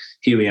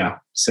here we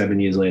are 7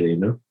 years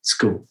later, it's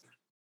cool.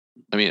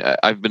 I mean,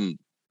 I've been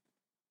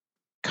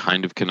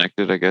kind of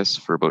connected, I guess,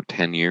 for about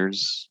 10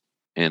 years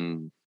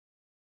in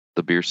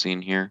the beer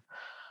scene here.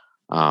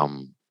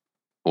 One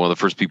of the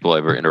first people I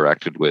ever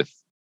interacted with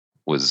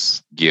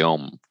was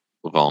Guillaume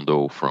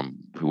Rondeau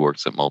who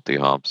works at Multi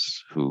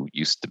Hops, who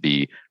used to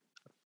be,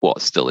 well,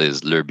 still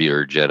is, Le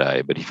Beer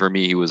Jedi. But for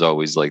me, he was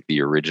always like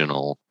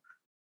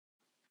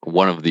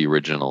one of the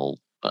original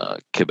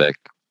Quebec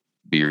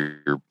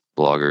beer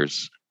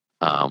bloggers.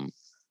 And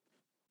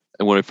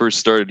when I first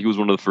started, he was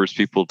one of the first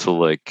people to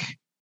like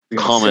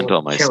comment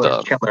on my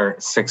stuff. Killer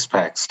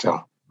 6-pack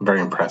still. Very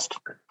impressed.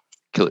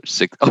 Killer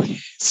 6. Oh,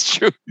 it's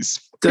true.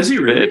 Does he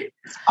really?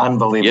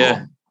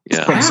 Unbelievable.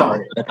 Yeah. I'm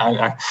sorry.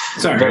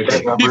 Sorry.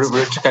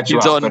 Rude to cut you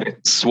He's off, on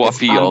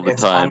Swaffy all the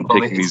time,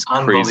 taking these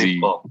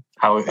crazy.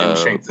 How in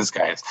shape this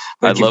guy is.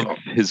 I love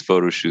his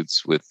photo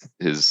shoots with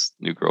his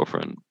new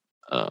girlfriend.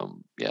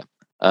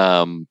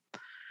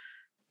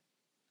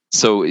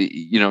 So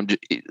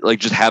like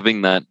just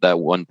having that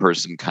one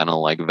person kind of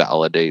like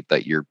validate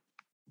that you're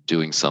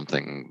doing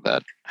something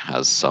that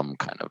has some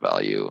kind of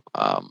value,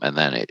 and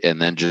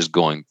then just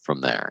going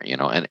from there,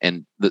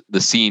 and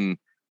the scene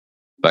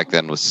back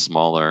then was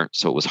smaller,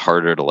 so it was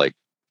harder to like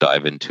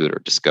dive into it or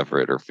discover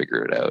it or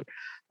figure it out,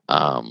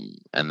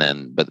 and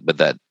then but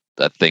that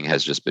thing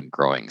has just been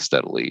growing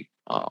steadily.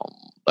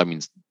 I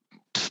mean,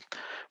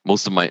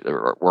 most of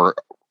or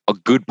a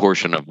good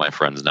portion of my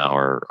friends now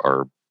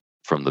are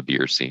from the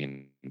beer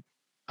scene.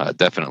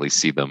 Definitely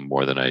see them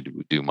more than I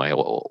do my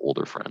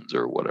older friends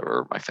or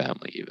whatever, my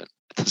family even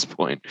at this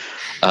point.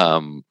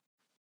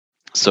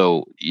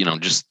 So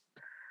just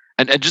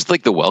and just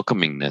like the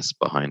welcomingness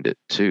behind it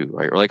too,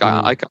 right? Or like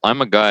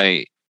I'm a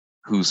guy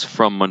who's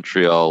from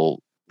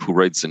Montreal who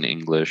writes in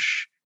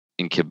English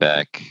in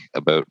Quebec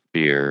about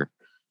beer,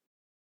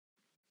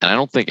 and I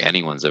don't think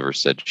anyone's ever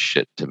said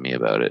shit to me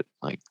about it,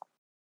 like,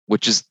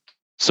 which is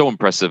so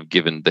impressive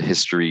given the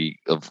history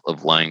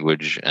of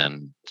language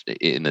and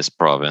in this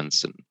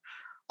province and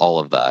all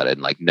of that,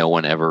 and like no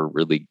one ever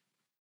really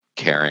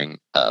caring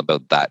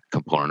about that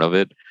component of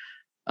it.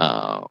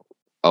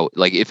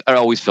 Like if I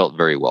always felt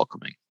very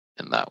welcoming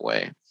in that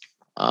way,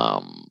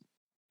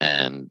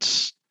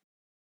 and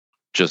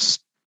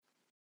just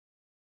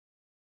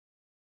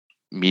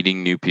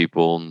meeting new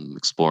people and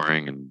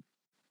exploring and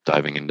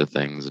diving into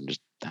things and just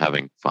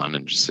having fun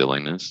and just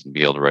silliness, and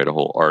be able to write a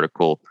whole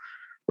article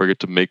where I get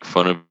to make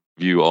fun of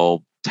you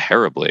all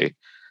terribly.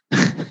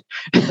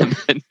 And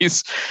then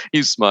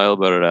you smile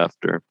about it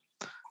after.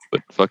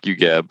 But fuck you,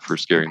 Gab, for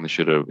scaring the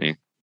shit out of me.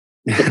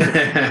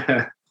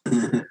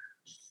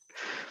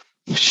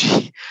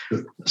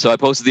 So I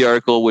posted the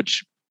article,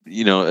 which,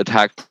 you know,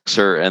 attacks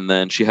her, and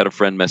then she had a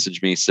friend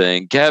message me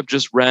saying, Gab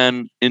just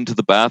ran into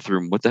the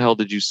bathroom. What the hell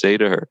did you say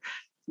to her?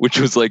 Which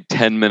was like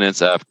 10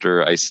 minutes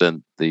after I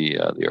sent the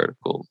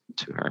article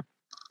to her.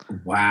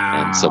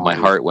 Wow. And so my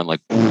heart went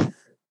like, and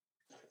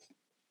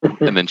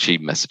then she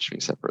messaged me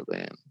separately.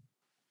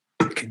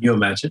 And can you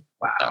imagine?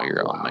 Wow. Now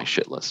you're on my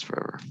shit list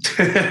forever.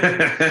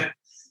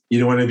 You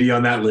don't want to be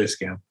on that list,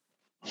 Gab.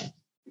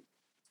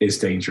 It's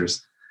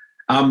dangerous.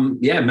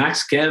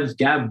 Max,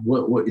 Gab,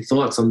 what your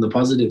thoughts on the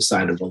positive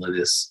side of all of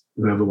this?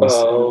 Whoever wants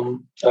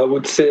I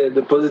would say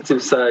the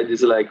positive side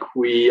is like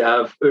we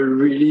have a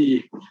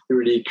really,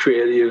 really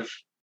creative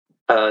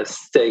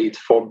state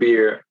for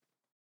beer.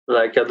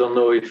 Like, I don't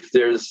know if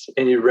there's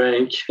any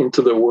rank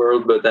into the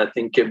world, but I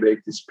think Quebec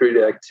is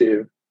pretty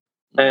active,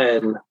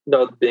 and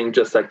not being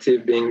just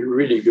active, being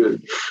really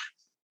good.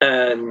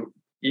 And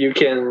you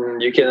can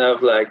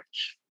have like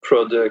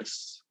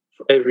products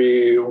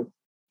every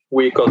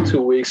week or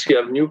 2 weeks. You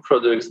have new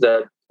products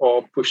that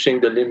are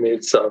pushing the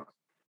limits of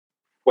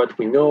what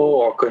we know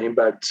or going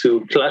back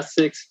to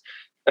classics.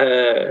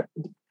 The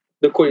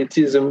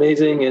quality is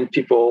amazing, and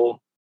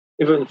people,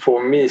 even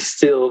for me,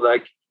 still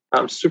like,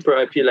 I'm super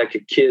happy like a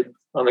kid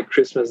on a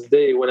Christmas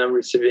day when I'm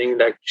receiving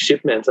like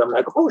shipments. I'm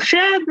like, oh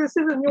shit, this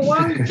is a new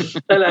one.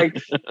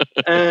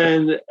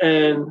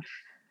 and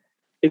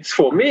it's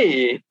for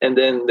me. And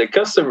then the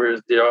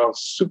customers, they are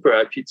super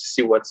happy to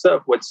see what's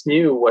up, what's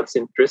new, what's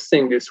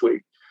interesting this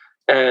week.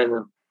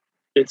 And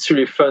it's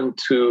really fun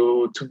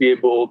to be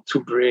able to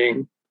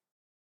bring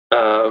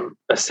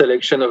a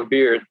selection of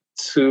beer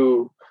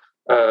to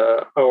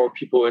our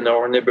people in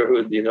our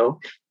neighborhood, you know.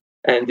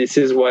 And this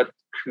is what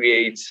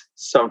creates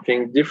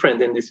something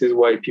different. And this is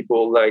why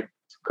people like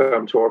to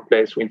come to our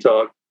place. We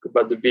talk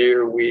about the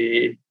beer.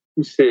 We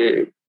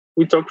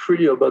talk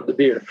freely about the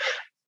beer.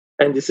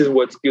 And this is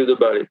what's good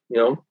about it, you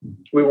know.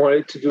 We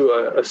wanted to do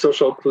a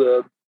social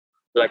club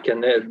like a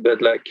net,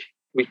 but like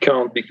we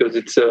can't because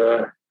it's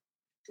a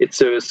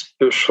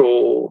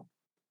special.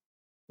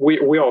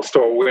 We are a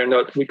store.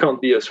 We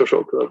can't be a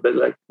social club, but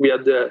like we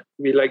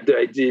like the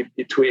idea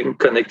between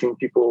connecting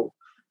people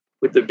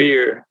with the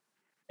beer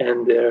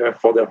and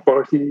for their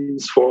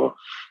parties, for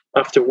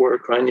after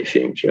work or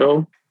anything, you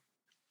know.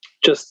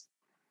 Just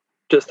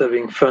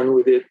having fun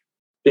with it,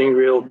 being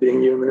real,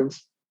 being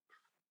humans.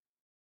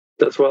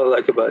 That's what I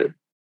like about it.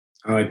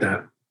 I like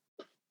that.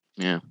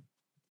 Yeah.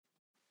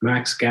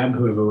 Max, Gab,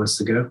 whoever wants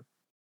to go.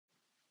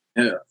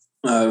 Yeah.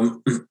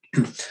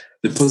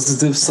 The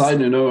positive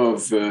side, you know,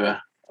 of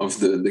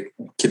the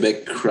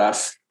Quebec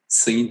craft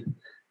scene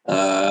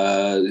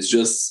is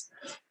just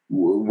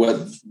what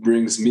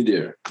brings me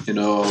there. You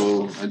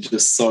know, I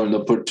just saw an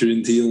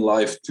opportunity in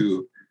life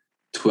to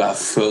have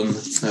fun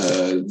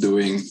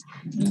doing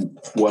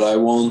what I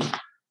want,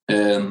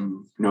 and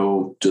you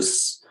know,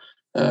 just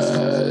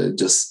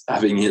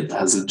having it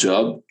as a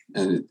job.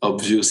 And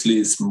obviously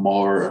it's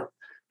more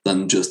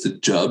than just a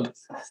job,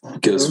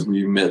 because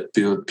we met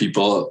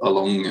people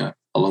along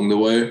the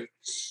way.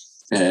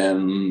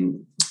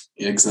 And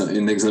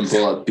in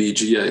example at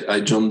PG, I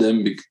joined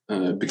them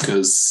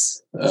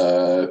because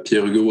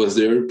Pierre Hugo was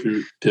there.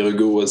 Pierre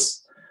Hugo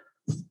was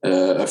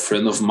a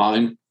friend of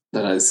mine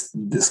that I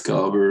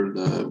discovered.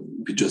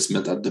 We just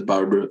met at the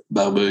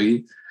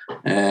Barberie,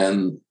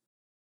 and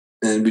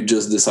we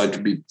just decided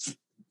to be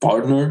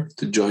partner,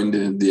 to join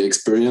the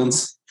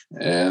experience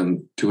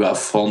and to have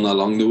fun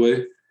along the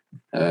way.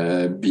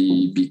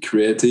 Be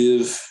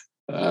creative,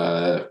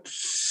 but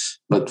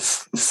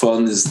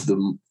fun is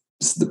the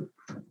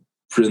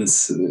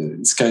prince.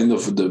 It's kind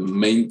of the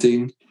main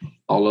thing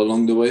all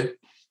along the way,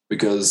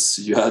 because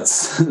you had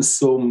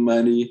so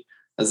many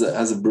as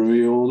a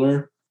brewery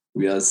owner.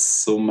 We had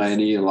so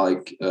many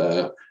like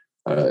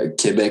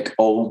Quebec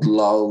old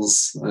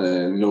laws,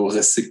 you know,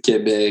 Reste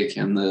Québec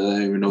and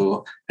you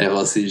know,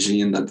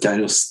 RACJ and that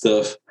kind of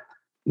stuff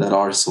that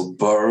are so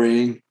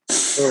boring.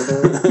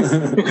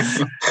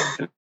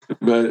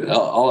 But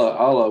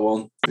all I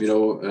want, you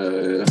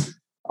know,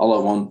 all I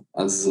want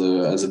as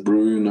a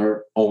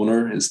brewery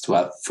owner is to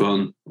have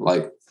fun.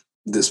 Like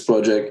this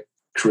project,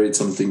 create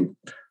something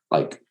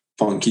like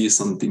funky,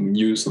 something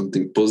new,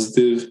 something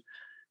positive.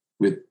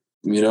 With,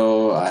 you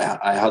know,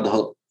 I had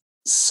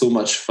so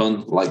much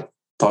fun like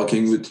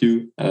talking with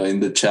you in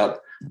the chat.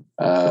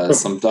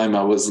 Sometime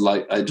I was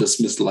like, I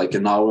just missed like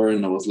an hour,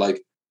 and I was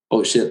like,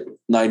 oh shit,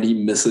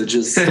 90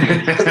 messages.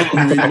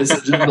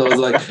 I was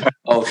like,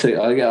 oh shit,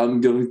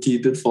 I'm gonna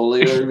keep it for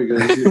later,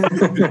 because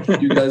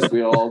you guys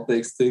were all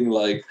texting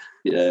like,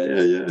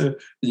 yeah.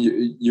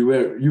 You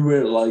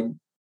were like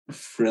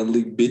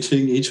friendly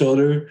bitching each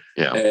other.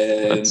 Yeah,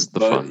 that's the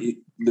fun.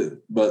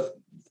 But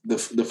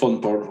the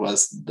fun part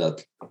was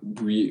that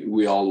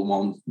we all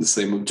want the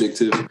same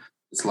objective.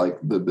 It's like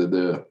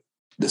the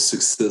the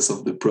success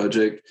of the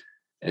project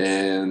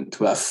and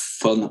to have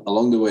fun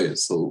along the way.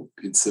 So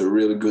it's a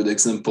really good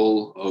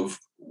example of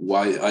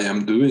why I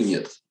am doing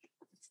it.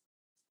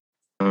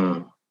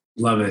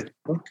 Love it.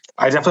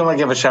 I definitely want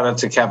to give a shout out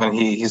to Kevin.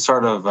 He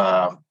sort of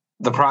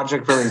the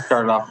project really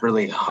started off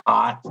really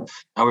hot,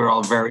 and we were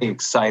all very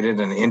excited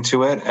and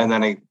into it. And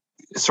then it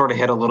sort of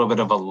hit a little bit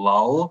of a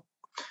lull.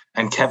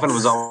 And Kevin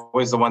was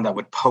always the one that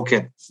would poke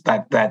it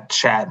that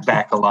chat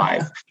back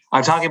alive.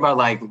 I'm talking about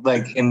like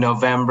in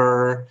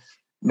November,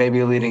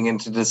 maybe leading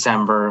into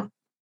December.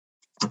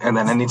 And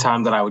then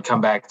anytime that I would come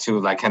back to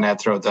like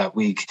Canet throughout that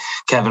week,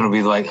 Kevin would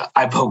be like,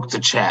 I poked the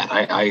chat.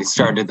 I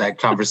started that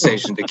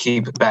conversation to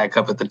keep it back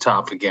up at the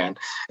top again.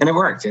 And it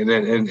worked.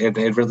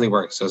 It really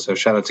worked. So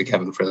shout out to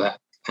Kevin for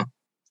that.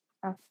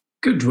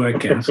 Good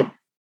work, Gav.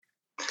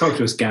 Talk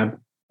to us, Gab.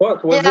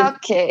 What was it?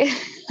 Okay.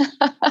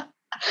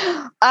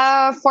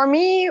 For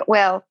me,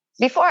 well,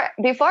 before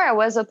I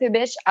was a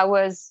bitch, I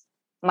was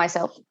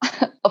myself,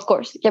 of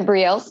course,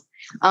 Gabrielle's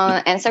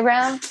on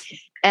Instagram.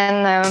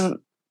 And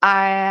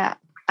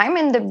I'm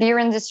in the beer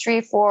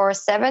industry for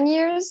 7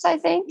 years, I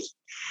think.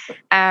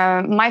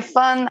 My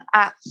fun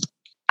at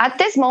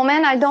this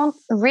moment, I don't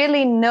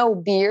really know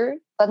beer,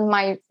 but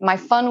my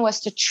fun was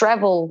to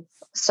travel.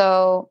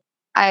 So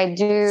I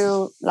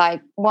do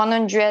like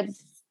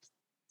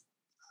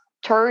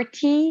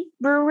 130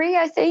 brewery,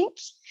 I think.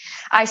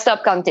 I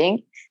stopped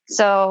counting.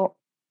 So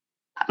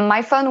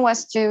my fun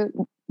was to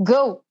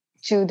go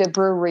to the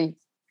brewery.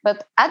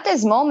 But at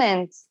this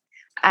moment,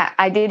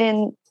 I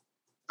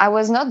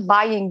was not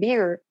buying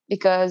beer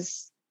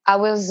because I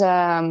was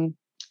in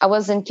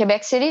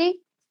Quebec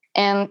City,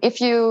 and if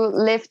you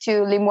live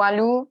to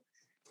Limoilou,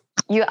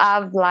 you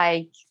have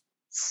like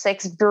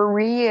 6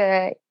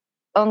 breweries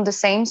on the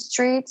same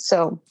street.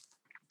 So,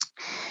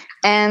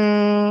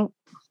 and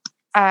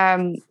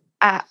I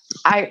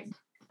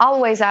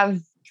always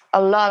have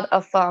a lot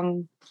of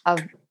fun of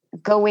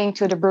going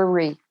to the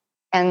brewery,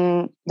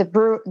 and the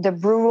brewer,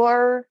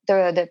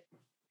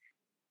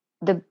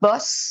 the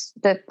boss,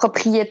 the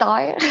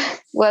propriétaire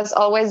was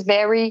always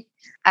very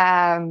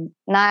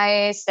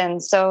nice.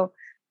 And so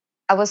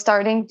I was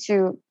starting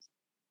to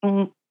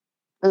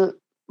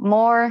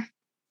more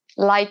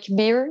like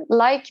beer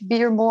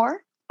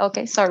more.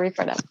 Okay, sorry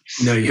for that.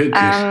 No, you're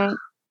good.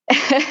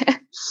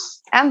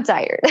 I'm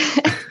tired.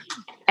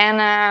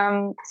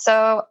 And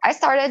so I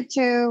started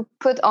to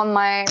put on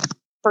my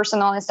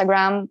personal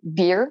Instagram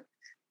beer,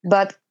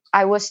 but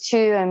I was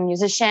too a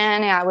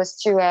musician. I was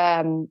too.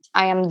 I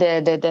am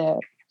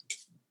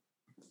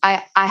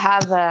I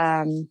have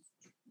a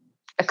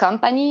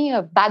company,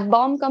 a Bad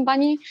Bomb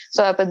company.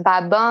 So I put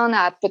Bad Bomb,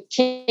 I put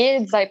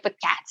kids, I put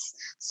cats.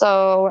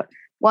 So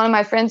one of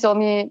my friends told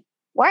me,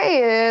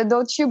 "Why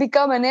don't you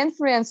become an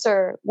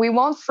influencer? We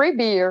want free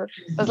beer."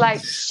 I was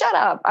like, "Shut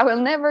up! I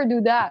will never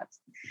do that."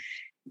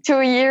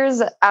 2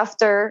 years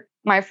after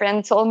my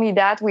friend told me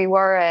that, we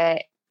were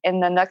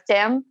in the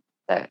Noctem.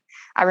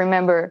 I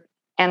remember.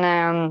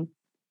 And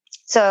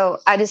so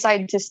I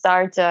decided to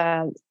start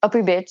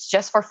Uppy Bitch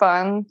just for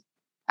fun.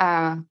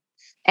 And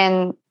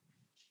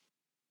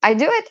I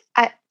do it.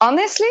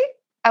 Honestly,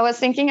 I was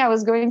thinking I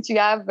was going to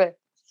have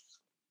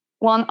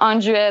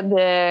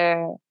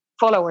 100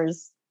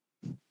 followers.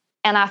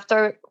 And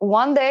after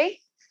one day,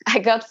 I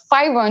got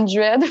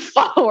 500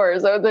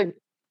 followers. I was like,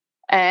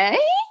 eh?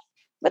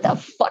 What the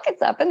fuck is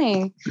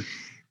happening?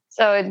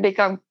 So it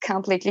became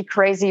completely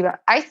crazy. But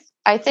I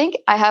think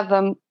I have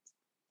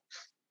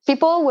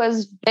people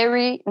was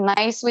very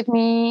nice with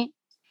me.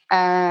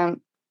 I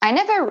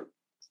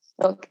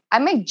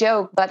make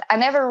joke, but I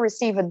never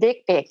received a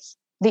dick pic.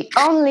 The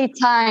only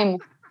time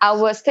I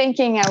was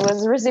thinking I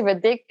was receive a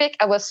dick pic,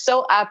 I was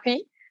so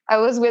happy. I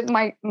was with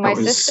my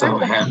sister. So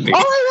happy. Oh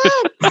my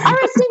god! I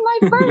received my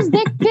first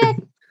dick pic.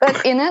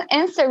 But in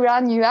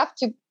Instagram, you have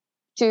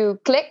to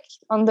click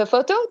on the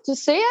photo to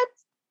see it.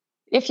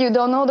 If you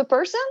don't know the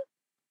person,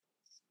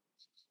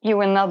 you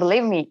will not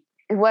believe me.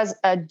 It was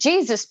a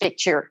Jesus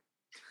picture.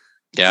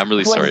 Yeah, I'm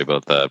really sorry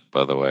about that,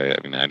 by the way.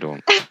 I mean, I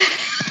don't...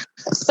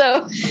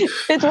 So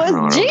it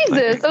was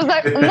Jesus. I was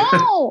like,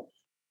 no,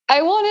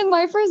 I wanted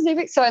my first dick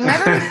pic. So I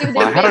never received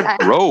well, I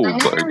had a robe.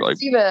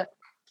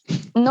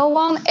 No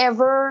one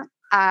ever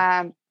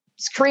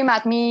scream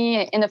at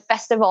me in a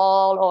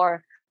festival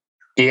or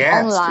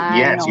online.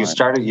 Yes, you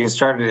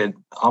started it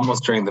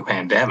almost during the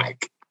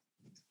pandemic.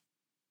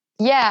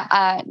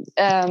 Yeah,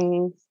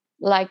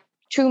 like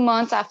 2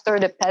 months after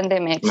the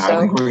pandemic. No, so,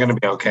 I think we're going to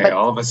be okay.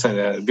 All of us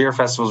at beer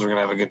festivals are going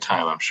to have a good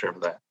time, I'm sure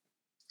of that.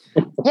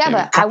 Yeah,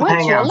 but I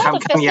went to a lot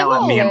of festivals. Come yell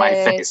at me in my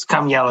face.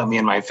 Come yell at me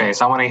in my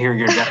face. I want to hear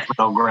your death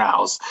metal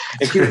growls.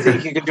 If you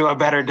think you could do a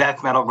better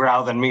death metal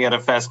growl than me at a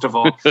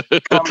festival,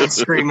 come and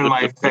scream in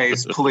my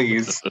face,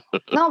 please.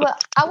 No,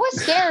 but I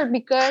was scared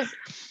because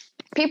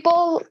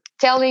people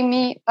telling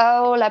me,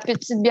 oh, La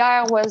Petite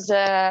Bière was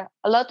a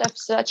lot of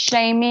such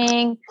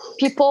shaming.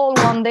 People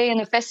one day in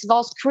a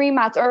festival scream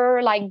at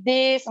her like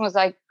this. I was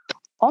like,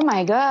 oh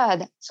my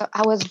God. So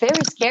I was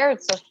very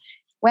scared. So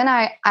when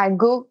I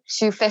go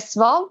to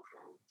festival,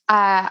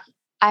 I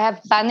I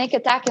have panic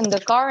attack in the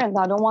car and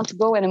I don't want to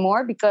go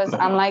anymore because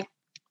I'm like,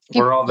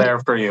 we're all there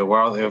for you.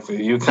 Well, if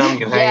you come,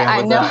 you hang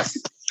out with us.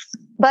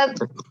 But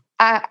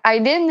I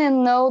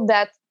didn't know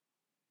that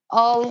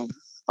all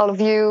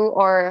of you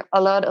or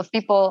a lot of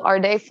people are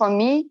there for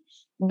me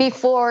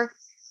before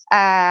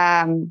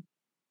the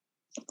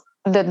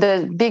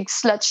big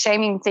slut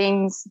shaming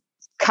things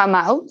come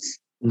out.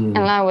 And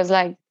I was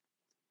like,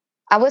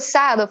 I was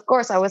sad. Of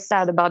course, I was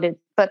sad about it,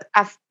 but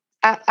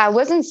I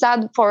wasn't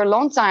sad for a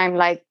long time,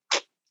 like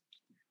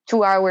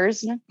 2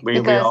 hours. We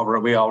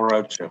all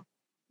wrote you.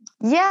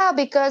 Yeah,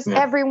 because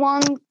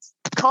everyone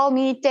called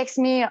me, text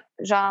me,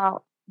 genre,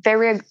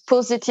 very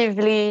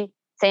positively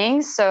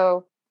things.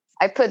 So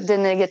I put the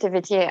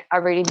negativity. I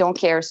really don't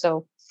care.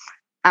 So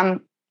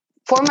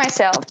for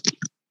myself,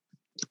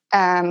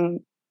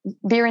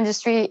 beer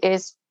industry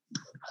is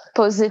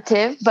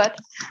positive, but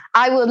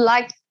I would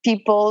like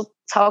people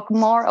talk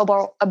more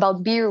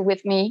about beer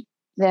with me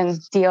than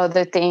the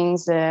other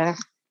things and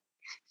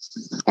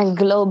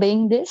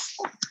globing this.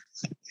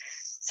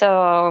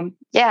 So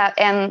yeah,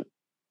 and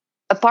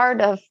a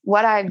part of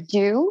what I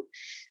do,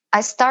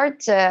 I start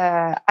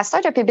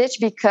PBH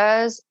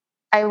because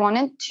I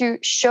wanted to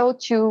show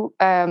to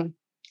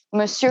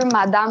Monsieur,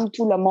 Madame,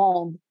 tout le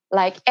monde,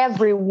 like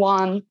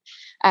everyone,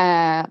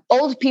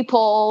 old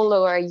people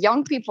or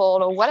young people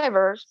or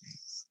whatever,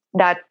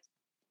 that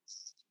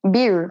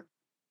beer.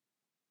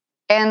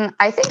 And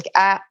I think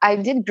I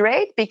did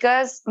great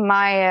because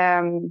my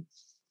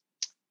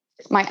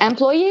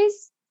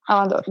employees,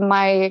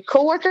 my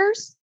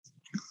coworkers,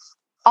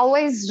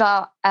 always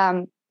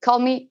call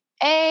me,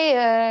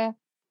 hey,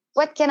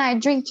 what can I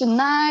drink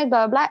tonight?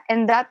 Blah blah.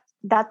 And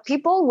that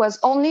people was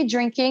only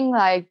drinking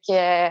like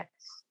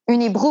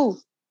Unibroue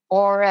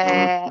or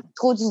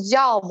Trou du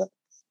Diable.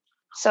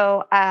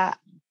 So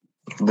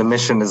the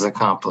mission is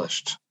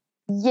accomplished.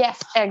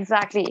 Yes,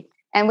 exactly.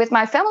 And with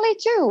my family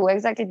too,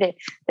 exactly.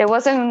 There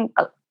wasn't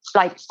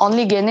like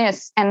only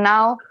Guinness, and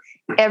now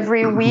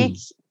every week.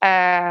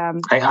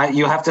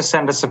 You have to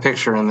send us a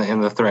picture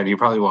in the thread. You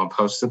probably won't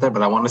post it there,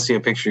 but I want to see a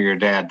picture of your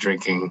dad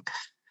drinking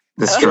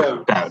the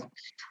straight out.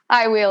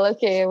 I will.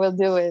 Okay, I will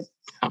do it.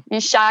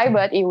 He's shy,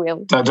 but he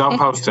will. No, don't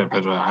post it,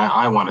 but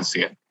I want to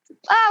see it.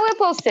 We'll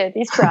post it.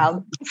 He's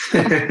proud.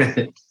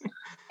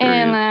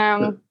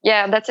 And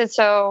yeah, that's it.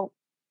 So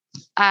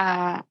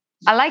I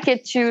like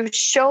it to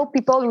show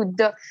people who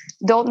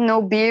don't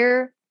know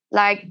beer.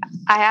 Like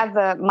I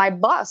have my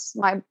boss.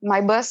 My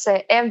boss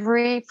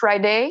every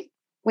Friday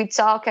we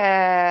talk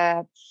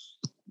 30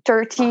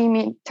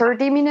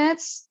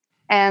 minutes,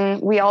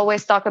 and we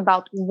always talk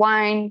about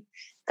wine,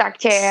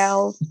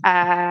 cocktail,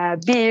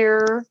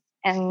 beer,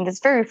 and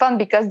it's very fun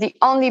because the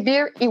only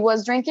beer he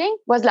was drinking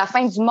was La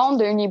Fin du Monde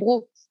de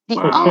Unibroue.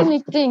 The only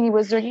thing he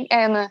was drinking,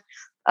 and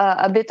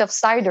a bit of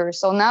cider.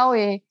 So now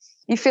he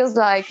feels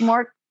like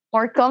more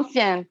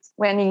confident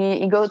when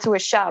he go to a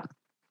shop.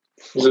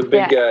 He's a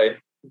big guy.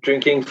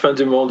 Drinking Fin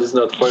du Monde is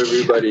not for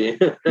everybody.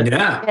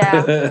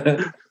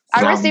 Yeah.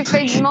 I received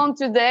Fin du Monde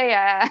today.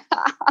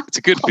 It's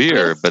a good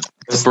beer, but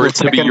for it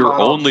to be your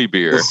only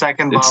beer. The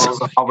second bottle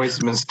is always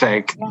a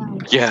mistake.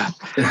 Yeah.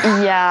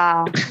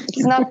 Yeah.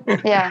 It's not,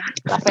 yeah.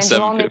 La Fin du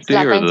Monde, it's 750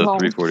 La or Fin du the Monde.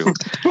 341?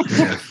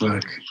 Yeah,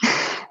 fuck.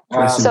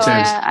 So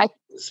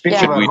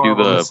Speaking about we do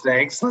horrible the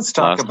mistakes, let's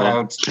talk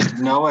about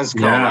Noah's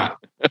Coma.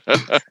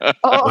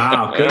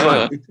 Wow, good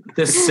one.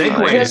 The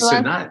segue is so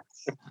nice.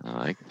 I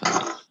like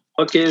that.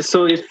 Okay,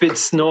 so if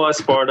it's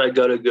Noah's part, I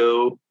gotta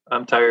go.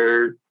 I'm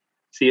tired.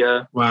 See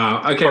ya.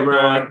 Wow. Okay,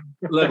 bro.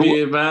 Love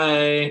you.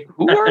 Bye.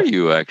 Who are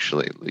you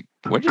actually? Like,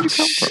 where did you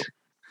come from?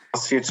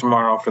 I'll see you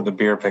tomorrow for the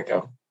beer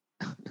pickup.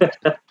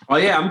 Oh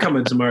yeah, I'm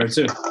coming tomorrow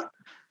too.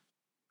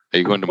 Are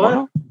you going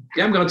tomorrow?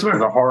 Yeah, I'm going tomorrow.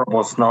 There's a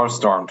horrible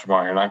snowstorm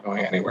tomorrow. You're not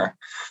going anywhere.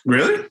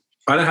 Really?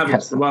 I don't have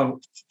it.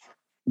 Well,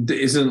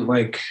 isn't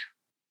like.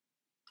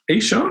 Are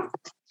you sure?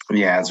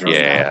 Yeah, it's really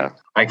bad.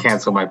 I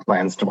cancel my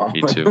plans tomorrow.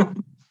 Me too.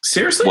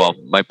 Seriously? Well,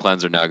 my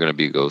plans are now going to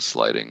be go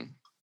sliding.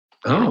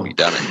 Oh. Be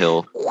down a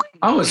hill.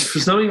 Oh, it's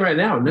snowing right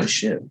now. No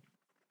shit.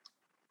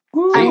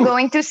 I'm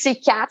going to see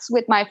cats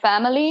with my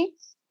family.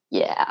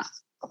 Yeah.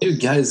 You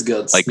guys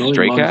got like snow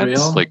stray in cats,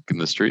 Montreal? like in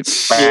the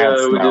streets.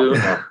 Yeah, we do.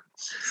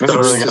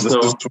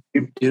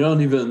 You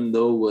don't even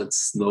know what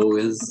snow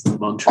is in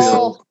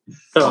Montreal.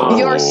 Oh,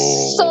 you're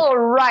so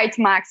right,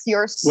 Max.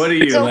 You're what are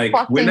you so like?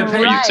 fucking Winnipeg?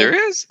 right. Are you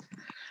serious?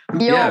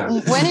 Yeah.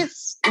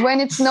 When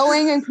it's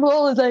snowing and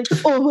people is like,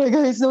 oh my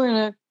god, it's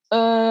snowing.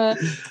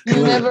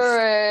 You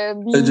never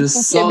been I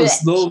just saw Quebec.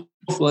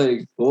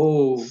 snowflake.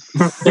 Oh.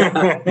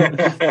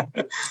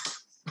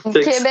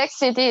 Quebec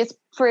City is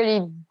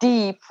pretty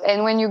deep,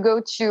 and when you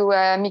go to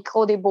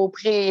Micro des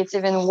Beauprés, it's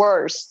even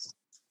worse.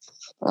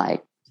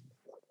 Like,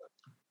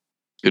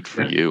 good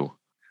for you.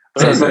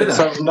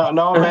 So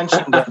Noah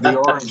mentioned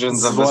the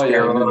origins of this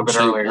beer a little bit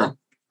earlier.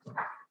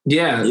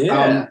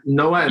 Yeah.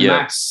 Noah and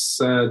Max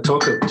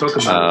talk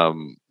about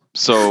it.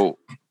 So,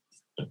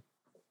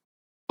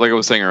 like I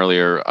was saying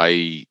earlier,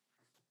 I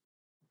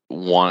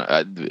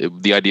want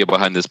the idea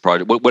behind this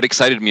project. What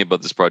excited me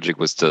about this project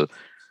was to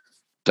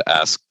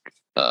ask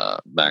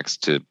Max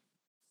to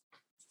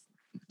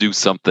do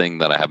something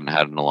that I haven't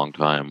had in a long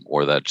time,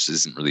 or that just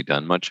isn't really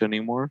done much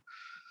anymore.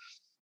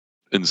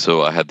 And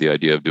so I had the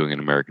idea of doing an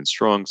American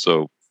Strong.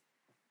 So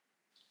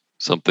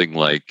something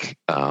like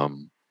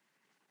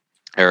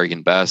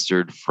Arrogant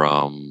Bastard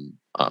from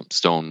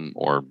Stone,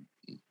 or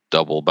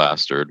Double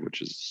Bastard,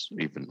 which is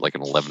even like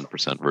an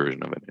 11%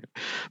 version of it.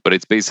 But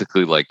it's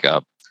basically like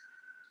a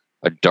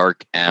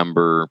dark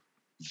amber,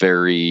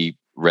 very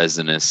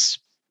resinous,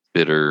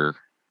 bitter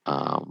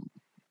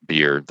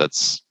beer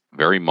that's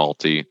very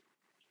malty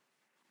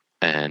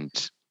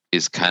and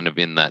is kind of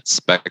in that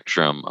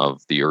spectrum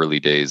of the early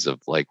days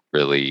of like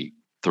really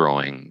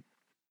throwing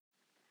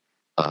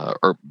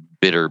or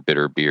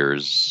bitter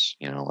beers,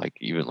 like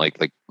even like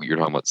you're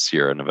talking about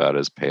Sierra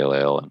Nevada's pale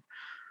ale, and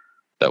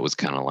that was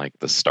kind of like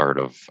the start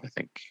of, I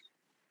think,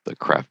 the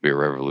craft beer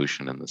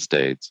revolution in the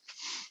States,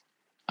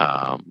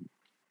 and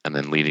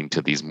then leading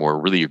to these more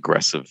really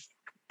aggressive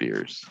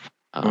beers.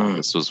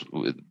 This was,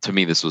 to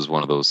me, this was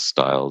one of those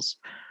styles.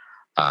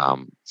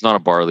 It's not a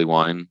barley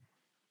wine,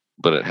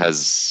 but it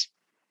has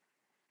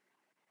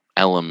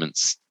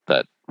elements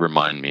that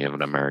remind me of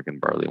an American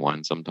barley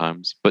wine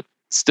sometimes, but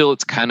still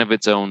it's kind of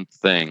its own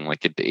thing.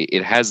 Like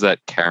it has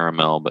that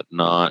caramel, but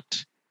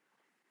not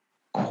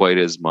quite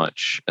as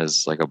much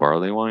as like a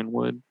barley wine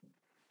would.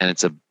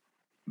 And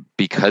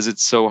because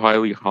it's so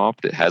highly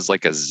hopped, it has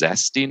like a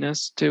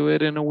zestiness to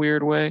it in a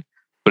weird way,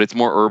 but it's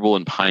more herbal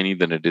and piney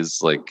than it is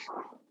like,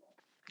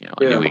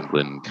 a New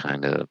England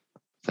kind of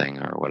thing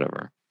or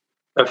whatever.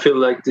 I feel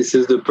like this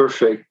is the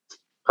perfect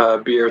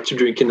beer to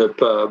drink in a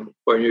pub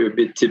when you're a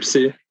bit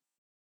tipsy.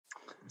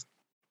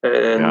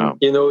 And,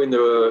 in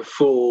a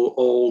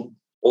full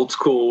old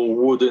school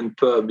wooden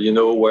pub,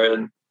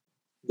 when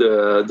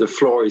the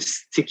floor is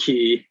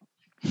sticky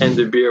and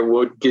the beer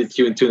would get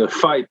you into a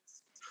fight.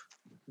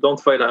 Don't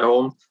fight at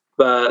home,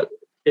 but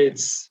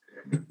it's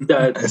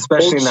that.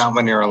 Especially not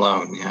when you're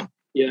alone. Yeah.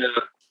 Yeah,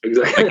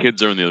 exactly. My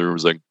kids are in the other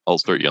rooms, like, I'll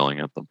start yelling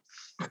at them.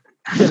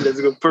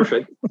 Let's go.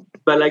 Perfect.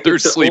 But like, they're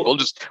asleep. I'll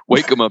just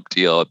wake them up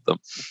to yell at them.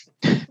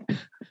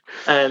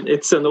 And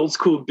it's an old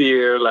school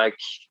beer, like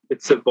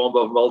it's a bomb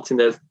of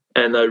maltiness,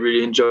 and I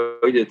really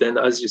enjoyed it. And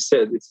as you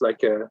said, it's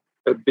like a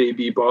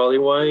baby barley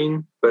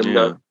wine, but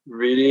not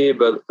really,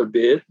 but a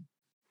bit.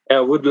 And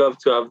I would love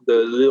to have the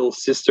little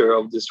sister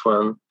of this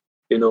one,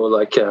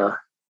 like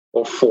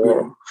or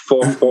four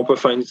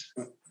perfines.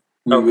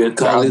 We will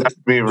call it.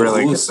 That'd be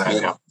really good.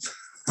 Yeah.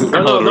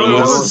 No.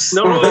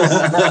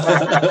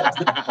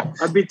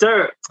 I'd be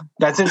there.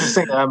 That's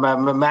interesting.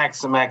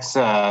 Max,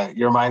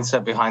 your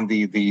mindset behind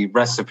the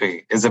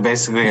recipe, is it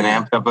basically an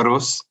Amper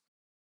Rus?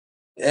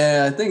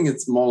 Yeah, I think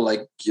it's more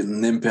like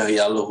an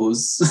Imperial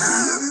Rus.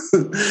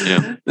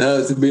 Yeah.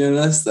 No, to be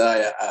honest,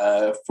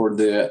 I for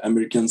the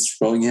American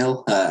Strong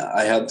Ale,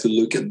 I had to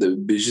look at the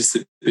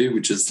BJCP,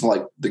 which is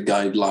like the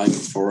guideline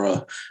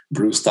for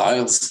brew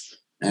styles.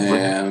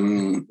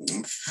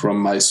 From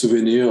my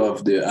souvenir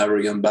of the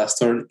Arrogant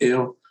Bastard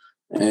Ale,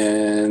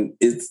 and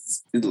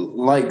it's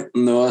like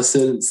Noah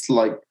said, it's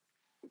like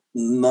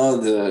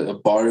not a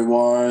barley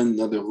wine,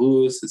 not a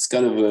Rus. It's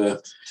kind of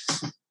a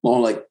more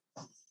like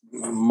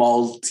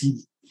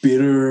malty,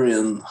 bitter,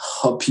 and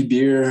hoppy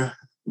beer,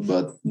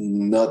 but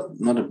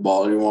not a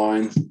barley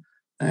wine.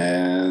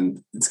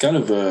 And it's kind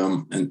of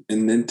an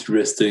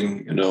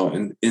interesting,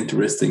 an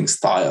interesting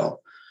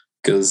style,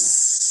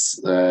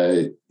 because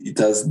it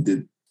has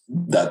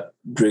that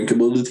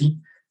drinkability,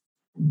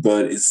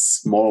 but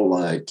it's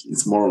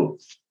more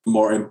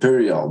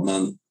imperial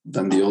than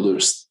the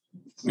others,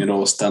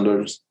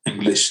 standard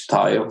English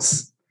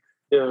styles.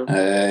 Yeah.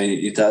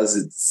 It has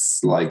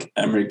its like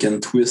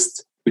American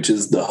twist, which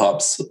is the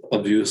hops,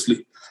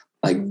 obviously.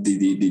 Like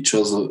the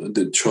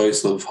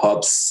choice of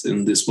hops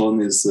in this one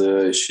is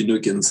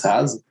Chinook and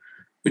Saz,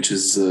 which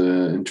is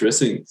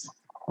interesting.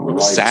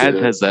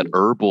 Saz has that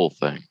herbal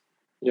thing.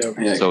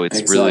 Yeah. So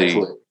it's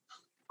really.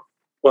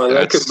 What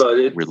I like about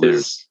it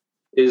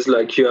is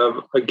like you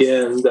have,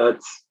 again, that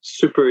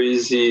super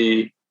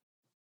easy,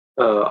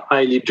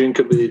 highly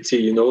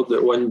drinkability,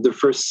 when the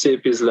first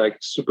sip is like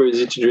super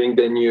easy to drink,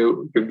 then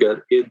you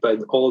get hit by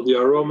all the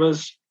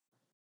aromas.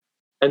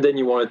 And then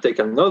you want to take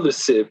another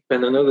sip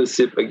and another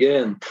sip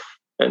again.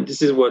 And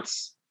this is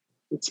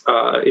it's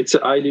a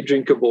highly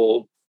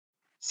drinkable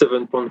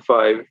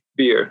 7.5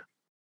 beer.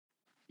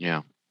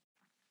 Yeah.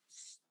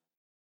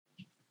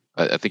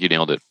 I think you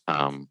nailed it.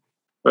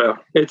 Well,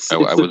 I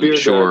wasn't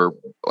sure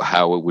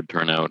how it would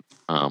turn out.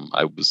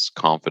 I was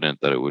confident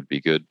that it would be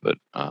good, but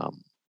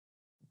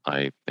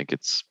I think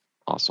it's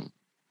awesome.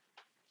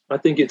 I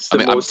think it's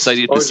I'm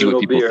excited to see what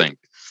people think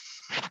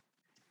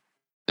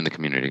in the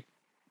community.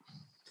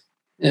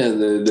 Yeah,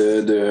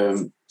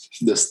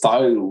 the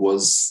style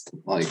was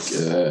like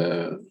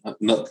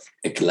not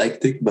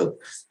eclectic, but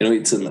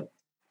it's an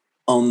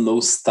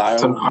unknown style.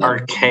 It's an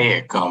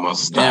archaic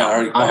almost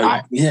style.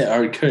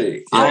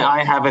 Archaic. Yeah.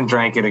 I haven't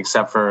drank it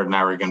except for an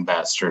Arrogant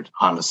Bastard,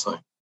 honestly.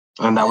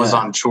 And that was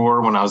on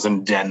tour when I was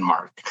in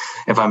Denmark,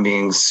 if I'm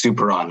being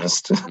super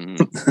honest.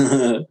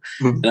 And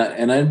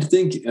I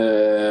think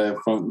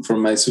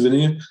from my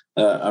souvenir,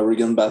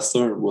 Arrogant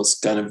Bastard was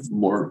kind of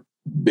more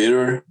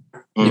bitter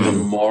even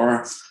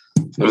more.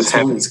 This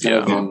one is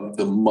kind of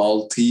the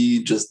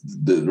malty, just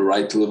the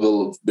right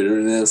level of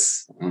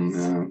bitterness,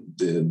 and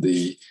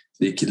the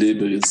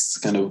equilibrium is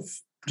kind of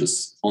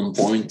just on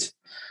point.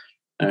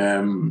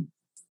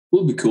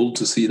 Will be cool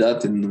to see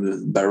that in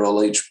the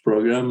barrel age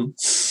program.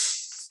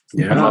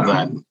 Yeah, I love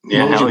that.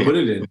 Yeah, what would you put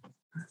it in?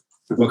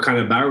 What kind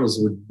of barrels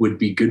would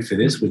be good for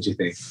this? Would you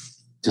think?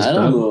 I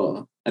don't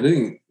know. I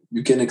think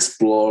you can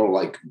explore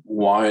like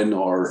wine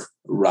or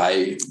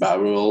rye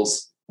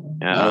barrels.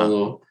 Yeah. I don't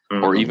know.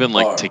 Or even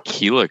like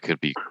tequila could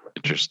be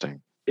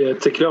interesting. Yeah,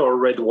 tequila or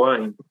red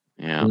wine.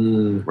 Yeah,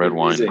 red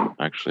wine.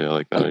 Actually, I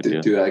like that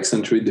idea. To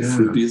accentuate the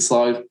fruity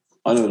side.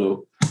 I don't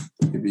know.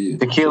 Maybe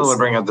tequila would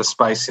bring out the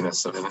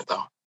spiciness of it,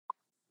 though.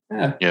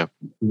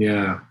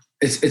 Yeah.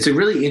 It's a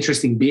really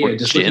interesting beer. Or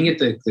just gin. looking at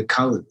the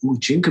color. Ooh,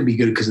 gin could be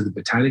good because of the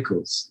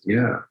botanicals.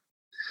 Yeah.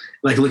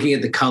 Like looking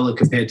at the color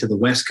compared to the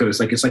West Coast,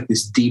 like it's like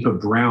this deeper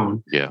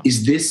brown. Yeah.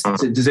 Is this?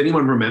 Does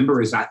anyone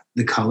remember? Is that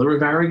the color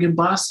of Aragon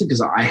Bastard?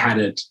 Because I had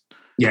it.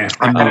 Yeah,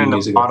 I had it in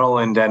a bottle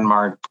in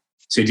Denmark.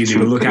 So you didn't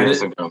even look at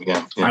it?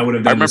 Yeah. I would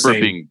have I done the remember same.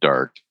 it being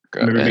dark.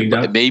 Remember being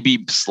dark?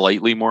 Maybe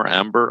slightly more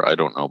amber. I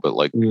don't know, but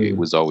like it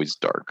was always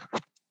dark.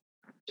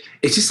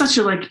 It's just such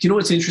a like, you know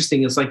what's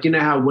interesting? It's like, you know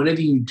how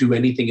whenever you do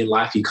anything in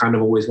life, you kind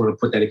of always want to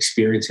put that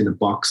experience in a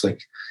box,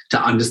 like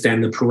to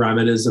understand the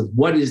parameters of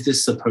what is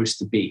this supposed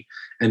to be?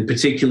 And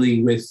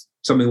particularly with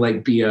something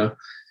like beer,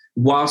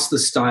 whilst the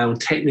style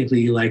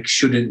technically like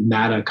shouldn't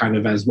matter, kind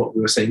of as what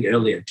we were saying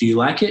earlier. Do you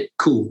like it?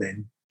 Cool,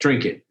 then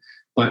drink it.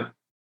 But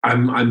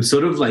I'm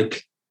sort of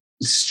like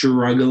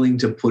struggling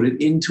to put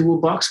it into a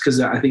box because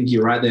I think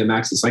you're right there,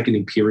 Max. It's like an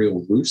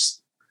Imperial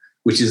Rus,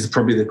 which is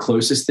probably the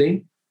closest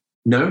thing.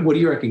 No, what do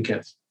you reckon,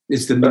 Kev?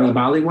 Is the mini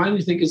barley wine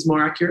you think is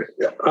more accurate?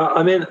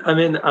 I mean,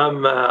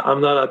 I'm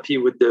not happy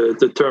with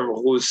the term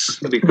Rus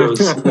because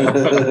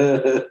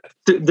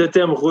the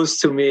term Rus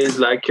to me is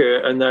like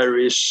an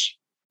Irish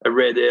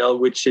red ale,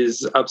 which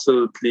is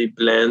absolutely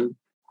bland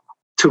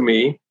to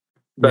me.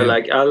 But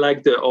like I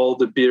like all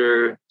the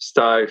bitter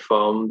style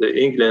from the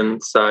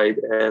England side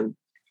and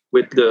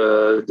with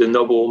the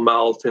noble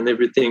malt and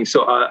everything.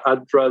 So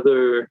I'd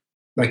rather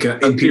like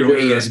an Imperial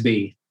bitter,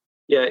 ESB.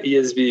 Yeah,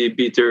 ESB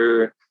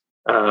bitter,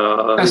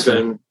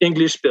 even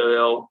English pale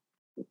ale.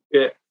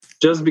 Yeah,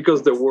 just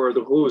because the word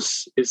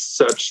Rus is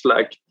such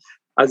like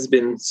has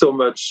been so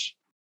much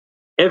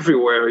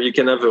everywhere. You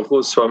can have a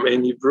Rus from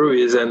any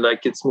breweries, and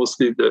like it's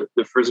mostly the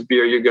first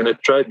beer you're gonna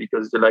try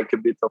because you like a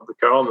bit of the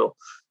caramel.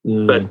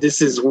 But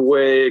this is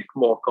way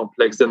more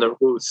complex than a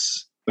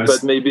Rus.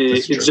 But maybe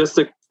it's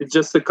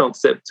just a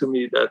concept to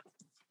me that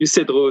you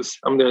said Rus,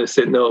 I'm gonna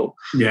say no.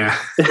 Yeah.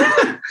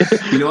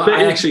 You know what?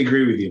 I actually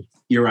agree with you.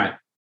 You're right.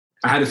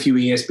 I had a few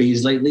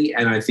ESBs lately,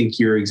 and I think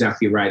you're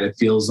exactly right. It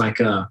feels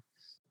like a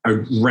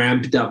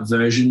ramped up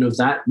version of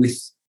that with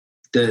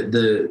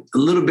the a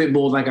little bit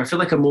more like I feel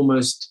like I'm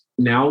almost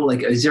now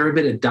like is there a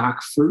bit of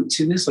dark fruits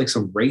in this, like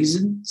some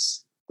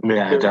raisins?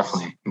 Yeah,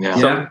 definitely.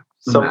 Yeah.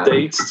 Some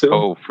dates too.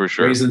 Oh, for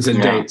sure. Raisins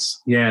and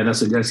dates. Yeah,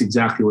 that's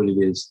exactly what it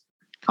is.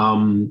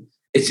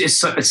 It's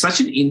such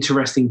an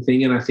interesting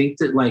thing, and I think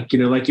that like, you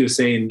know, like you were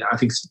saying, I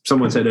think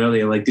someone said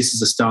earlier, like this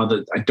is a style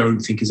that I don't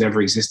think has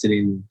ever existed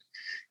in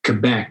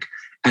Quebec,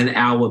 and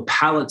our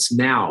palates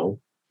now,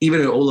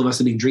 even though all of us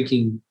have been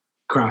drinking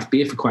craft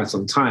beer for quite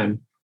some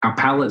time, our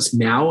palates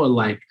now are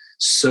like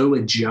so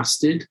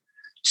adjusted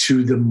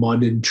to the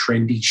modern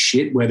trendy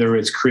shit, whether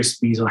it's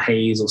Crispies or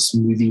haze or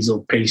smoothies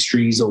or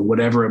pastries or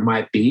whatever it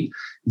might be.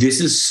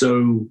 This is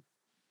so,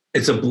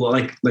 it's a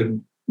like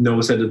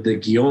Noah said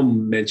that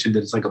Guillaume mentioned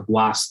that it's like a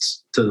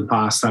blast to the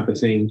past type of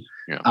thing.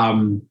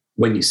 Yeah.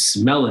 When you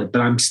smell it,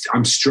 but I'm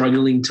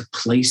struggling to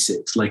place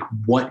it. Like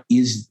what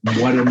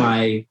am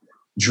I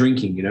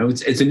drinking? You know,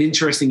 it's an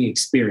interesting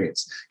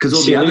experience because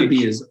all the other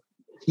beers,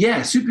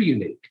 super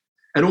unique.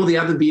 And all the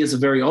other beers are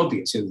very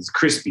obvious. You know, there's a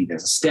Crispy,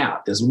 there's a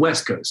Stout, there's a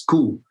West Coast.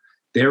 Cool.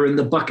 They're in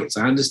the buckets.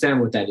 I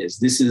understand what that is.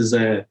 This is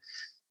I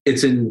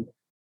was going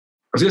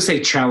to say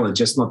challenge.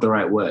 That's not the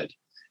right word.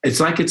 It's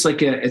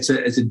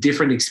a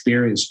different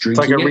experience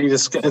drinking.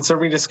 It's a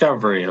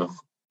rediscovery of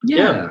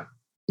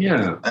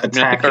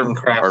attacking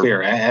craft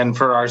beer, and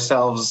for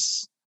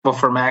ourselves, well,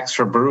 for Max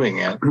for brewing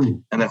it,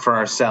 and then for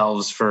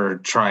ourselves for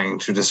trying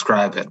to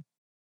describe it.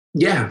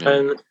 Yeah,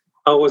 and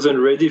I wasn't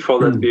ready for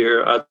that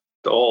beer at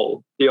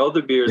all. The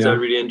other beers I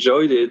really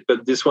enjoyed it,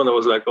 but this one I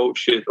was like, oh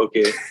shit,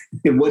 okay.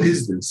 What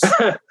is this?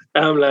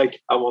 And I'm like,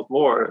 I want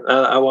more.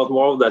 I want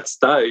more of that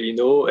style, you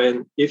know.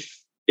 And if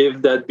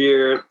that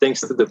beer, thanks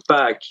to the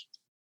pack,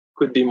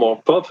 could be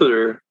more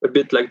popular, a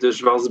bit like the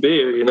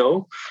Schwarzbier, you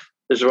know.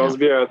 The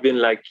Schwarzbier have been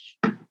like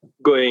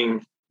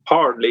going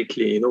hard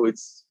lately, you know.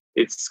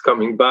 It's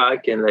coming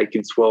back and like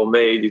it's well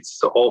made.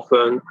 It's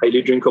often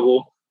highly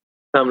drinkable.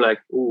 I'm like,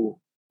 ooh,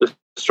 the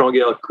strong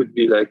ale could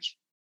be like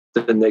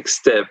the next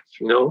step,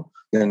 you know.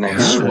 The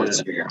next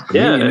Schwarzbier.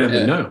 Yeah, you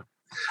never know.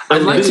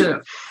 I'd like to.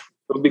 It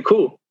would be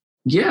cool.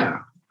 Yeah,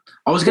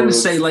 I was going to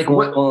say like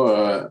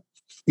what.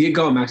 Yeah,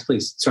 go on, Max,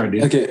 please. Sorry,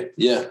 dude. Okay,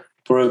 yeah.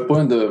 For a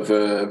point of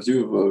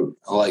view,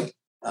 like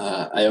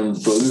I am a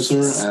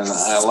producer, and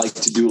I like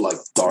to do like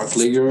dark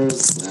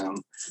lagers.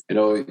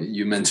 And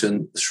you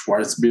mentioned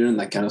Schwarzbier and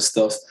that kind of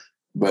stuff,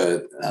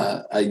 but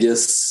I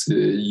guess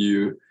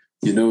you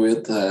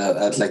it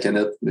at La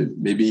Canette.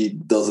 Maybe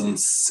it doesn't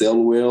sell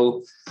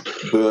well,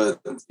 but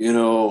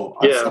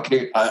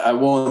I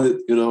want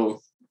it.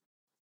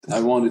 I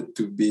want it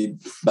to be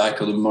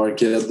back on the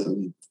market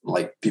and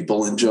like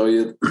people enjoy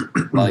it,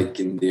 like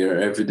in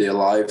their everyday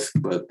life.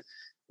 But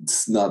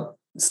it's not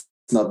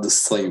the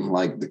same.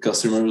 Like the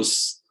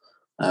customers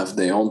have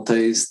their own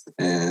taste,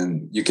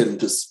 and you can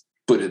just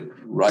put it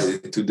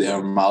right into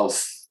their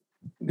mouth.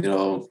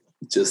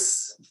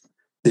 Just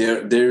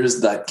there's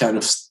that kind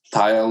of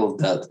style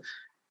that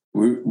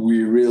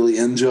we really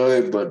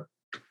enjoy, but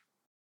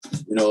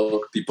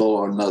people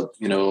are not,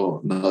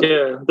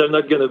 they're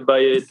not going to buy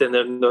it, and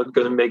they're not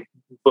going to make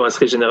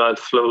Brasserie Générale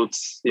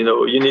floats.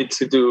 You need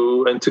to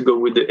do and to go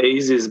with the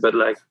hazes, but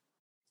like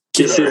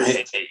this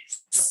is,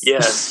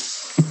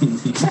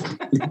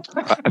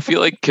 I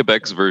feel like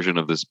Quebec's version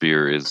of this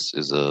beer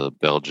is a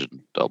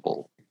Belgian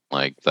double,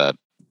 like that,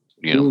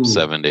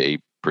 7 to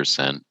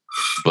 8%,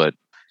 but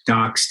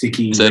dark,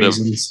 sticky instead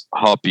raisins. Of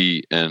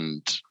hoppy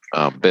and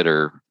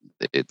bitter,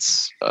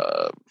 it's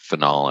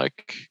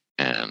phenolic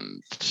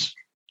and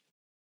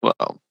more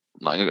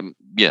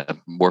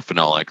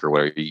phenolic or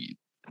whatever.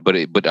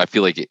 But I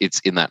feel like it's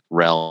in that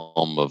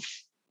realm of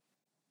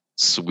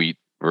sweet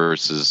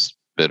versus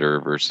bitter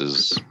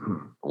versus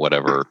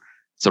whatever.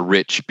 It's a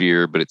rich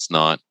beer, but it's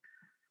not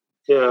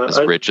as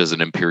rich as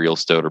an imperial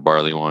stout or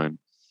barley wine.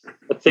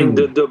 I think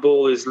the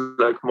double is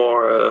like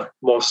more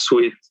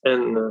sweet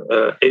and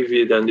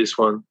heavy than this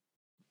one.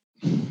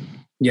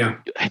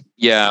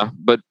 Yeah,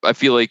 but I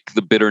feel like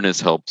the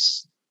bitterness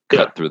helps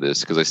cut through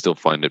this because I still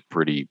find it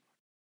pretty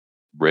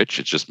rich.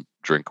 It's just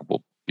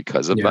drinkable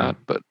because of that,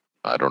 but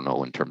I don't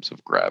know in terms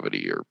of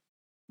gravity or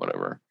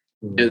whatever.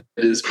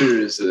 This beer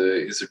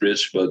is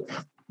rich, but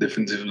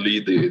definitely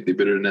the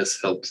bitterness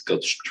helps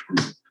cut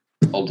through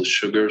all the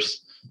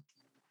sugars.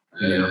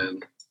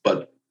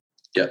 But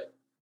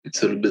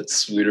it's a little bit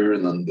sweeter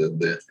than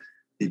the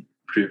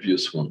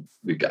previous one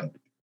we got.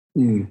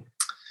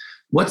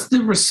 What's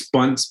the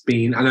response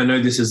been? And I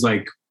know this is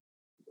like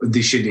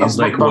this shit is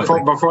like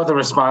before the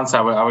response, I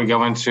would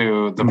go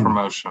into the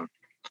promotion.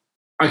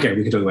 Okay,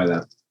 we can talk about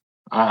that.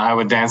 I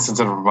would dance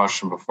into the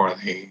promotion before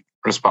the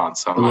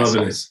response. I love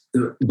this.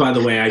 By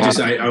the way,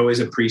 I always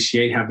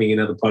appreciate having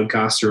another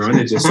podcaster on.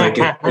 It just like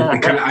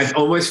I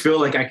almost feel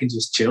like I can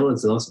just chill.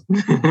 It's awesome.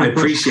 I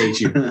appreciate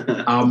you.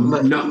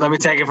 Let me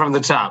take it from the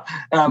top.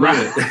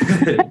 Right.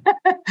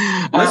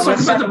 Let's talk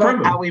about the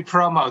promo. How we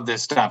promote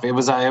this stuff. It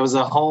was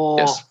a whole.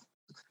 Yes.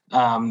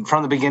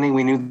 From the beginning,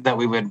 we knew that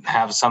we would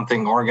have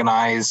something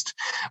organized.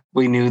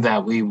 We knew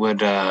that we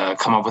would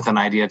come up with an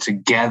idea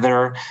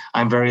together.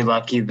 I'm very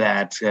lucky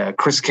that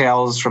Chris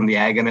Kells from The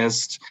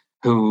Agonist,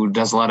 who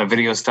does a lot of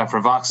video stuff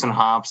for Vox and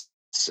Hops,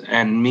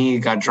 and me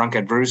got drunk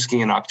at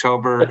Brewski in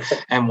October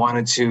and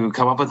wanted to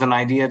come up with an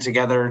idea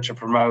together to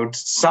promote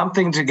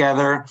something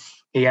together.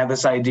 He had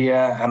this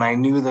idea, and I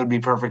knew that would be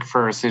perfect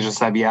for Cégep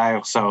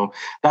Sabiaï. So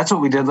that's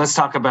what we did. Let's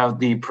talk about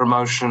the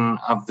promotion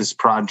of this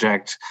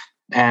project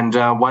and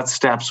what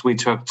steps we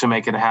took to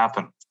make it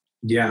happen.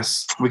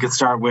 Yes. We could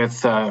start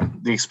with the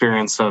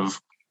experience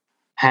of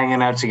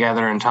hanging out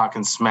together and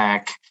talking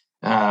smack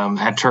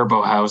at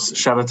Turbo House.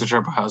 Shout out to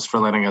Turbo House for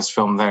letting us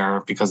film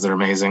there because they're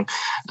amazing.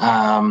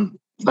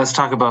 Let's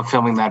talk about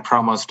filming that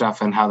promo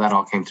stuff and how that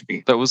all came to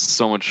be. That was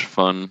so much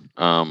fun.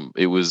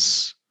 It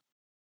was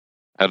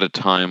at a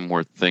time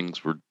where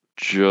things were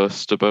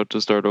just about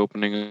to start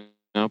opening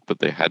up, but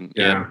they hadn't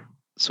yet.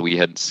 So we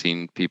hadn't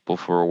seen people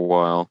for a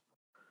while.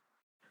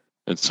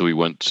 And so we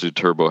went to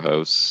Turbo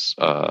House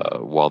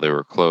while they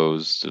were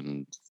closed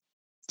and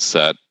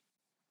sat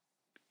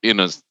in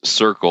a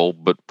circle,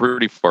 but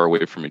pretty far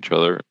away from each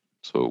other.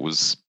 So it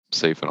was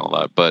safe and all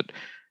that. But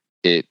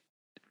it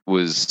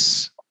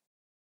was,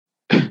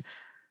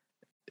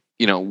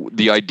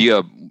 the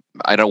idea.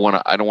 I don't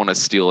want to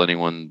steal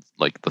anyone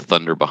like the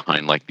thunder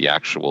behind like the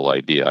actual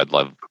idea. I'd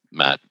love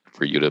Matt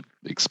for you to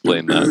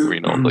explain that,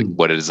 like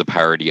what it is a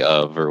parody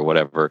of or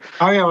whatever.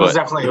 Oh yeah, but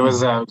it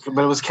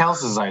was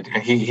Kels's idea.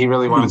 He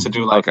really wanted to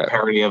do like a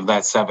parody of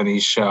that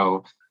 70s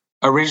show.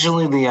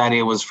 Originally the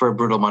idea was for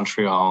Brutal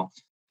Montreal,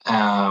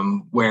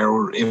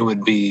 where it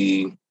would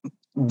be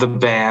the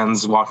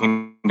bands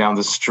walking down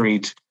the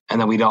street and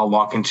then we'd all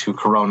walk into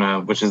Corona,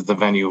 which is the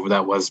venue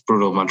that was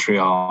Brutal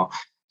Montreal.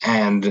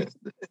 And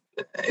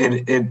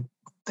it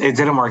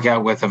didn't work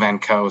out with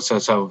Evenco.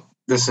 So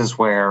this is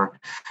where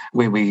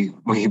we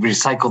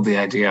recycled the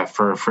idea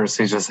for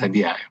Cégep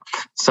Sabiaï.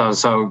 So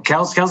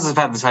Kels has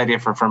had this idea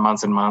for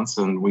months and months,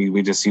 and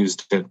we just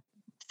used it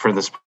for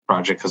this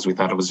project because we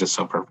thought it was just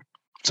so perfect.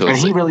 So and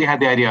he really had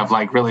the idea of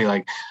like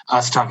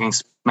us talking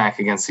smack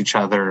against each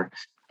other,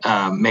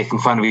 making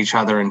fun of each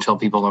other until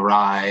people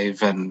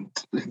arrive. And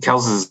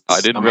Kels is I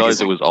didn't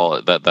realize it was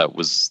all that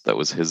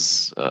was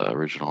his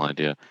original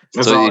idea.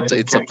 So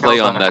it's a play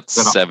on that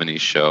 70s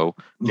show,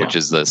 which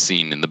is the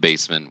scene in the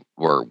basement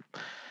where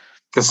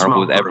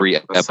with every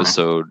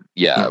episode,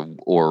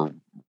 or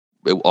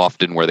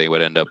often where they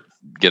would end up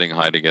getting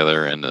high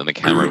together, and then the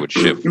camera would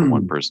shift from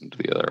one person to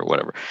the other, or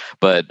whatever.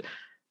 But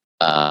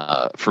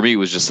for me, it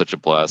was just such a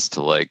blast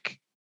to like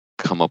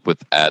come up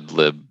with ad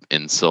lib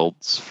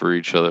insults for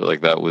each other.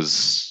 Like that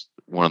was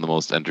one of the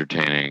most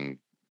entertaining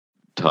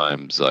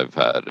times I've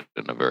had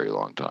in a very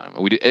long time.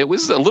 It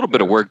was a little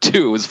bit of work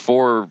too. It was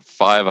 4 or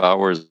 5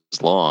 hours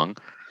long,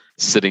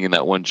 sitting in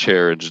that one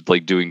chair and just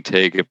like doing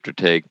take after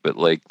take. But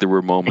like there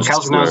were moments.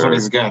 Kels knows when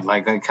he's good.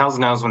 Like Kels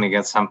knows when he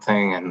gets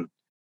something, and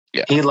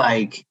he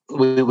like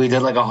we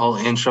did like a whole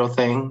intro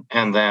thing,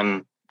 and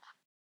then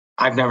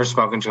I've never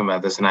spoken to him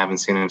about this, and I haven't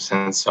seen him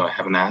since, so I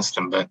haven't asked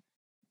him. But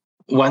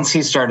once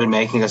he started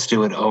making us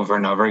do it over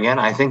and over again,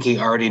 I think he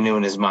already knew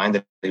in his mind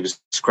that he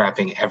was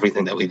scrapping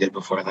everything that we did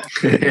before that.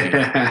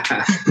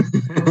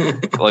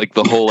 Like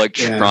the whole like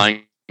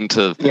trying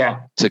to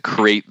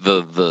create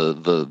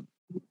the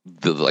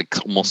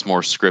like almost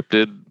more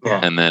scripted,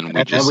 and then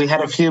we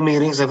had a few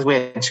meetings. I think we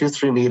had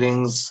 2-3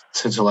 meetings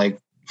to like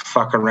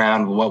fuck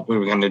around what we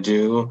were going to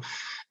do,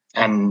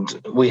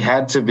 and we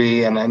had to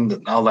be. And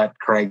then I'll let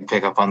Craig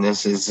pick up on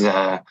this. Is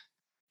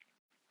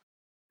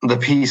the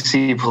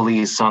PC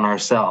police on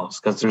ourselves,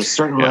 because there's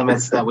certain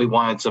limits that we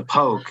wanted to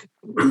poke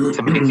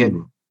to make it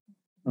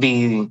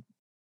be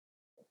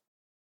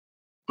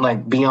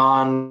like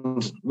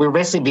beyond. We're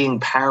basically being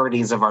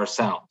parodies of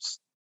ourselves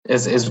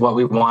is what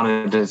we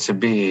wanted it to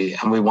be.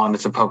 And we wanted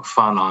to poke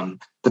fun on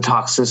the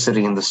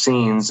toxicity in the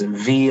scenes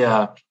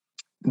via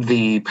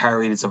the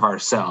parodies of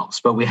ourselves.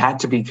 But we had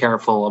to be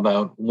careful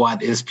about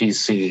what is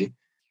PC.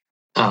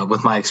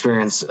 With my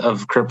experience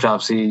of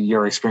Cryptopsy,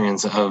 your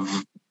experience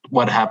of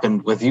what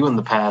happened with you in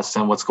the past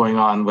and what's going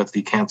on with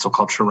the cancel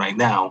culture right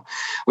now,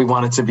 we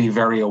wanted to be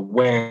very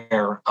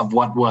aware of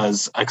what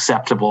was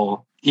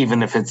acceptable,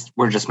 even if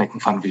we're just making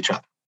fun of each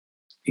other.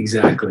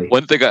 Exactly.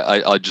 One thing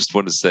I just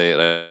want to say,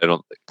 and I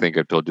don't think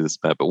I told you this,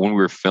 Matt, but when we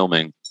were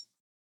filming,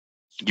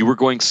 you were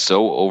going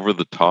so over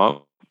the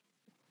top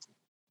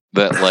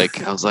that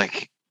like I was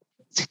like,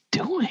 what's he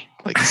doing?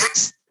 Like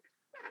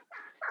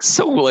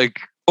so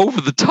like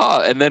over the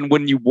top. And then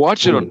when you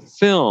watch it on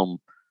film,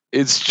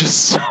 it's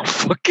just so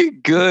fucking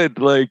good.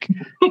 Like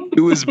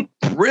it was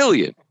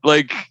brilliant.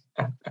 Like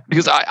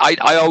because I'm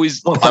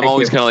always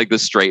kind of like the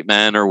straight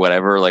man or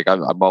whatever. Like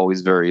I'm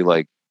always very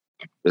like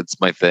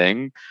it's my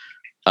thing.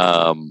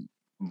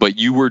 But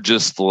you were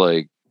just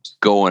like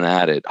going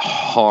at it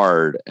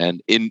hard,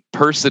 and in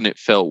person it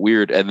felt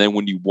weird. And then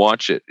when you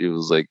watch it, it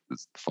was like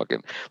this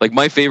fucking like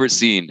my favorite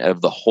scene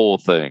of the whole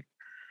thing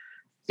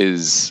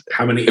is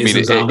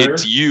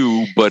it's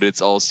you, but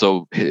it's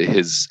also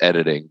his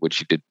editing, which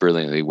he did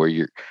brilliantly, where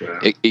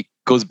it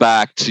goes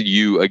back to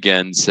you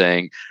again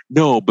saying,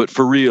 no, but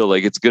for real,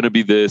 like it's gonna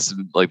be this,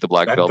 and like the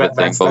Black Velvet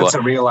thing. That's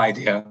a real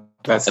idea.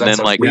 That's a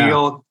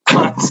real.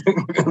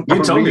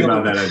 You told me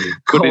about that idea.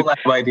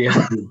 Collab idea.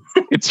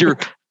 It's your.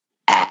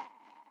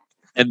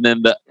 And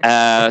then the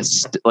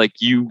ass, like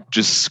you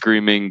just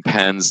screaming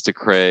pans to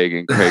Craig,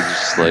 and Craig's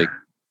just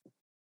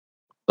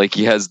like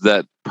he has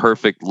that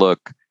perfect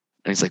look.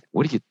 And he's like,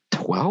 what are you,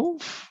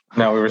 12?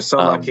 No, we were so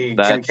lucky.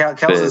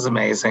 Kels is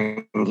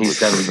amazing. He's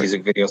done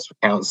music videos for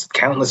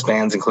countless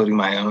bands, including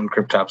my own,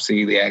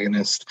 Cryptopsy, The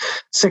Agonist,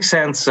 Sixth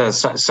Sense,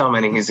 so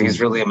many.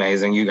 He's really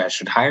amazing. You guys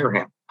should hire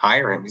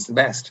him. He's the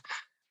best.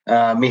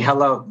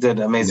 Mihelo did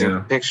amazing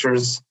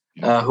pictures.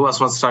 Who else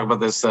wants to talk about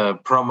this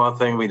promo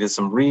thing? We did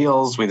some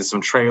reels. We did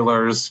some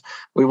trailers.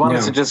 We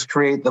wanted to just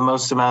create the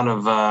most amount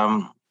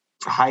of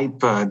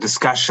hype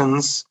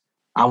discussions.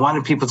 I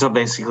wanted people to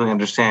basically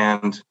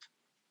understand...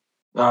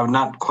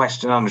 not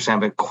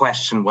understand, but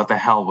question what the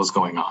hell was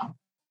going on.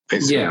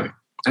 Basically. Yeah,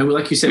 and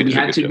like you said, we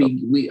had to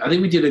be. I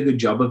think we did a good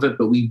job of it,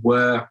 but we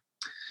were,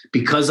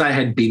 because I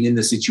had been in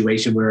the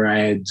situation where I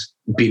had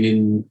been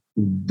in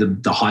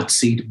the hot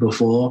seat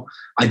before.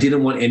 I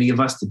didn't want any of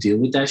us to deal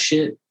with that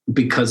shit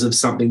because of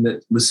something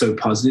that was so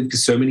positive.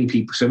 Because so many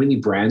people, so many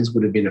brands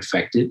would have been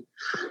affected,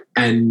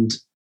 and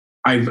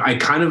I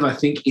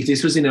think if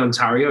this was in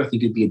Ontario, I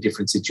think it'd be a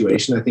different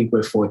situation. I think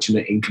we're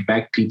fortunate in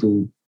Quebec,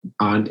 people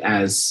aren't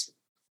as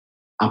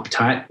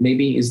uptight,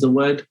 maybe is the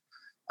word,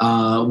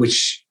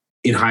 which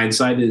in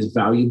hindsight is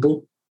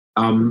valuable.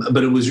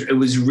 But it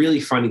was really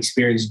fun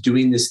experience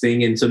doing this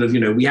thing, and sort of,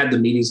 we had the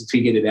meetings and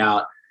figured it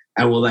out,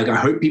 and we're like, I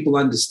hope people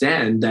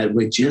understand that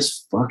we're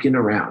just fucking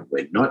around.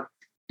 We're not,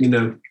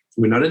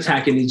 we're not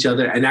attacking each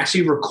other. And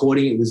actually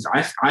recording it was,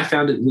 I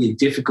found it really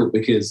difficult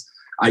because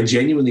I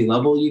genuinely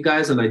love all you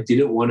guys, and I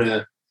didn't want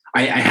to.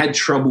 I had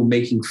trouble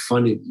making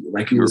fun of you.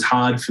 Like it was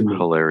hard for me.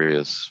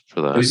 Hilarious for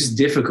that. It was just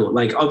difficult.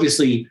 Like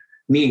obviously,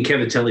 me and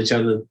Kevin tell each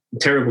other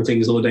terrible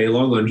things all day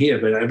long on here,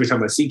 but every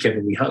time I see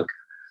Kevin, we hug.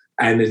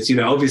 And it's,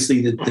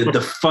 obviously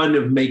the fun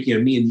of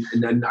making me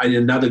and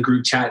another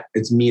group chat,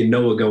 it's me and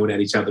Noah going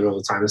at each other all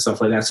the time and stuff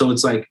like that. So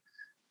it's like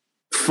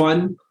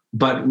fun,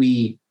 but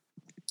we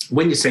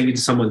when you're saying it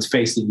to someone's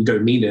face that you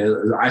don't mean it,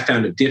 I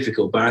found it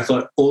difficult, but I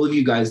thought all of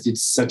you guys did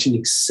such an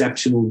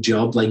exceptional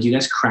job. Like, you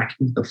guys cracked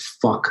me the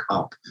fuck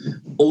up.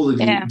 All of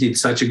you did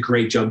such a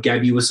great job.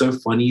 Gab, you were so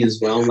funny as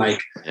well.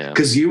 Like,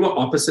 because you were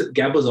opposite,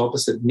 Gab was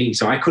opposite me.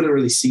 So I couldn't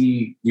really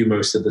see you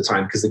most of the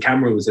time because the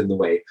camera was in the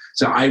way.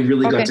 So I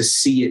really got to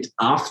see it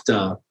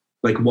after,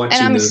 like, watching.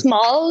 And I'm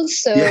small,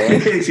 so. Yeah,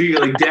 so you're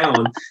like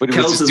down.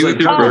 Kels is like,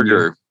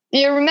 burger.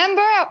 You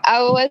remember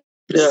I was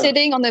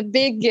sitting on a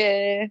big,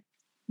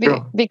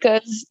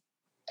 because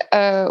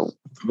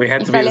we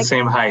had to be the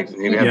same height.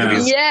 We had to be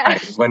the same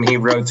height when he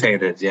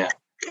rotated. Yeah,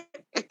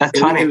 that's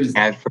funny. I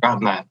had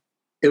forgotten that.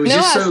 It was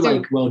just so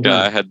like well done.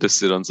 Yeah, I had to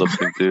sit on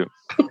something too.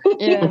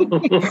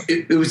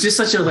 It was just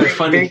such a like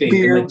funny big thing.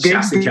 Beer,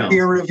 like, big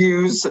beer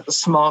reviews,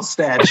 small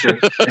stature.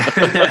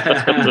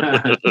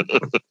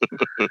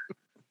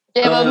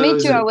 Yeah, well, me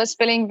too. I was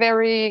feeling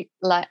very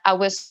like I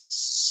was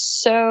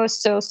so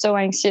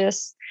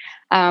anxious.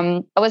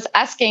 I was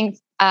asking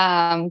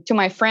to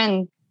my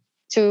friend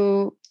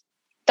to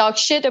talk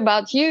shit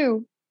about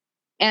you,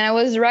 and I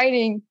was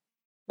writing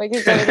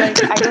because I was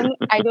like,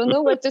 I don't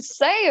know what to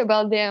say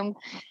about them.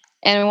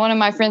 And one of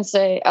my friends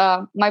say,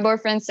 my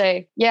boyfriend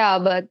say, yeah,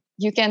 but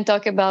you can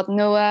talk about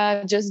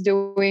Noah just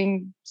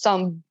doing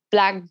some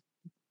black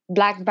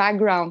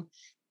background.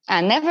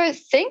 I never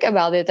think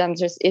about it.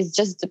 It's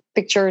just the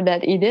picture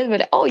that he did.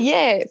 But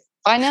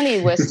finally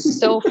it was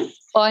so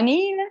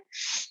funny.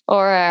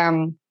 Or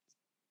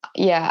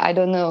I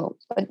don't know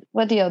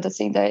what the other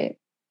thing that.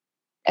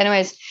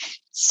 Anyways,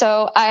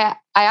 so I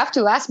have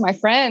to ask my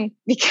friend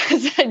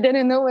because I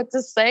didn't know what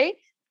to say,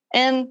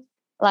 and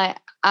like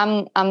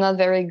I'm not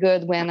very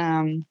good when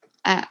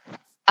I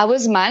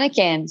was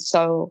mannequin,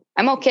 so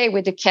I'm okay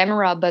with the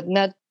camera, but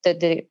not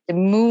the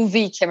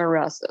movie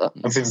camera. So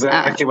that's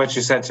exactly what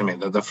you said to me.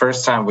 The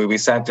first time we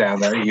sat down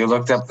there, you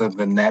looked up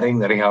the netting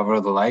that he held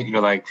over the light. You're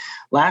like,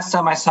 last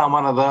time I saw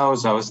one of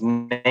those, I was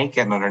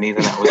naked underneath,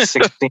 and I was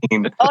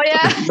 16. Oh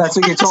yeah, that's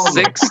what you told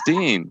me.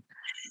 16.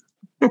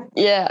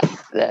 Yeah,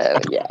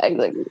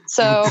 exactly.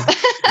 So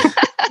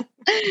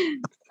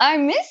I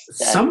missed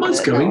that. Someone's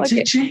going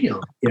to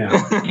jail. Yeah.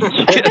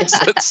 Yes,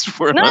 that's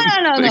where No.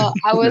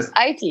 I was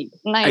 18.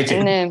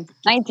 19.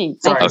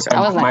 Sorry, I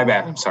was my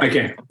bad. I'm sorry.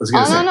 Okay. I was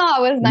gonna say, I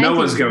was 19. No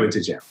one's going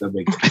to jail. That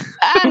makes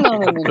No.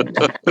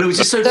 But it was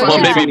just so So,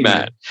 funny. Well, maybe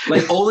Matt.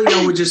 Like, all of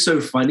y'all were just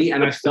so funny,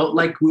 and I felt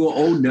like we were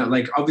all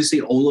like, obviously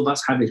all of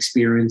us have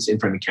experience in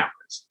front of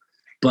cameras,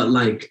 but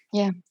like,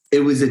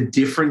 it was a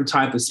different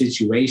type of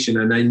situation.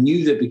 And I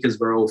knew that because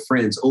we're all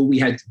friends, all we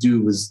had to do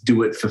was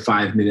do it for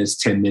 5 minutes,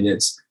 10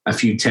 minutes, a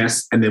few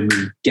tests, and then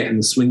we get in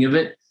the swing of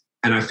it.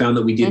 And I found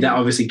that we did that.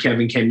 Obviously,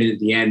 Kevin came in at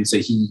the end, so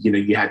he,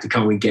 you had to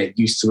come and get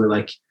used to it.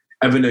 Like,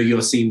 even though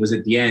your scene was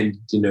at the end,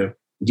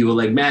 you were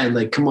like, man,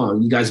 like, come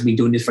on, you guys have been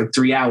doing this for like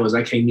 3 hours.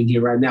 I came in here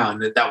right now.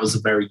 And that was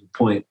a very good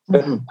point.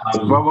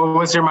 What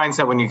was your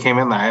mindset when you came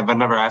in there? I've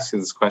never asked you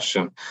this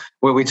question.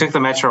 Well, we took the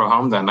Metro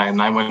home that night,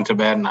 and I went to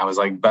bed, and I was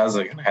like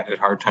buzzing, and I had a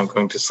hard time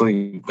going to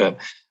sleep. But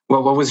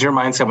what was your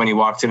mindset when you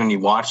walked in and you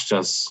watched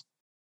us?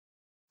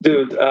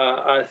 Dude,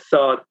 I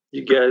thought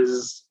you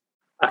guys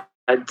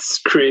had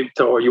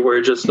script, or you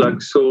were just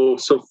like so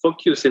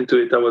focused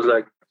into it. I was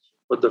like,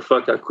 what the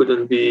fuck? I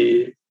couldn't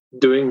be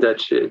doing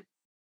that shit.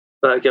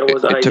 Like, I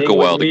was. It took a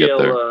while to get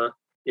there.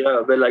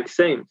 But like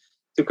same.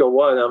 Took a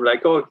while. I'm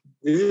like, oh,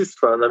 this is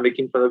fun. I'm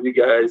making fun of you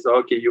guys.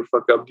 Okay, you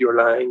fuck up your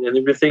line and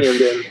everything, and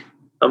then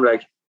I'm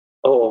like,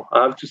 oh,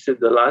 I have to say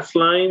the last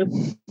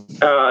line.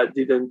 I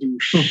didn't do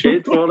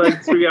shit for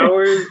like 3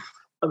 hours.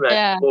 I'm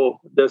like, oh,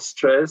 the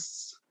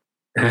stress.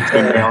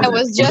 I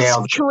was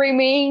just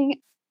screaming,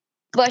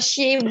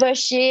 bushy,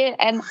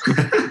 and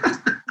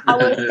I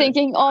was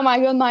thinking, oh my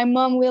God, my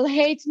mom will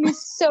hate me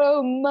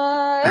so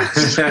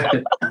much.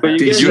 But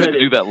you had to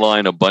do that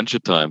line a bunch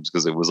of times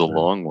because it was a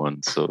long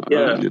one. So you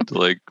had to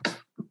like.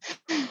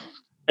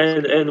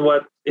 And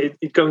what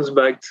it comes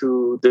back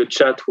to the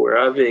chat we're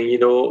having,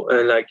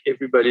 and like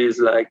everybody is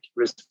like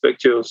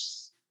respectful,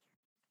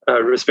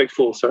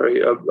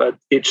 about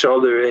each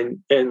other,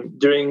 and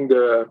during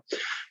the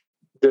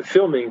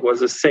filming was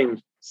the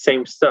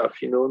same stuff.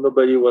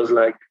 Nobody was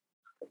like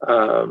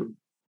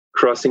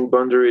crossing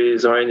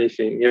boundaries or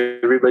anything.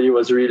 Everybody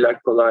was really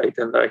like polite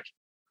and like,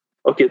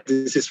 okay,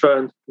 this is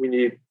fun. We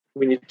need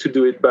to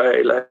do it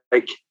by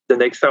like the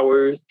next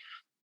hour, and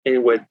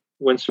it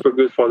went super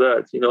good for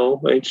that.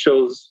 It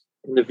shows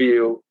in the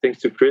video, thanks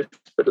to Chris,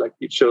 but like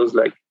it shows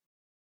like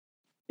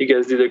you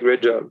guys did a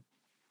great job.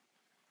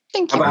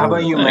 Thank you. How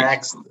about you,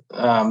 Max?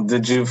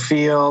 Did you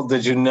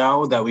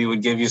know that we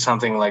would give you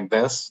something like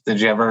this?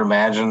 Did you ever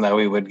imagine that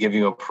we would give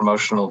you a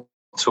promotional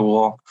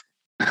tool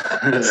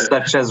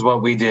such as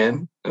what we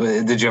did?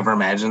 Did you ever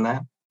imagine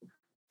that?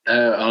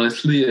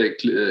 Honestly,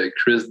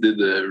 Chris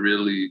did a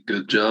really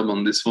good job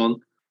on this one.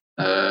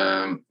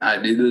 I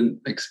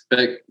didn't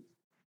expect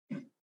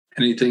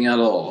anything at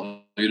all.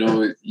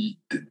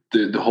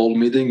 The whole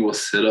meeting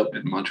was set up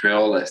in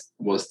Montreal. I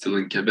was still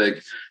in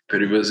Quebec,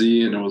 pretty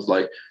busy, and I was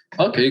like,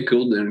 okay,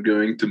 cool, they're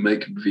going to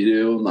make a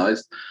video,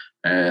 nice.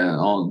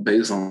 and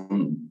based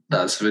on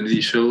that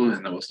 70s show,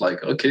 and I was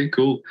like, okay,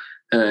 cool.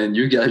 And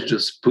you guys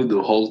just put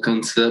the whole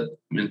concept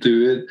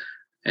into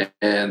it,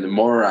 and the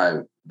more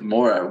I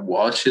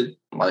watch it,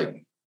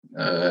 like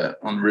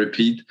on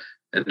repeat,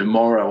 and the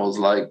more I was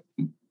like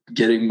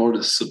getting more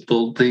the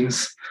subtle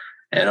things,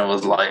 and I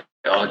was like,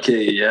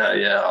 okay,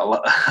 yeah,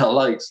 I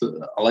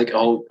like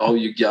how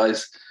you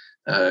guys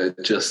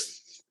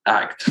just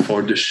act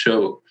for the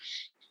show.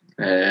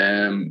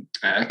 And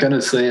I kind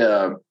of say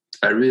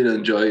I really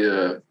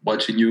enjoy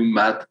watching you,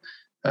 Matt,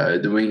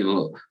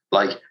 doing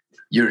like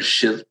your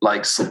shit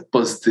like so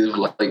positive,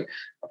 like,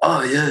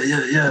 oh yeah.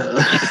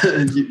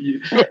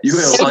 you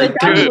were like,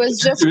 everybody was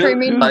just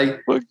screaming. Like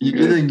you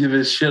didn't give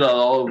a shit at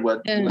all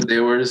what they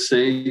were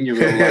saying. You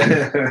were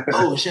like,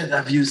 oh shit,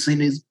 have you seen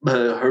his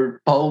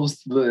her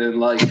post and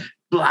like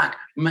black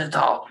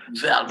metal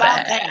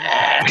velvet?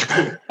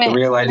 The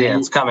real idea,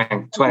 it's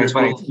coming.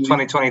 2020,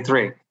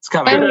 2023, it's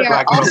coming. When we are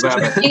Black all metal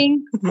velvet.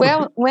 screaming,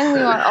 when we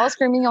are all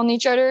screaming on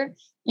each other,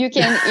 you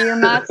can hear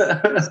Matt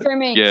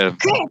screaming, Yeah.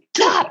 "Quick,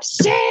 stop,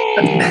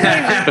 sing!"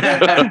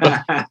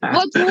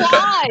 But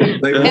why?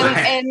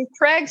 And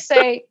Craig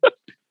say,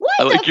 "What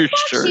I like the your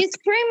fuck? shirt." She's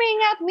screaming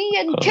at me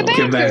in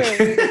Quebec."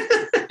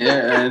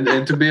 Yeah,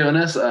 and to be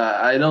honest,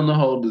 I don't know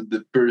how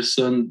the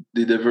person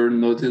did ever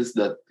notice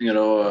that,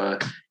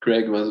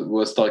 Craig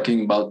was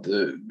talking about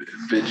the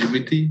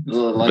Vegemite.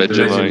 Like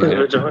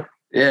Vegemite.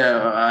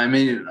 Yeah, I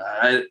mean,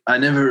 I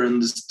never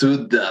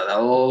understood that at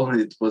all.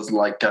 It was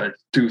like kind of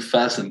too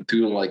fast and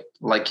too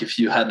like if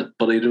you had a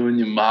potato in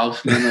your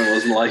mouth, then I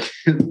was like,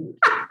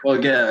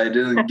 okay, I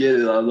didn't get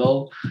it at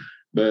all.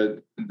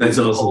 But That's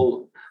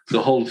awesome.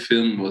 The whole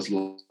film was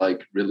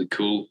like really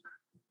cool,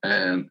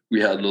 and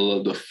we had a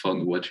lot of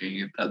fun watching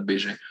it at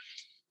Beijing.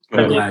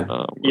 I'm glad.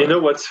 You know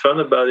what's fun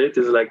about it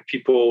is like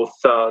people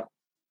thought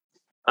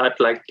at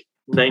like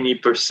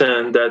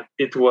 90% that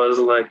it was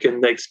like a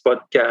next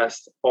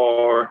podcast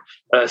or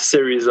a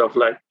series of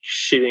like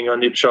shitting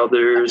on each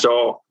other's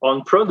or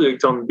on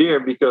product, on beer,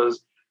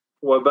 because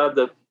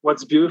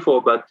what's beautiful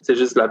about C'est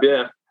juste la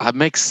bière. That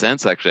makes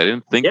sense, actually. I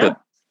didn't think that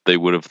they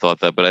would have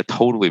thought that, but it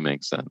totally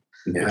makes sense.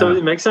 Yeah. It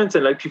totally makes sense.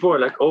 And like people are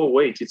like, oh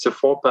wait, it's a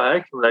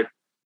 4-pack. I'm like,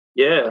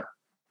 yeah,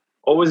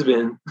 always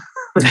been.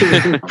 I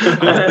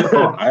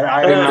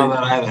didn't know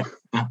that either.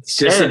 It's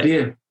just a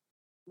beer.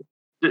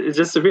 It's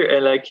just a beer.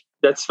 And like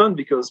that's fun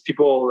because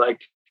people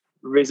like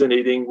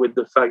resonating with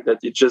the fact that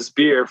it's just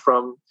beer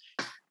from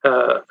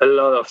a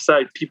lot of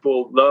sides.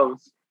 People love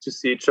to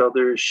see each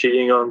other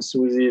shitting on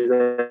Suzy's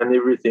and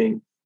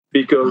everything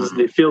because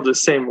they feel the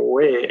same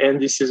way.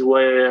 And this is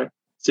where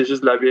C'est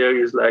juste la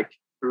bière is like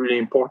really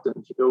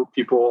important.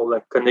 People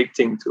like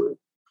connecting to it.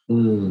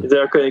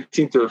 They're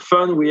connecting to the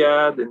fun we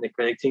had, and they're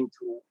connecting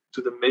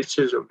to the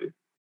message of it.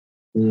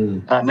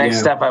 Next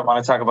step, I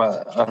want to talk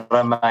about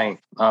Ramai,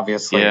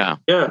 obviously. Yeah.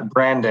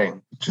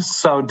 Branding, just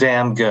so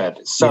damn good,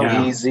 so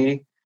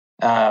easy.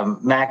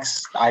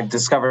 Max, I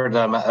discovered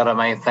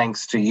Ramai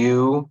thanks to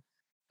you.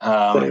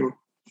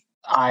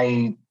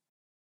 I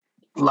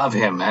love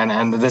him,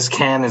 and this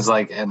can is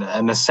like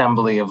an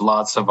assembly of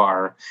lots of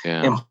our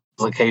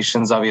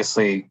implications.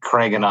 Obviously,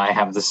 Craig and I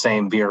have the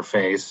same beer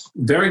face.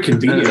 Very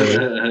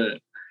convenient.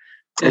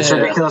 It's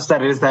ridiculous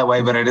that it is that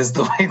way, but it is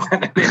the way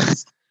that it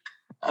is.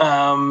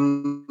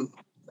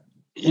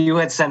 You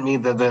had sent me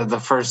the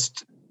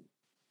first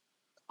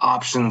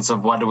options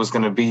of what it was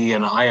going to be,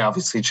 and I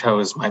obviously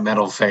chose my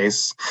metal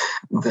face.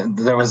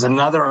 There was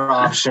another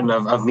option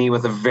of me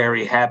with a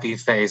very happy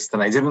face that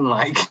I didn't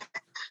like,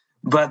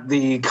 but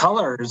the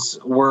colors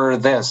were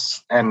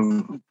this,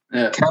 and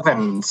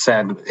Kevin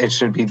said it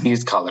should be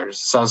these colors.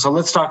 So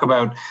let's talk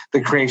about the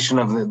creation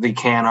of the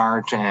can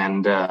art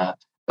and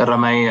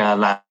Ramai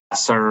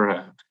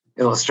Lasser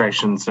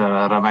illustrations.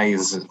 Ramai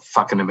is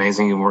fucking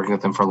amazing. You've been working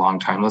with him for a long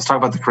time. Let's talk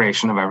about the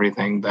creation of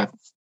everything that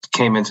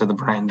came into the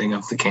branding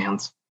of the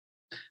cans.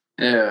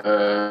 Yeah,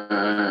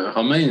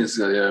 Ramai is,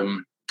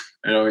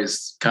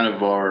 is kind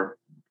of our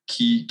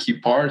key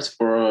parts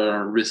for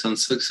our recent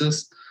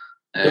success.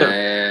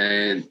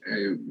 And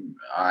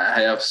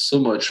I have so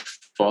much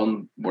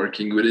fun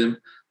working with him.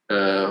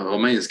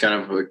 Romain is kind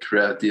of a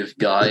creative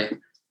guy.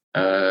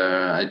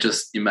 I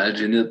just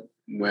imagine it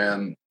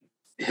when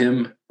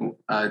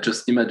I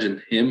just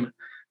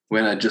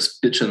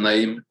pitch a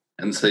name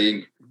and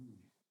saying,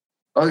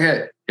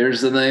 okay,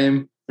 here's the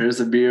name, here's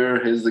the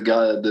beer, here's the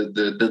guy,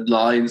 the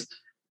deadlines,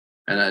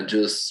 and I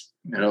just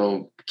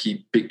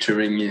keep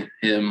picturing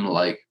him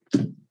like.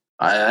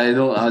 I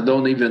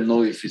don't even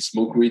know if he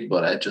smoked weed,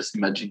 but I just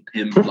imagine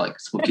him like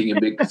smoking a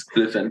big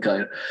spliff and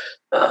kind of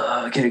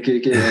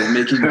and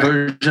making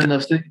version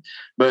of things.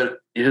 But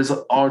his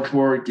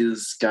artwork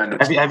is kind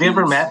of. Have you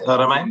ever met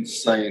Ramai?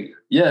 Insane.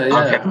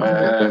 Yeah.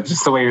 Okay.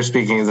 Just the way you're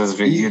speaking is as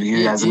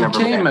you guys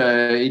never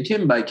met. He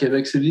came by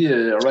Quebec City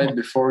right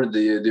before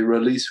the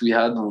release we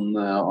had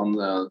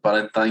on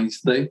Valentine's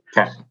Day.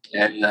 Okay.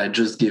 And I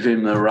just gave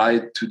him a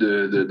ride to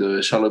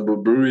the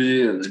Charlebois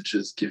Brewery and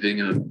just giving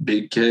him a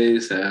big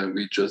case, and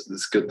we just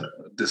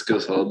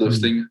discussed a lot of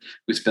things.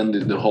 We spent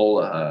the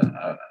whole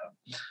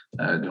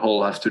the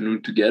whole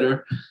afternoon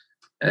together.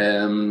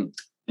 And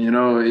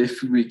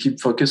if we keep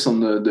focus on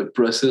the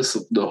process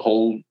of the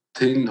whole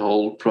thing, the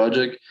whole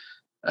project,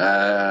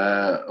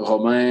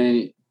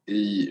 Romain,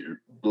 he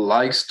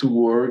likes to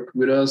work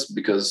with us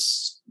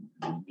because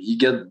he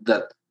get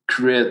that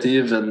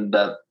creative and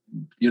that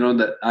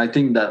that I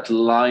think that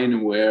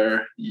line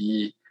where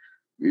we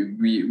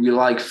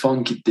like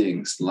funky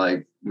things,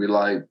 like we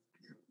like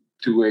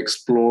to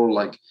explore,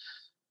 like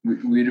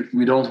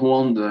we don't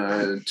want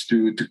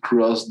to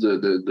cross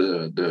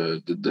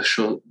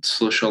the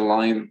social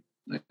line,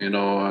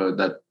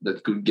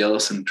 that could get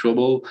us in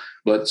trouble.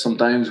 But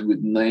sometimes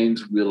with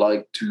names we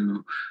like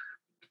to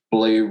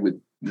play with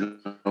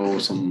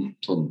some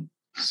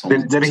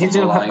did he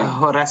do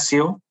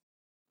Horacio?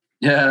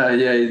 Yeah, he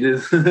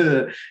did.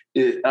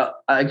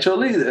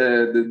 Actually,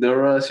 the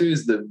Horacio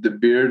is the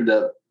beer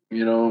that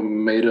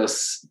made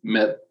us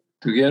met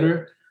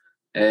together,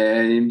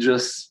 and he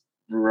just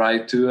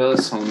write to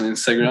us on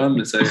Instagram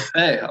and say,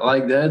 "Hey, I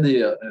like the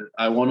idea.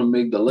 I want to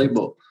make the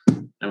label."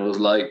 And I was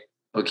like,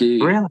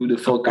 "Okay, really? Who the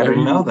fuck I are didn't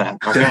you?" know that.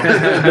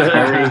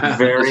 Okay.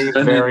 Very,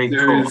 very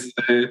cool.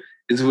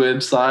 His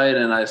website,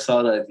 and I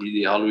saw that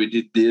he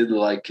already did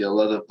like a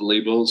lot of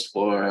labels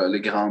for Les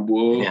Grands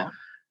Bois. Yeah.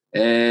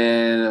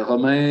 And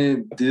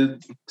Romain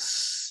did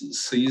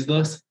seize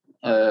us.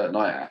 No,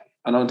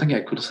 I don't think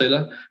I could say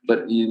that,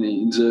 but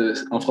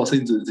en français,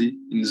 il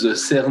nous a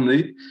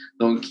cerné.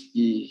 Donc,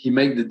 he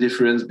made the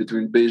difference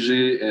between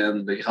BG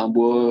and Les Grands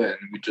Bois, and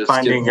we just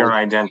finding your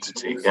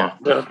identity. Yeah.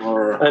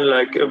 And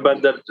like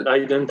about that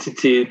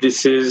identity,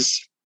 this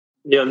is,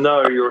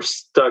 now you're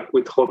stuck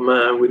with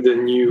Romain with the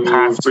new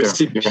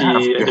recipe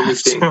and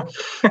everything.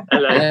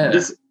 And like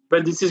this.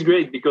 But this is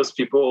great because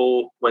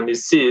people, when they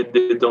see it,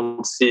 they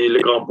don't see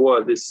Les Grands Bois,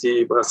 they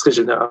see Brasserie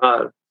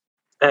Générale.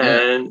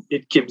 And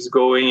it keeps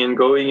going and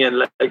going.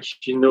 And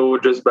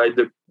just by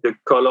the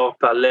color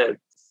palette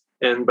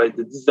and by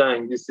the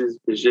design, this is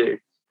BG.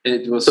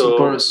 It was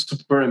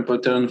super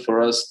important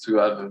for us to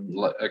have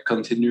a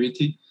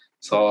continuity.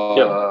 So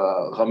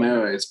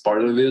Romain is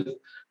part of it.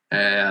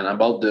 And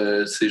about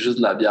C'est juste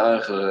la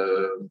bière,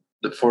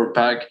 the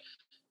 4-pack,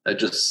 I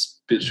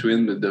just pitched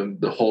in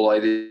the whole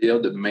idea,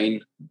 the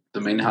main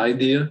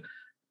idea,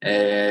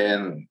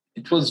 and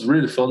it was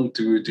really fun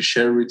to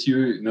share with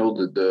you.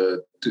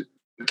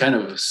 To kind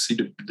of see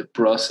the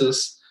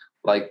process,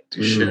 like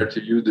to share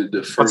to you the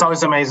first. It's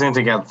always amazing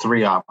to get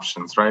 3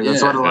 options, right?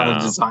 That's what a lot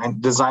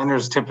of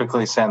designers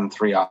typically send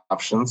 3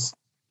 options.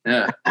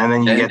 Yeah, and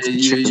then you get to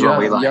choose what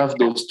we like. You have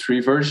those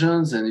 3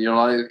 versions, and you're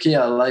like, okay,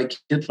 I like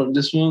it from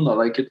this one, I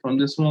like it from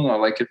this one, I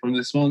like it from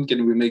this one.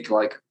 Can we make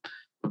like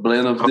a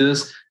blend of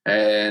this?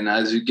 And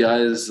as you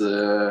guys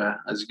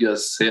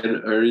said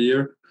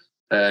earlier,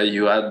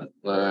 you had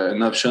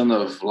an option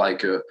of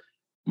like a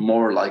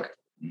more like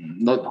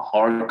not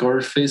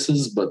hardcore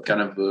faces, but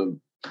kind of a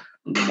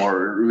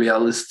more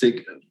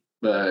realistic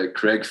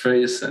Craig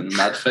face and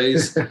Matt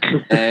face.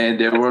 And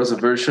there was a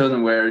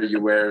version where you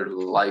were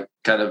like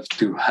kind of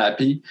too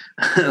happy,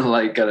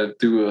 like kind of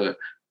too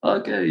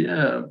okay,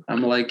 yeah,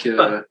 I'm like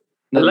I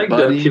like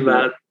buddy, that,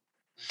 Matt.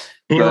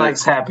 He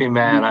likes Happy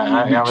Man.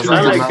 I was choose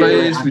like, the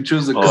face, we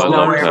choose the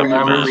color.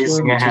 I'm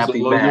releasing a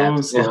Happy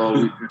Man.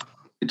 So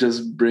it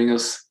just brings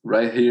us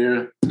right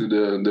here to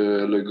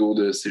the logo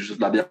de C'est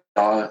juste la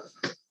bière.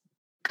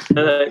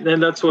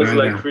 And that was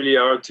like really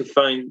hard to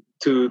find.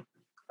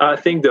 I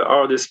think the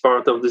hardest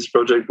part of this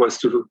project was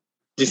to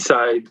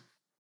decide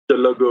the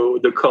logo,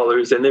 the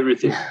colors, and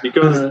everything,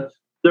 because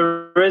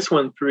the rest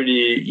went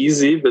pretty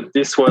easy. But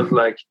this was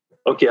like,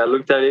 okay, I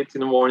looked at it in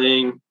the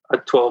morning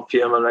at 12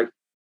 p.m. I'm like,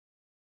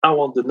 I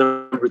want the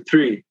number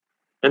 3.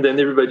 And then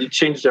everybody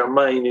changed their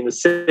mind in the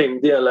same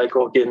day. Like,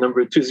 okay,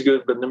 number 2 is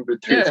good, but number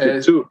 3 is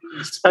good too.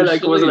 I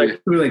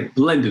we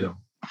blended them.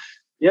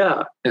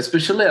 Yeah.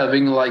 Especially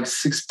having like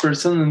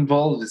 6%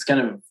 involved, it's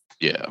kind of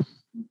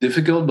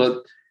difficult,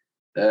 but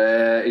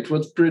it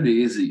was pretty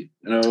easy.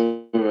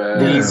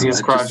 The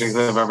easiest project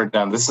I've ever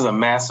done. This is a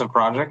massive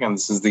project, and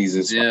this is the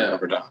easiest one I've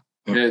ever done.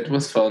 Yeah, it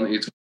was fun.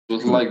 It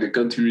was like the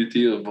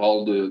continuity of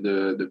all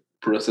the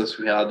process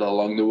we had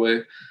along the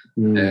way.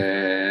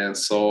 And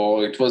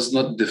so it was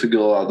not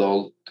difficult at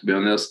all, to be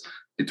honest.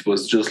 It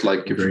was just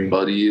like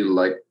everybody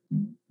like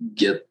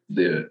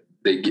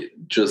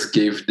just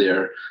gave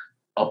their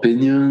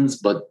opinions,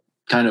 but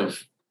kind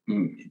of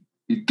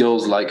it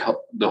goes like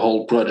the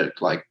whole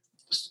project, like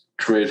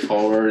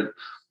straightforward.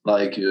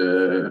 Like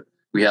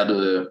we had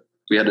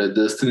a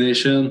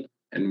destination,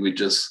 and we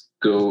just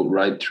go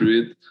right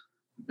through it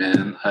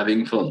and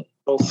having fun.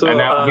 Also,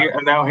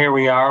 and now here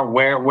we are.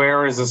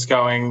 Where is this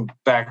going?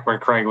 Back where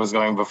Craig was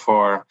going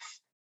before.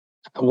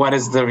 What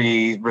is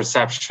the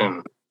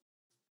reception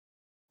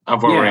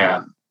of where we're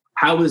at?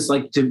 How is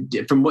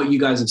from what you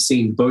guys have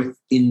seen, both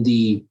in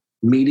the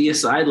media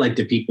side, like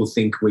do people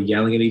think we're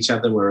yelling at each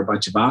other, we're a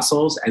bunch of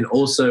assholes, and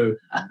also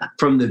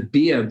from the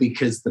beer,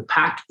 because the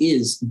pack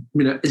is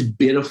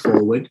bitter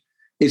forward.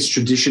 It's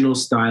traditional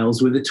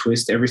styles with a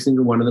twist. Every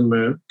single one of them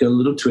got a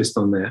little twist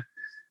on there.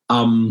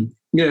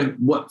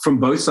 what from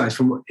both sides,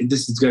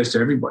 this goes to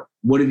everybody.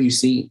 What have you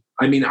seen?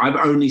 I mean, I've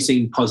only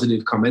seen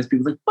positive comments.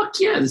 People are like, fuck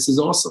yeah, this is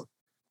awesome.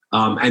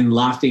 And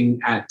laughing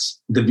at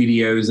the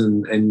videos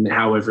and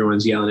how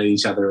everyone's yelling at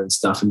each other and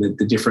stuff and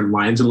the different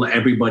lines.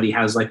 Everybody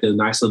has like a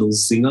nice little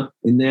zinger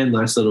in there,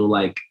 nice little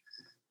like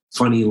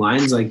funny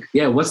lines. Like,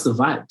 yeah, what's the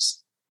vibes?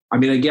 I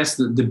mean, I guess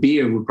the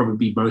beer would probably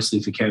be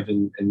mostly for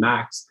Kevin and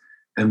Max.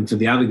 And for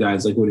the other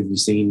guys, like, what have you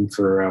seen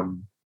for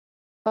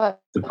the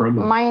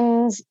promo?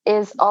 Mine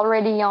is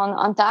already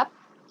on tap,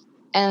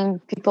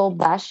 and people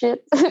bash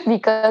it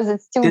because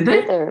it's too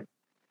bitter.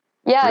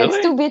 Yeah, really?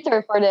 It's too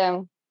bitter for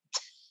them.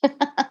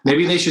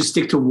 Maybe they should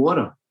stick to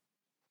water.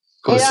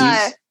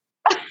 Yeah.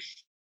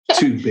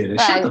 Too bitter.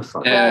 Right. Shut the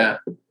fuck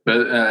up.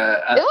 But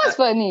it was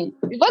funny.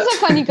 It was a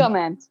funny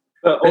comment.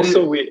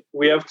 Also,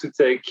 we have to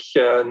take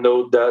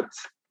note that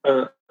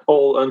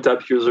all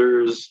Untappd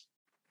users,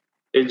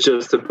 it's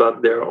just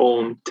about their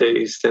own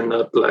taste and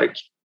not like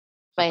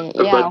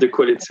about the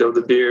quality of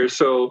the beer.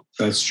 So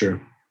that's true.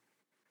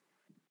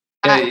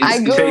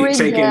 I go read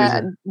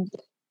the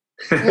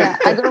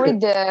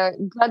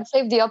God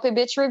Save the Hoppy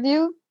Bitch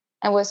review.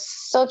 I was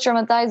so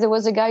traumatized. There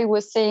was a guy who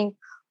was saying,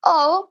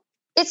 "Oh,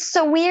 it's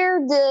a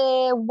weird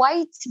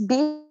white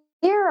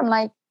beer." I'm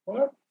like,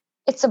 "What?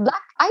 It's a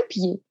black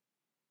IPA."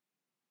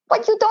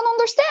 But you don't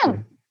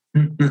understand.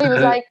 He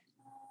was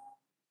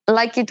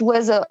like it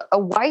was a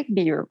white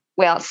beer.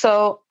 Well,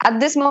 so at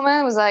this moment,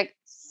 I was like,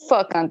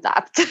 fuck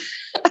Untappd.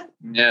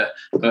 Yeah.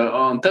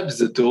 Untappd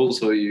is a tool,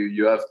 so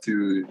you have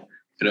to,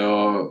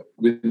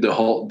 with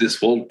this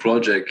whole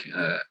project,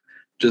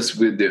 just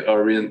with the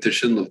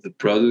orientation of the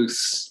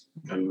products,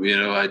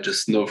 I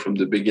just know from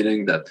the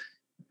beginning that,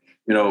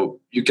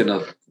 you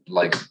cannot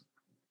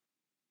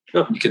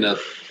you cannot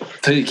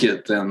take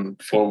it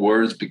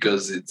forwards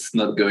because it's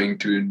not going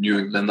to New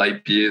England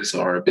IPAs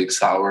or big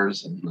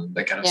sours and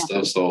that kind of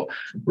stuff. So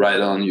right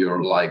on,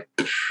 you're like,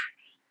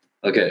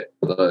 okay,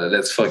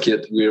 let's fuck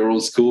it. We're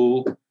old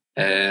school,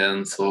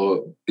 and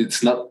so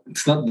it's not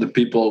the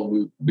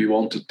people we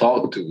want to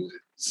talk to.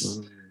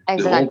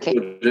 Exactly. The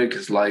whole project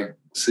is like,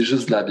 c'est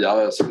juste de la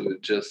bière, so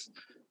just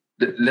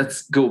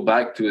let's go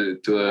back to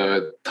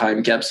a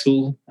time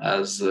capsule,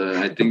 as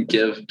I think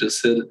Kev just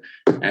said,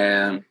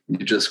 and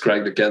you just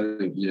cracked the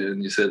can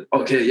and you said,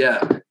 okay, yeah,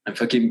 I'm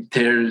fucking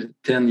 10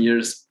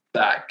 years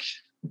back.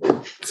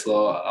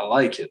 So I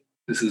like it.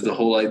 This is the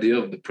whole idea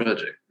of the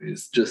project.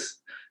 It's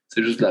just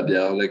la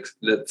bière. Like,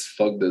 let's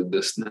fuck the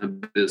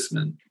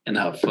snobism and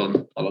have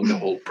fun along the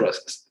whole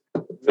process.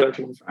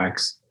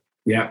 Facts.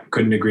 Yeah,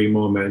 couldn't agree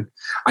more, man.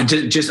 I want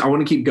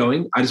to keep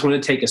going. I just want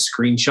to take a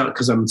screenshot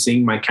because I'm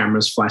seeing my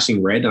camera's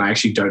flashing red and I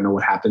actually don't know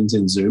what happens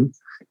in Zoom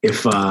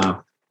if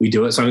we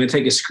do it. So I'm going to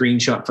take a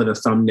screenshot for the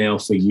thumbnail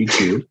for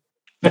YouTube.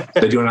 So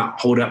do you want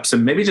to hold up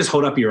maybe just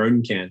hold up your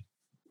own can.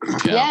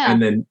 Yeah.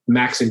 And then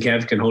Max and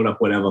Kev can hold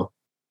up whatever.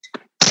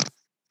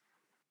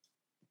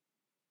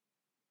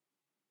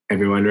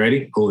 Everyone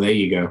ready? Oh, there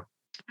you go.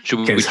 Should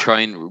we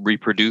try and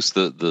reproduce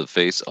the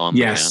face on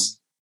the can?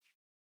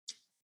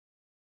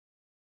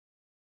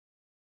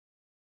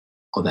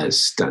 Oh, that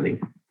is stunning.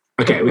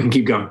 Okay, we can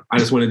keep going. I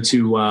just wanted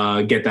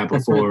to get that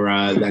before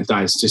that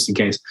dies, just in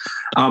case.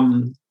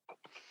 I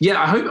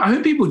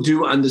hope people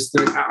do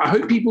understand. I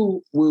hope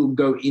people will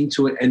go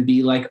into it and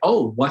be like,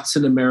 oh, what's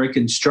an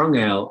American strong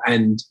ale?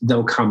 And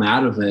they'll come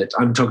out of it.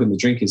 I'm talking the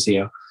drinkers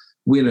here.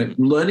 We're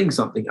learning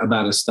something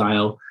about a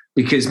style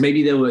because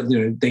maybe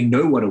they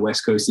know what a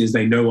West Coast is.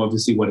 They know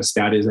obviously what a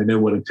stout is. They know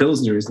what a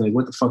Pilsner is. Like,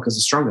 what the fuck is a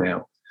strong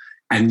ale?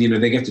 And,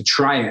 they get to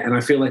try it. And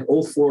I feel like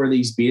all four of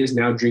these beers,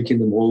 now drinking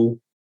them all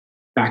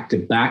back to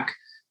back,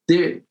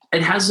 it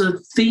has a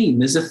theme.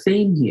 There's a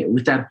theme here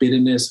with that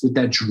bitterness, with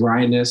that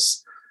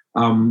dryness,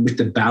 with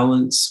the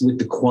balance, with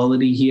the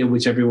quality here,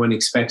 which everyone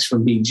expects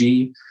from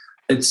BG.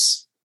 I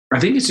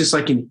think it's just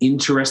like an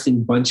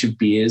interesting bunch of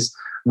beers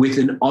with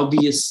an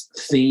obvious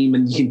theme.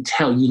 And you can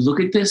tell, you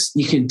look at this,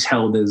 you can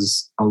tell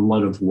there's a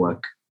lot of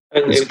work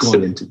that's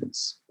gone into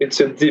this. It's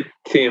a deep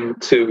theme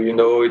too,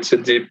 it's a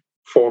deep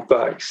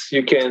 4-packs.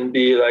 You can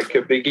be like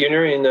a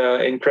beginner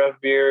in craft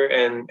beer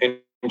and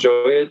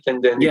enjoy it,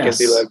 and then you can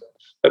be like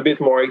a bit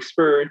more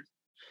expert.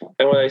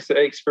 And when I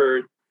say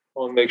expert,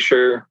 I want to make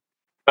sure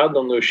I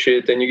don't know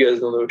shit and you guys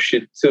don't know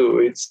shit too.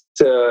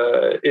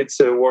 It's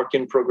a work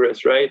in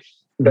progress, right?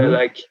 Mm-hmm. That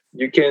like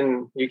you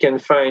can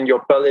find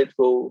your palate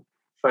will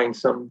find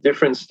some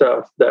different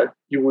stuff that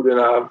you wouldn't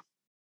have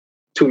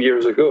 2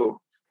 years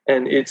ago.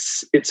 And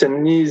it's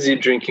an easy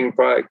drinking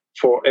product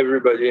for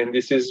everybody, and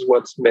this is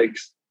what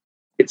makes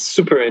it's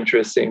super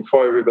interesting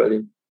for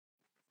everybody.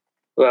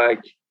 Like,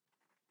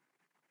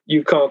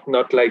 you can't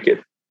not like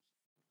it.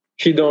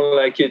 If you don't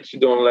like it, you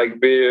don't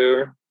like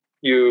beer.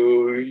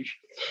 You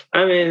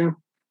don't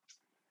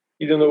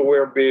know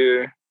where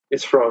beer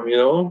is from,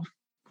 Yeah.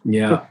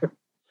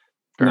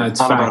 No, it's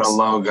not about a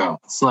logo.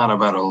 It's not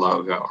about a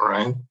logo,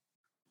 right?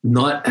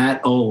 Not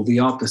at all. The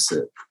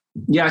opposite.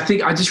 Yeah, I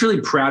think I'm just really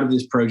proud of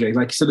this project.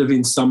 Like, sort of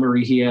in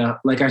summary here,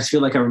 like I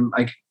feel like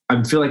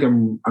I feel like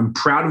I'm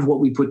proud of what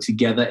we put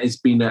together. It's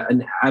been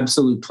an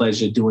absolute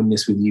pleasure doing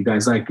this with you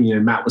guys. Like,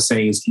 Matt was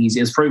saying, it's easy.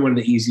 It's probably one of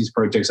the easiest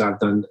projects I've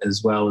done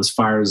as well, as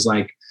far as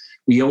like,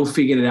 we all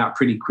figured it out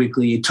pretty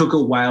quickly. It took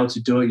a while to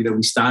do it.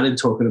 We started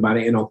talking about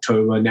it in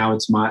October. Now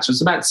it's March. So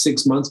it's about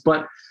 6 months,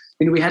 but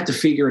we had to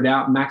figure it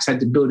out. Max had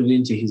to build it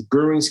into his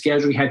brewing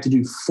schedule. He had to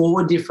do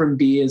 4 different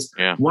beers.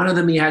 Yeah. One of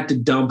them he had to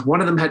dump.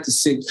 One of them had to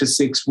sit for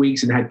 6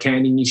 weeks and had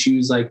canning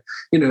issues. Like,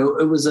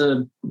 it was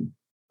an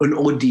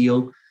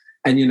ordeal.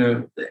 And,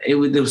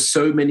 there was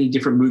so many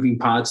different moving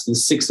parts.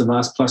 There's 6 of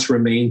us plus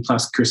Romain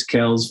plus Chris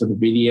Kells for the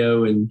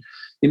video. And,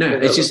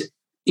 it's just,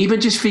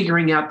 even just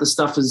figuring out the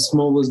stuff as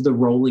small as the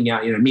rolling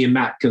out, me and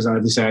Matt, because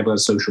obviously I have a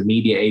social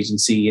media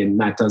agency and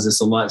Matt does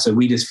this a lot. So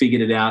we just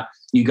figured it out.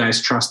 You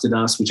guys trusted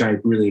us, which I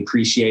really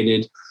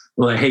appreciated.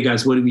 We're like, hey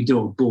guys, what are we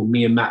doing? Boom,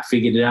 me and Matt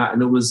figured it out.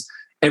 And it was,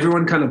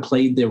 everyone kind of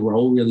played their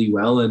role really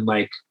well. And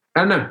like, I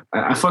don't know,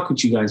 I fuck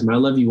with you guys, man. I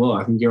love you all.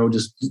 I think you're all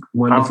just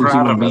wonderful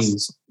human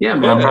beings. Yeah,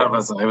 man. I'm proud of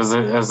us. It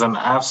was an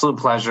absolute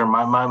pleasure.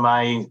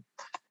 My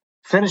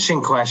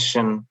finishing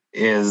question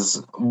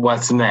is,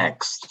 what's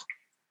next?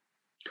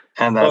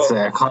 And that's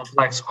a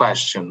complex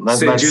question. Let's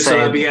say Let's say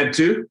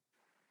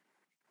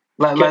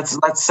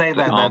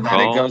that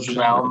it goes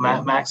well.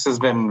 Max has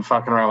been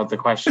fucking around with the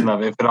question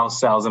of if it all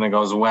sells and it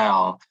goes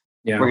well,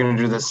 we're going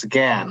to do this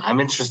again. I'm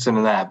interested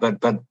in that.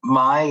 But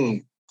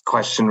my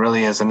question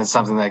really is, and it's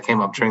something that came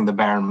up during the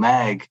Baron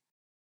Mag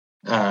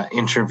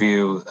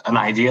interview, an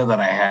idea that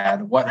I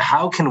had.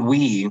 How can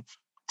we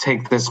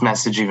take this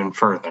message even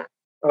further?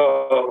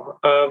 Oh,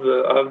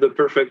 I have the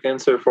perfect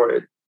answer for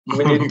it.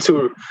 We need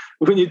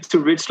to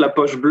reach La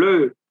Poche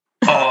Bleue.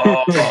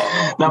 Now,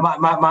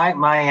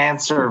 my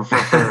answer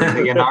for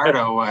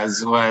Leonardo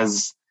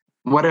was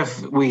what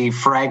if we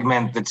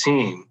fragment the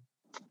team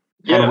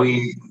and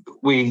we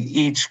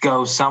each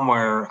go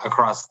somewhere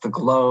across the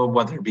globe,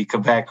 whether it be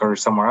Quebec or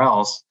somewhere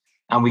else,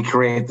 and we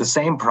create the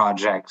same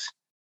project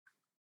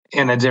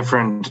in a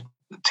different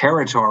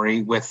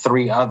territory with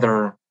 3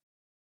 other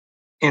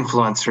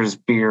influencers,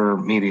 beer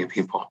media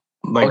people.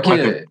 Like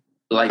COVID,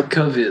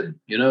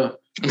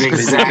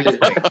 Exactly.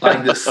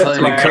 Like the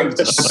same.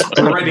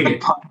 Spreading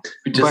it.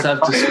 We just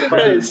have to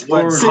spread it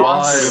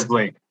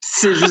positively.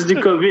 C'est juste du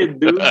COVID,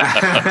 dude.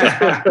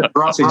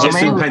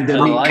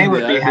 Romain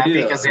would be happy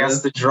because he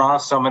has to draw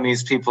some of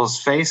these people's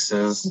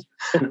faces.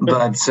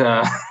 But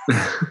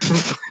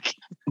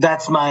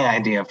that's my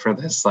idea for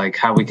this, like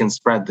how we can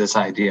spread this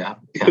idea.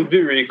 It could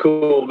be really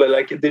cool, but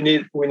like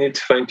we need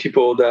to find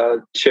people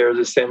that share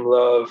the same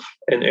love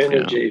and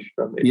energy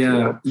from it.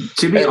 Yeah.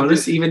 To be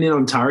honest, even in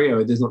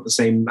Ontario, there's not the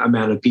same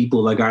amount of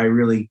people. Like I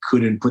really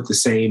couldn't put the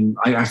same.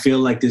 I feel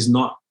like there's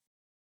not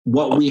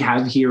what we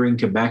have here in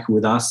Quebec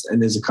with us,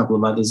 and there's a couple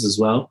of others as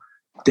well.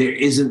 There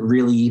isn't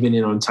really even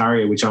in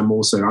Ontario, which I'm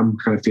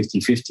kind of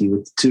 50-50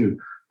 with the 2.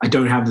 I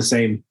don't have the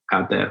same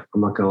out there.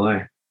 I'm not gonna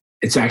lie.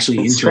 It's actually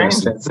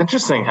interesting. Strange. It's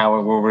interesting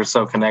how we're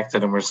so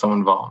connected and we're so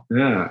involved.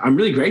 Yeah, I'm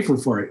really grateful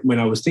for it. When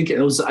I was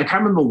thinking, I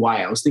can't remember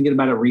why. I was thinking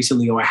about it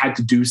recently, or I had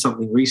to do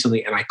something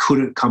recently, and I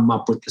couldn't come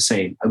up with the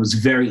same. It was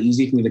very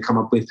easy for me to come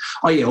up with,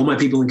 all my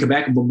people in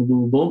Quebec, boom, boom,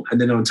 boom, boom. And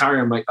then in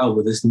Ontario, I'm like,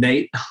 well, there's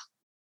Nate.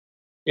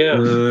 Yeah.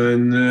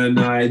 And then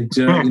I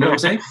don't, you know what I'm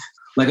saying?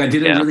 Like I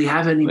didn't really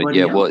have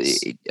anybody else. Well,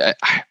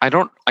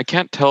 I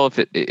can't tell if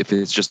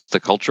it's just a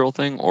cultural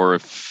thing or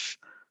if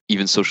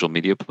even social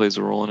media plays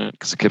a role in it,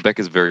 because Quebec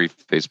is very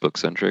Facebook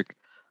centric,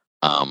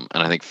 and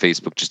I think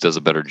Facebook just does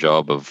a better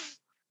job of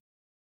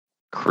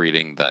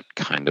creating that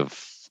kind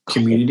of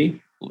community.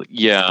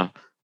 Yeah,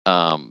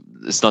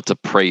 it's not to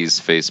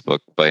praise Facebook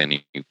by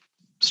any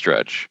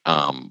stretch,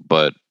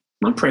 but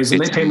I'm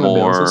praising. They pay my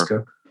bills. Let's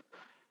go.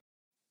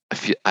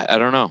 I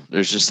don't know.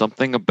 There's just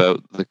something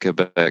about the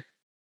Quebec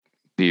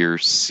beer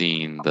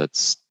scene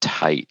that's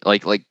tight.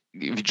 Like if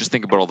you just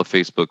think about all the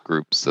Facebook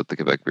groups that the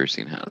Quebec beer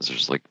scene has,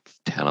 there's like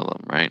 10 of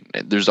them, right?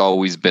 There's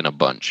always been a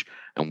bunch,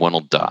 and one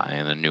will die,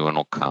 and a new one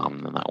will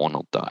come, and that one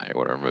will die,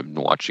 or whatever. I've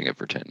been watching it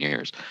for 10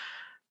 years.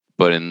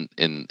 But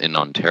in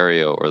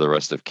Ontario or the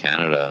rest of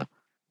Canada,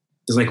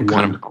 there's like kind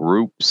one of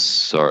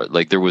groups, or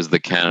like there was the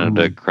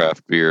Canada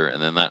craft beer,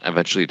 and then that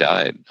eventually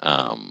died.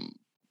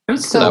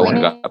 So we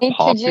need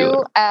to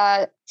do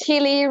a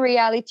tele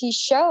reality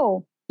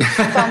show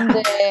from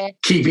the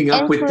keeping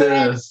up with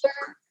the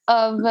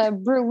of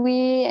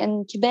brewery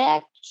in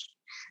Quebec.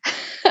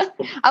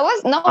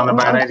 Not a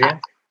bad idea.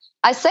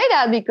 I say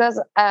that because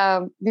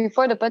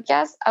before the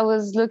podcast, I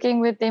was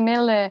looking with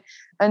Emil a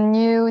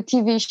new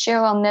TV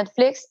show on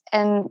Netflix,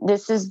 and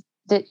it's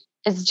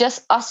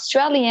just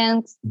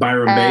Australian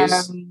Byron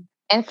Bass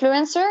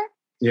influencer.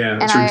 Yeah,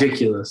 it's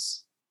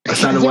ridiculous. I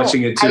started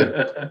watching it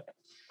too.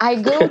 I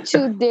go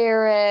to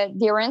their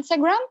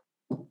Instagram,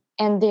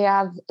 and they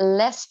have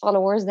less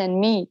followers than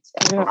me.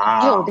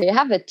 Wow. Yo, they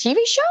have a TV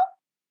show?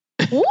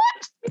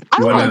 What?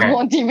 I want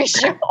one TV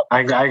show.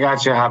 I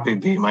got you, Happy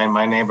B.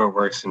 My neighbor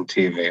works in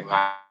TV.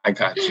 I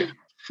got you.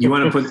 You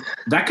want to put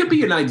that? Could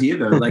be an idea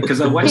though, like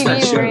because I watched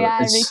that show.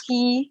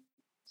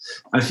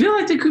 I feel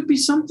like there could be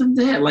something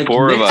there, like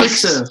 4 of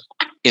us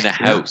in a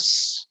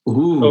house.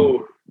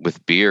 Ooh.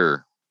 with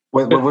beer.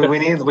 We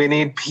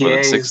need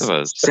PA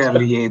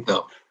 78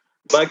 though.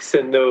 Max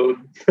said no.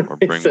 Or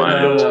bring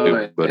mine in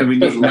too. But we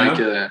need like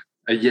a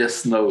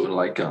yes, no,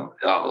 like I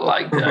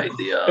like the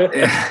idea.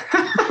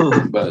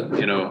 But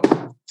you know.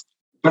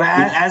 But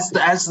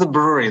as the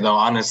brewery though,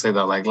 honestly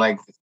though, like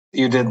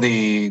you did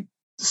the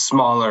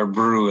smaller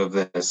brew of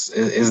this.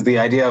 Is the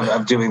idea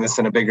of doing this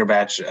in a bigger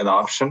batch an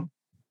option?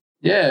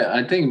 Yeah,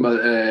 I think, but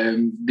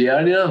the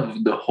idea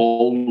of the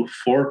whole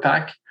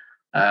 4-pack,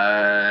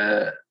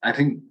 I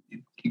think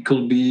it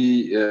could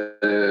be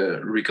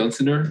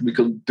reconsidered. We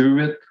could do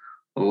it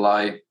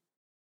like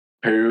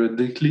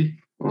periodically,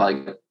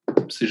 like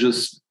c'est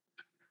juste.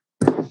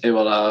 Et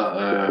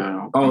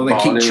voilà. They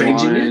keep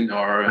changing it.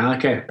 Or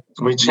okay.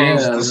 We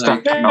changed the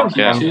stuff.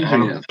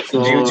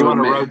 So do you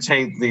want to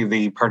rotate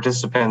the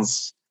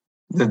participants?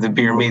 The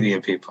beer media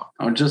people,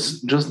 or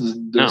just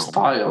the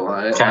style.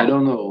 I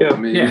don't know.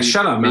 Maybe,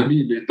 shut up, man.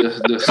 Maybe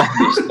the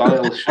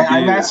style should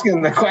I'm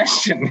asking the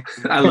question.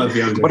 I love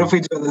you. What if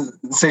we do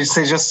say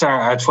just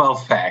our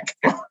 12-pack?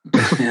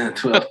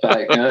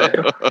 12-pack.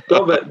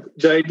 No, but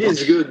the idea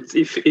is good.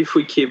 If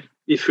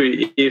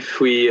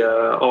we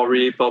are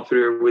really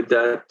popular with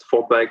that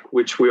 4-pack,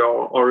 which we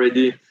are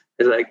already,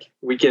 like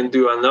we can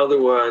do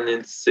another one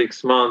in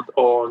 6 months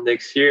or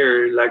next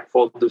year, like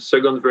for the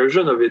second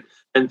version of it.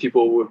 And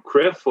people will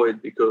crave for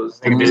it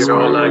because it's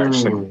more like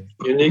unique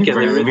and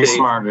everything. It'd be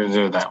smarter to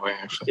do it that way,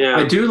 actually. Yeah,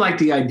 I do like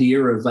the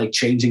idea of like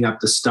changing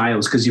up the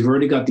styles because you've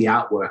already got the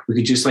artwork. We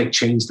could just like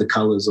change the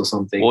colors or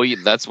something. Well,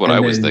 that's what I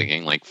was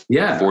thinking. Like,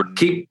 4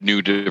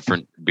 new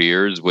different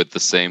beers with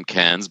the same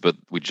cans, but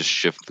we just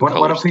shift the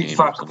colors. What if we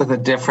fuck with a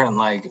different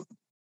like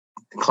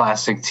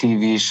classic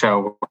TV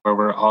show where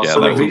we're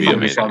also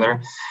making each other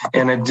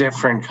in a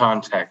different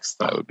context?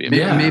 That would be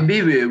amazing.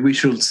 Maybe we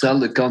should sell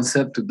the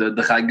concept to the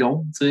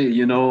Dragon,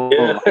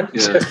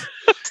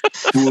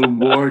 will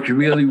work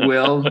really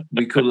well.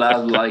 We could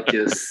have like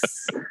a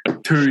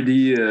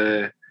 30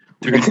 it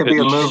could be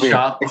a movie.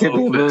 Shot it could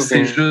be a movie.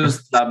 C'est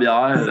juste la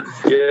bière.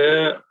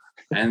 Yeah.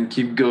 And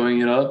keep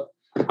going it up.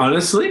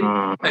 Honestly,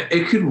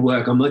 it could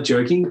work. I'm not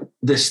joking.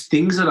 The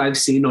things that I've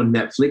seen on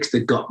Netflix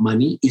that got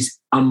money is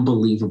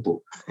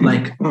unbelievable.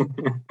 Like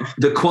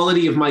the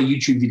quality of my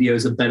YouTube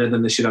videos are better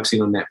than the shit I've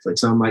seen on Netflix.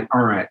 So I'm like,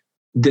 all right,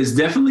 there's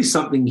definitely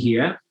something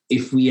here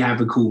if we have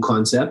a cool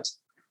concept.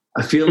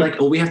 I feel like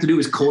all we have to do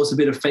is cause a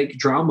bit of fake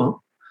drama.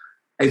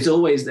 It's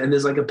always, and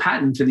there's like a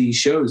pattern for these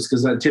shows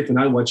because Tiff and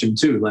I watch them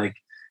too. Like,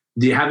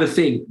 do you have a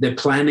thing? They're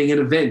planning an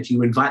event.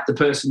 You invite the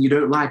person you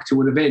don't like to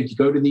an event. You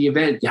go to the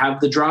event. You have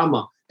the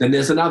drama. Then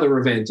there's another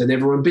event and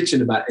everyone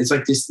bitching about it. It's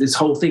like this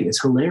whole thing.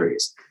 It's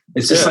hilarious.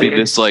 It's just like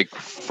this like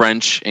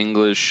French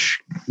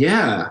English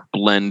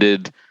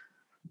blended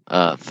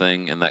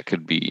thing, and that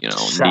could be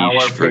shower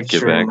niche for picture,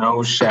 Quebec.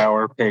 No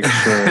shower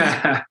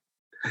picture.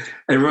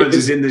 Everyone's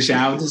just in the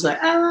shower, just like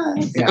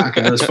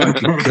okay, let's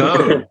fucking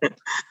go.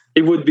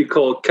 It would be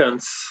called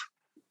cunts.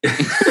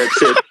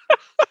 That's it.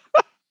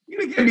 You're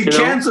gonna get me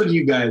canceled,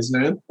 you guys,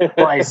 man.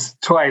 Twice.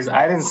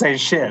 I didn't say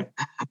shit.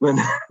 But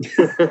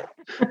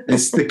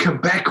it's the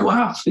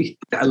Quebecois.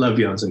 I love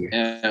you, Anthony.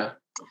 Yeah.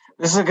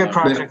 This is a good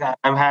project.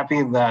 I'm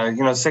happy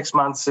that 6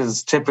 months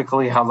is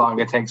typically how long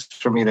it takes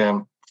for me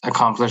to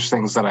accomplish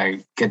things that I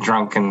get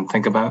drunk and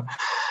think about.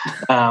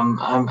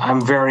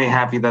 I'm very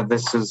happy that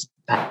this is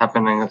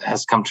happening,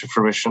 has come to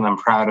fruition. I'm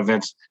proud of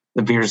it.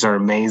 The beers are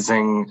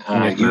amazing.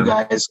 You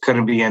guys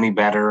couldn't be any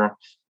better.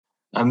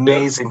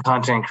 Amazing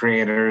content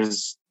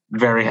creators.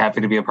 Very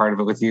happy to be a part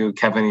of it with you.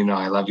 Kevin,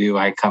 I love you.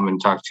 I come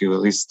and talk to you at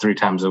least 3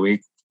 times a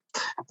week.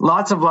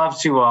 Lots of love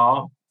to you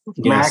all.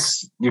 Yes.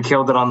 Max, you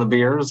killed it on the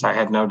beers. I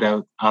had no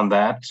doubt on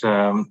that.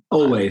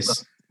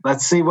 Always.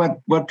 Let's see what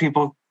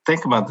people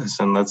think about this,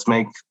 and let's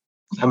make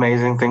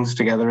amazing things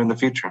together in the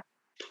future.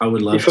 I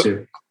would love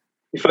to.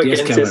 If I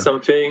can say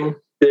something,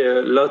 there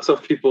are lots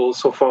of people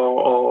so far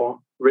are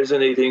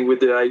resonating with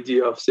the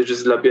idea of C'est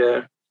juste de la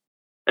bière,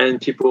 and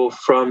people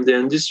from the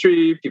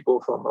industry, people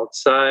from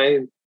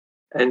outside.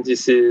 And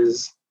this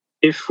is,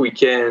 if we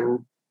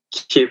can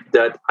keep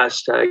that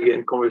hashtag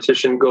and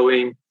conversation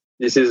going,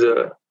 this is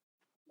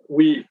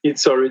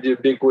it's already a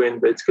big win,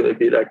 but it's going to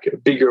be like a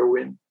bigger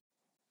win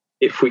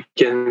if we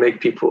can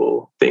make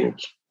people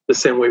think the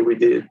same way we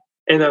did.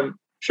 And I'm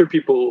sure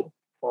people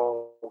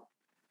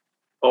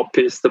are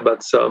pissed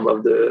about some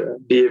of the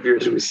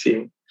behaviors we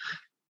see.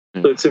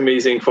 So it's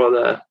amazing for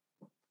that.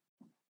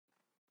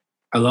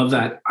 I love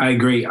that. I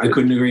agree. I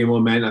couldn't agree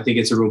more, man. I think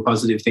it's a real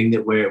positive thing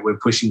that we're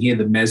pushing here.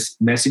 The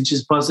message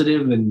is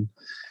positive, and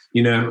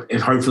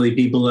if hopefully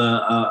people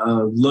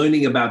are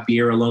learning about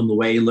beer along the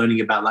way, learning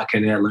about La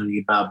Canette,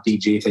 learning about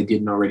BG if they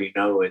didn't already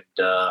know, and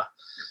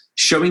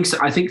showing.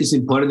 I think it's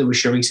important that we're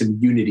showing some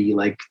unity,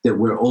 like that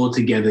we're all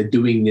together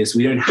doing this.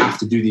 We don't have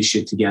to do this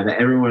shit together.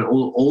 Everyone,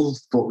 all.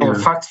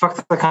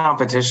 Fuck the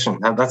competition.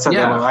 That's it.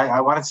 Yeah. I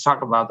wanted to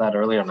talk about that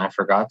earlier, and I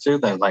forgot to.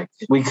 That like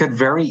we could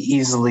very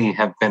easily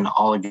have been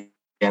all against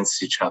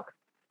each other.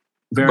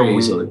 Very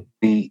easily.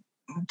 We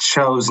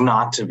chose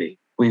not to be.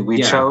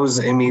 We chose.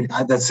 I mean,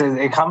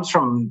 it comes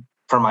from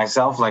for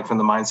myself, like from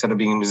the mindset of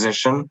being a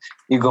musician,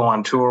 you go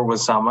on tour with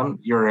someone,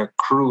 you're a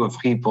crew of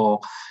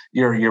people,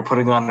 you're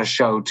putting on a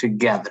show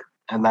together.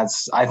 And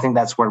I think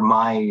that's where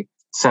my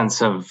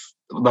sense of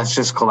let's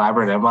just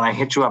collaborate. And when I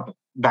hit you up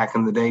back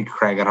in the day,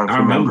 Craig, I don't know if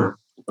you remember.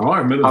 Oh, I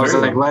remember. I was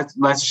like,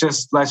 let's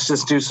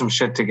just do some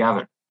shit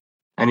together.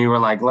 And you were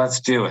like,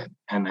 let's do it.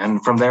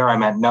 And from there I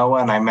met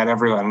Noah and I met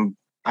everyone.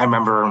 I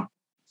remember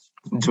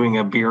doing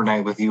a beer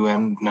night with you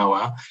and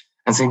Noah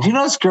and saying, do you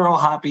know this girl,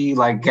 Hoppy,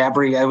 like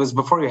Gabby? It was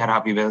before you had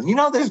Hoppy Biz. You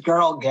know this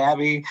girl,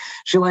 Gabby?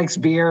 She likes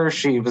beer.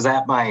 She was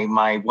at my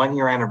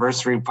 1-year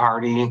anniversary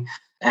party.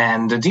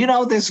 And do you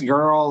know this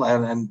girl?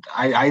 And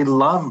I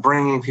love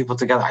bringing people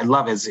together. I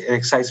love it. It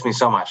excites me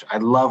so much. I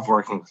love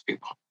working with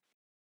people.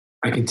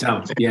 I can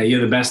tell. Yeah,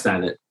 you're the best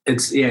at it.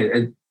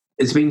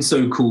 It's been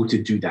so cool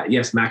to do that.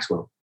 Yes,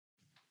 Maxwell.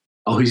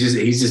 Oh, he's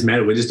just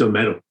metal. We're just doing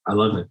metal. I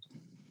love it.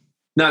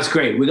 No, it's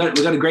great. We got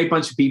a great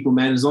bunch of people,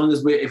 man. As long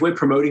as if we're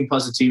promoting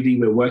positivity,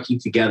 we're working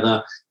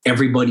together,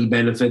 everybody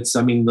benefits.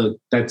 I mean, look,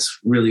 that's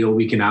really all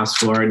we can ask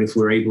for. And if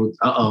we're able,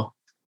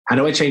 how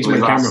do I change my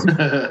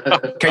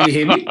camera? Can you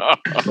hear me?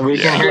 We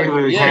can hear you.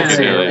 We can't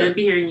see you. I'll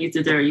be hearing you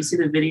today. You see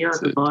the video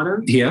at the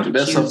bottom? Yeah. The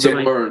best of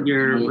the world.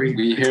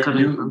 We hear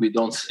you. We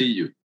don't see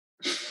you.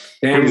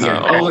 There we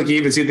go. Oh, look, you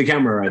even see the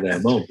camera right there.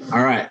 Boom.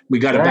 All right. We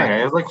got it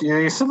back.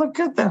 You still look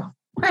good, though.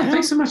 Yeah,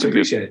 thanks so much. I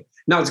appreciate it.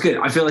 No, it's good.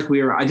 I feel like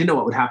I didn't know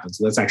what would happen.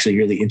 So that's actually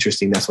really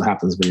interesting. That's what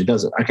happens when it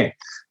does it. Okay.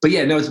 But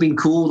yeah, no, it's been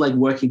cool, like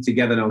working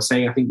together. And I was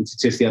saying, I think to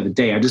Tiff the other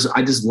day, I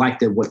just like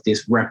that what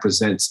this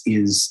represents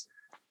is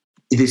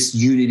this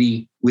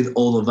unity with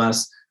all of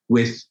us,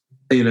 with,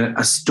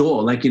 a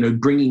store, like,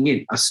 bringing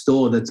in a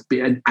store that's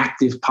been an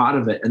active part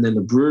of it. And then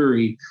the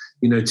brewery,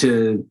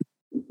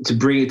 to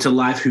bring it to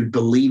life, who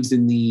believes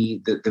in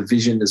the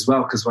vision as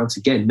well. Because once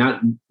again,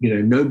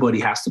 nobody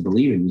has to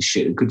believe in this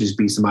shit. It could just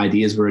be some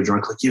ideas where a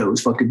drunk like,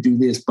 let's fucking do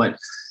this. But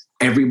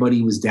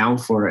everybody was down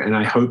for it, and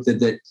I hope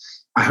that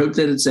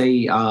it's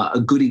a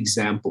good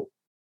example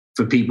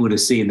for people to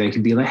see, and they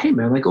can be like, hey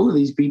man, like all of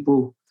these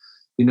people,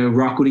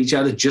 rock with each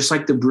other, just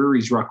like the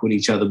breweries rock with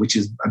each other, which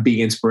is a big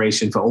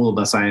inspiration for all of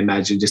us, I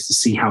imagine, just to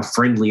see how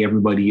friendly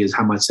everybody is,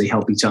 how much they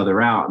help each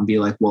other out, and be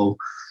like, well,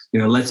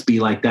 let's be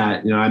like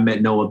that. I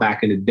met Noah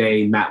back in the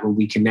day, Matt, when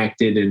we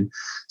connected, and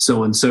so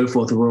on and so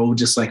forth. We're all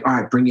just like, all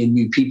right, bring in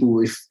new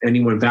people. If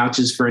anyone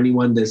vouches for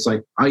anyone that's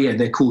like, oh yeah,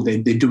 they're cool.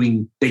 They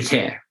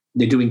care.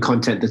 They're doing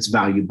content that's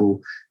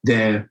valuable.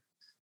 They're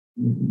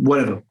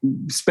whatever,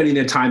 spending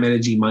their time,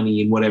 energy,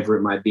 money, and whatever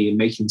it might be, and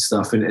making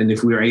stuff. And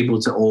if we are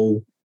able to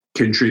all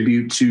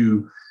contribute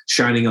to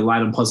shining a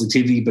light on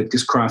positivity, but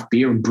just craft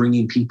beer and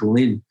bringing people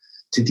in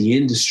to the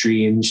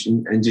industry and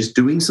just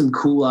doing some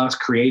cool ass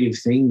creative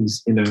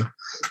things,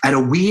 at a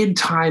weird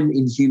time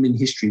in human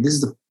history. This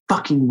is a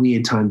fucking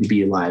weird time to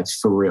be alive,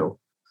 for real.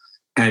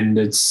 And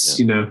it's,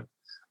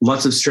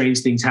 lots of strange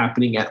things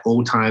happening at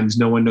all times.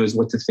 No one knows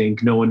what to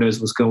think. No one knows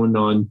what's going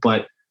on,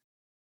 but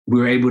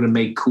we're able to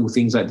make cool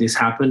things like this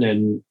happen.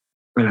 And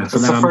it's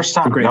the first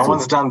time no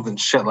one's done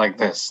shit like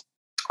this.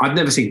 I've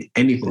never seen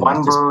anything like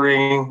this. One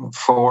brewery,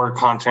 4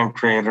 content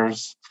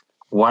creators,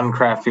 1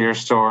 craft beer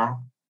store.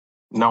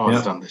 No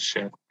one's done this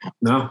shit.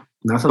 No,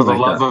 nothing for the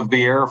love of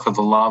beer, for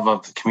the love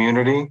of the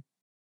community.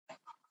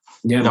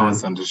 Yeah, no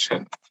one's done this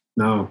shit.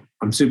 No,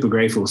 I'm super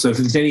grateful. So if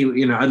there's any,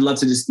 I'd love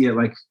to just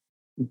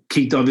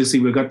keep.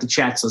 Obviously, we've got the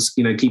chats. Let's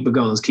keep it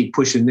going. Let's keep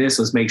pushing this.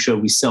 Let's make sure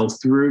we sell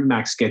through.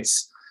 Max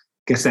gets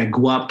that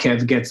guap.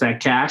 Kev gets that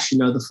cash.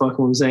 The fuck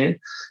what I'm saying.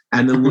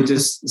 And then we'll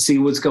just see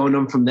what's going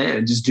on from there,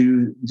 and just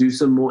do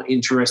some more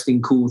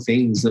interesting, cool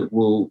things that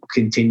will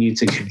continue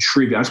to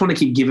contribute. I just want to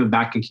keep giving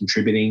back and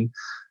contributing.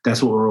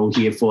 That's what we're all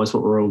here for. That's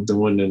what we're all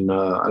doing. And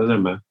I don't know,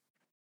 man.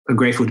 I'm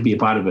grateful to be a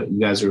part of it. You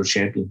guys are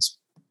champions.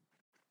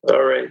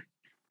 All right.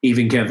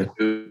 Even Kevin.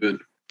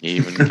 Good.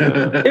 Even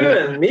Kevin.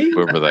 Even me?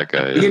 Whoever that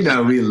guy is.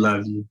 We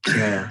love you,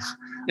 Kev.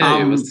 Yeah,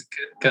 he was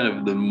kind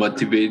of the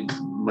motivated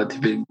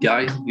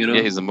guy,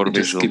 Yeah, he's a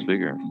motivational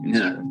figure.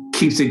 Yeah.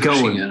 Keeps it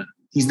going.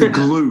 He's the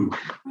glue.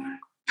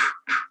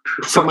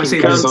 Someone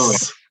say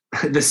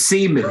the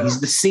semen.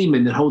 He's the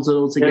semen that holds it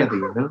all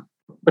together,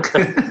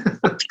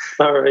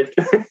 All right.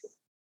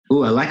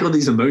 Oh, I like all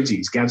these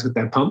emojis. Gab's with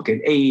that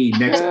pumpkin. Hey,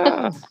 next.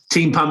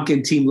 Team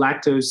pumpkin, team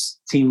lactose,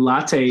 team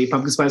latte,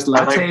 pumpkin spice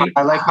latte.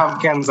 I like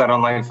pumpkins. I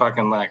don't like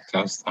fucking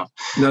lactose, though.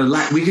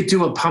 No, we could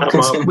do a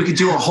pumpkin. We could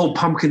do a whole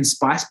pumpkin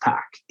spice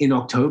pack in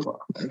October.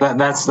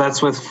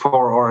 That's with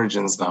 4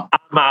 origins, though.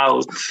 I'm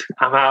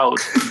out.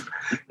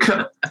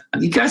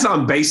 You guys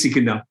aren't basic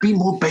enough. Be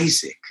more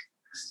basic.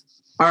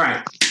 All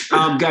right.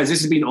 Guys, this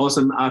has been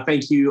awesome.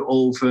 Thank you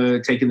all for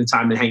taking the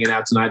time and hanging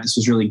out tonight. This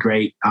was really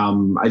great.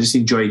 I just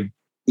enjoyed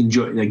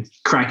like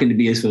cracking the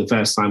beers for the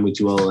first time with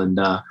you all, and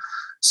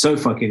so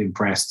fucking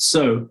impressed.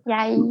 So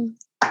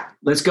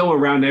let's go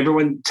around.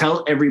 Everyone,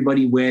 tell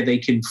everybody where they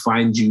can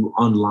find you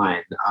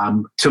online.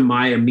 To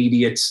my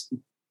immediate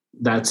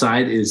that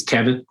side is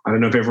Kevin. I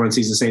don't know if everyone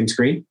sees the same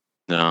screen.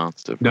 No,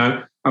 it's different.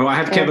 No. Oh, I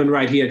have Kevin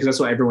right here because that's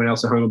what everyone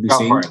else at home will be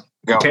seeing.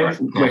 Okay,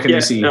 where can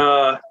they see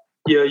you?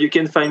 Yeah, you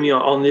can find me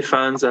on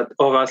OnlyFans at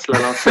Horace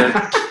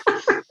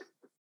Lalancette.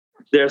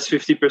 There's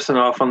 50%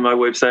 off on my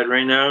website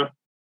right now.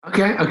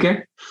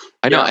 Okay.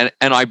 I know,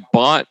 and I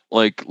bought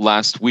like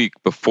last week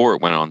before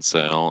it went on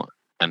sale,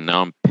 and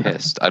now I'm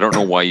pissed. I don't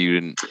know why you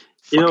didn't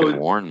fucking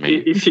warn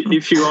me.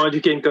 If you want, you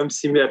can come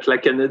see me at La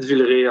Canette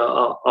Villeray.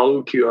 I'll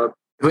hook you up.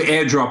 We'll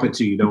airdrop it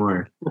to you. Don't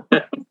worry.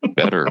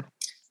 Better.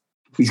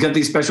 He's got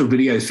these special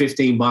videos,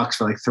 $15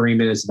 for like 3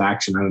 minutes of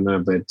action. I don't know,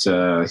 but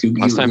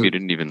last time you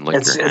didn't even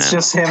lick your hand. It's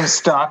just him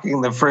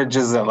stocking the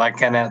fridges at La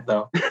Canette,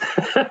 though.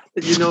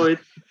 You know it.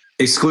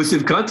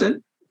 Exclusive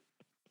content.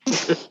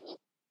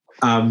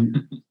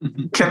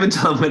 Kevin,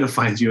 tell them where to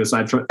find you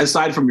aside from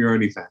your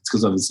OnlyFans,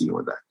 because obviously you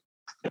want that.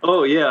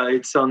 Oh yeah,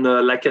 it's on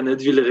La Canette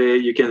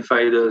Villeray. You can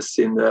find us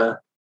in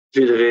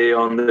Villeray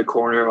on the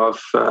corner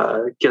of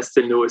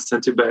Castelnau and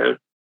Saint-Hubert.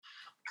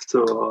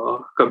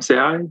 So come say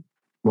hi.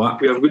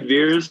 What? We have good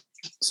beers.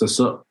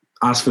 So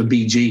ask for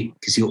BG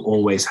because you'll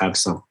always have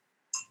some.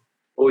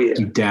 Oh yeah,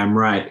 you damn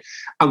right.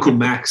 Uncle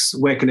Max,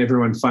 where can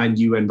everyone find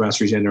you and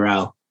Brasserie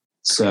Générale,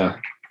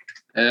 sir?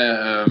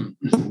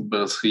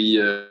 Brasserie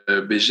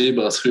BG,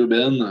 Brasserie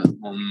Urbaine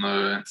on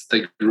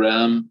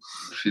Instagram,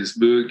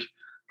 Facebook.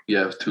 We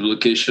have 2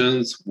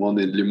 locations, one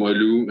in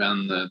Limoilou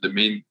and the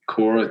main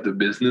core of the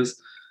business.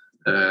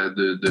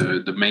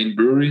 The main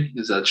brewery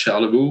is at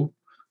Charlebourg.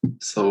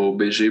 So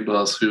BG,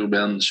 Brasserie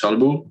Urbaine,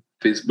 Charlebourg,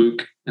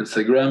 Facebook,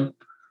 Instagram,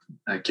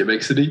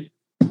 Quebec City.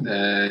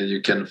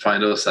 You can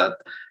find us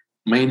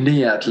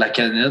mainly at La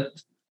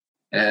Canette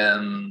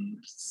and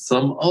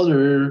some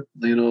other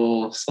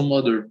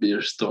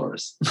beer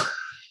stores.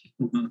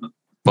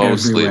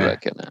 Mostly La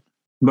Canette.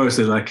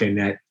 Mostly La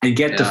Canette. And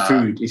get the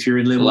food if you're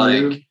in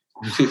Limoilou. Like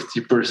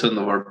 50%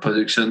 of our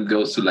production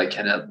goes to La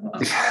Canette.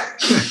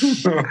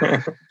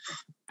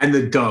 And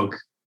the dog.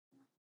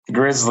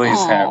 Grizzly's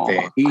happy.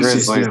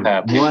 Grizzly's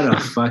happy. What a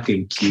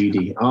fucking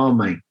cutie. Oh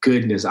my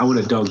goodness. I want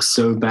a dog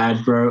so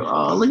bad, bro.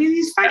 Oh, look at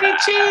these fucking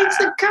cheeks.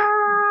 The car.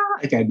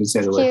 Okay, I didn't say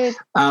the word.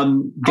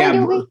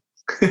 Gab,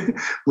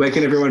 where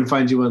can everyone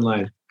find you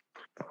online?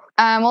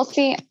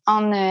 Mostly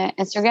on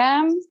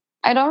Instagram.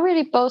 I don't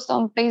really post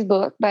on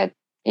Facebook, but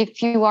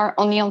if you are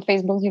only on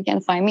Facebook, you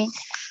can find me.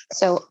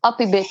 So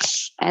Uppy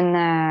Bitch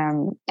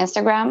and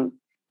Instagram.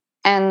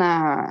 And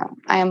I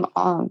am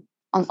on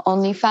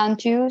OnlyFans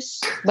too,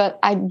 but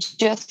I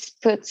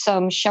just put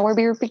some shower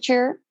beer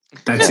picture.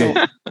 That's it.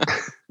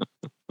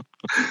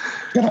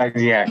 Good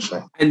idea,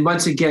 actually. And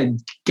once again,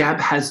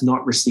 Gab has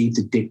not received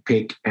a dick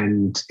pic,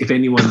 and if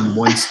anyone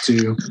wants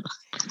to,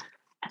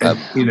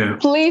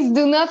 please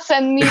do not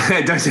send me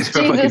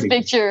Jesus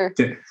picture.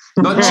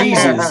 Not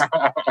Jesus.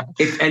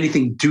 If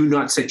anything, do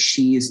not say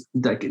she is.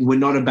 Like, we're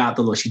not about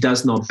the Lord. She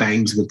does not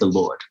bangs with the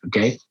Lord.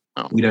 Okay.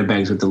 Oh. We don't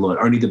bangs with the Lord,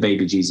 only the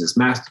baby Jesus.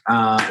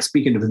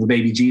 Speaking of the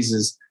baby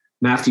Jesus,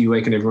 Matthew,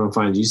 where can everyone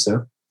find you,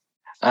 sir?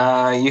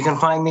 You can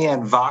find me at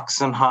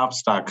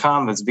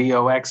voxandhops.com. That's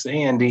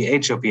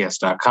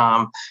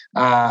VOXANDHOPS.com.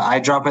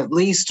 I drop at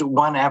least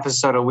 1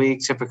 episode a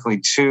week, typically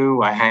 2.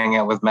 I hang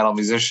out with metal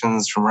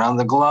musicians from around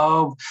the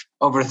globe.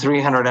 Over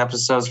 300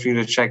 episodes for you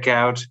to check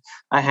out.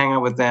 I hang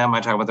out with them.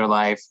 I talk about their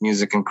life,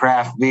 music, and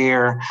craft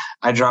beer.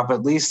 I drop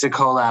at least a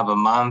collab a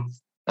month.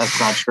 That's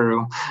not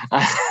true.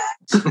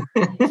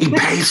 He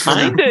pays for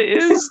them. Kinda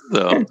is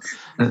though.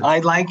 I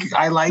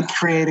like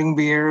creating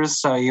beers,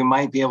 so you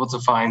might be able to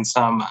find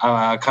some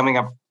coming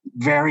up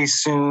very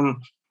soon.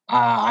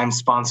 I'm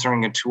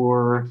sponsoring a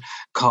tour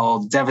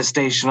called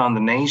Devastation on the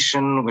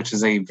Nation, which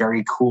is a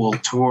very cool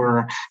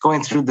tour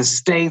going through the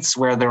States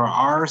where there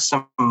are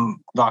some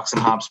Vox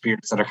and Hops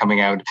beers that are coming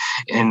out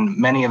in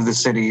many of the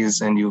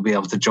cities, and you'll be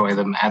able to enjoy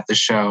them at the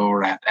show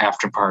or at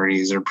after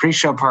parties or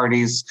pre-show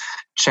parties.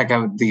 Check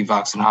out the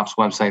Vox and Hops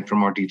website for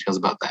more details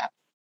about that.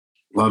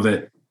 Love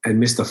it.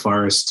 And Mr.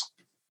 Forrest?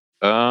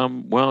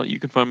 Well, you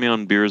can find me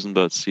on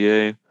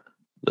beerism.ca,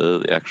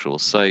 the actual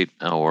site,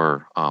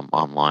 or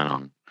online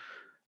on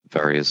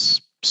various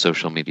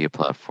social media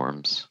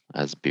platforms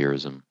as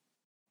Beerism.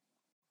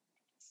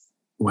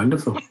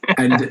 Wonderful.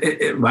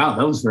 And wow,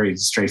 that was very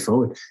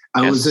straightforward.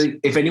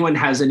 If anyone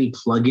has any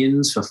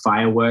plugins for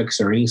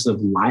fireworks or any sort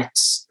of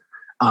lights,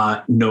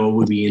 Noah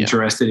would be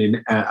interested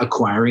in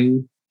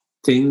acquiring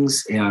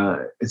things.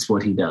 It's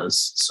what he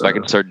does. So I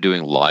can start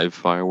doing live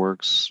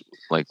fireworks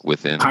like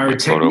within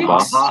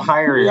Pyrotechnics. I'll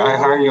hire you. I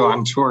hire you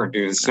on tour,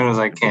 dude, as soon as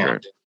I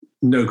can.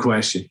 No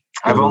question.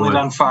 I've only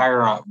done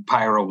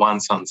pyro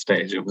once on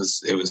stage. It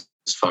was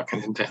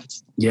fucking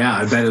intense. Yeah,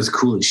 I bet it was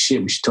cool as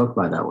shit. We should talk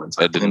about that one.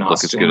 It didn't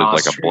look as good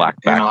as like a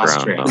black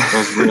background. It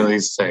was really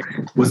sick.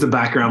 Was the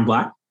background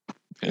black?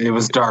 It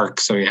was dark,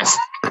 so yes.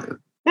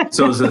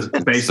 So it was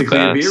basically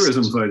a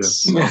Beerism photo.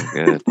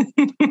 Good.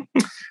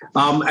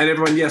 And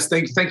everyone, yes,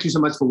 thank you so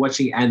much for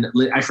watching. And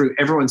actually,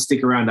 everyone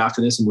stick around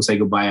after this, and we'll say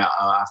goodbye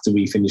after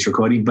we finish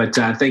recording. But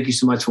thank you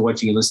so much for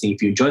watching and listening.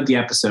 If you enjoyed the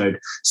episode,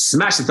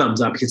 smash the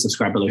thumbs up, hit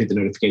subscribe below, hit the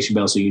notification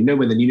bell so you know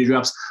when the new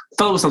drops.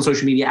 Follow us on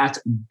social media at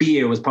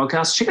Beer Was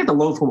Podcast. Check out the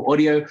long form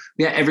audio.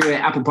 We are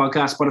everywhere: Apple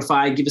Podcasts,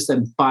 Spotify. Give us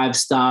them 5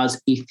 stars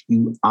if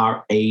you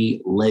are a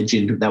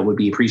legend. That would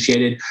be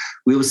appreciated.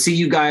 We will see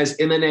you guys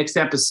in the next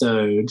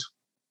episode.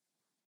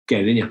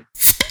 Get it in ya.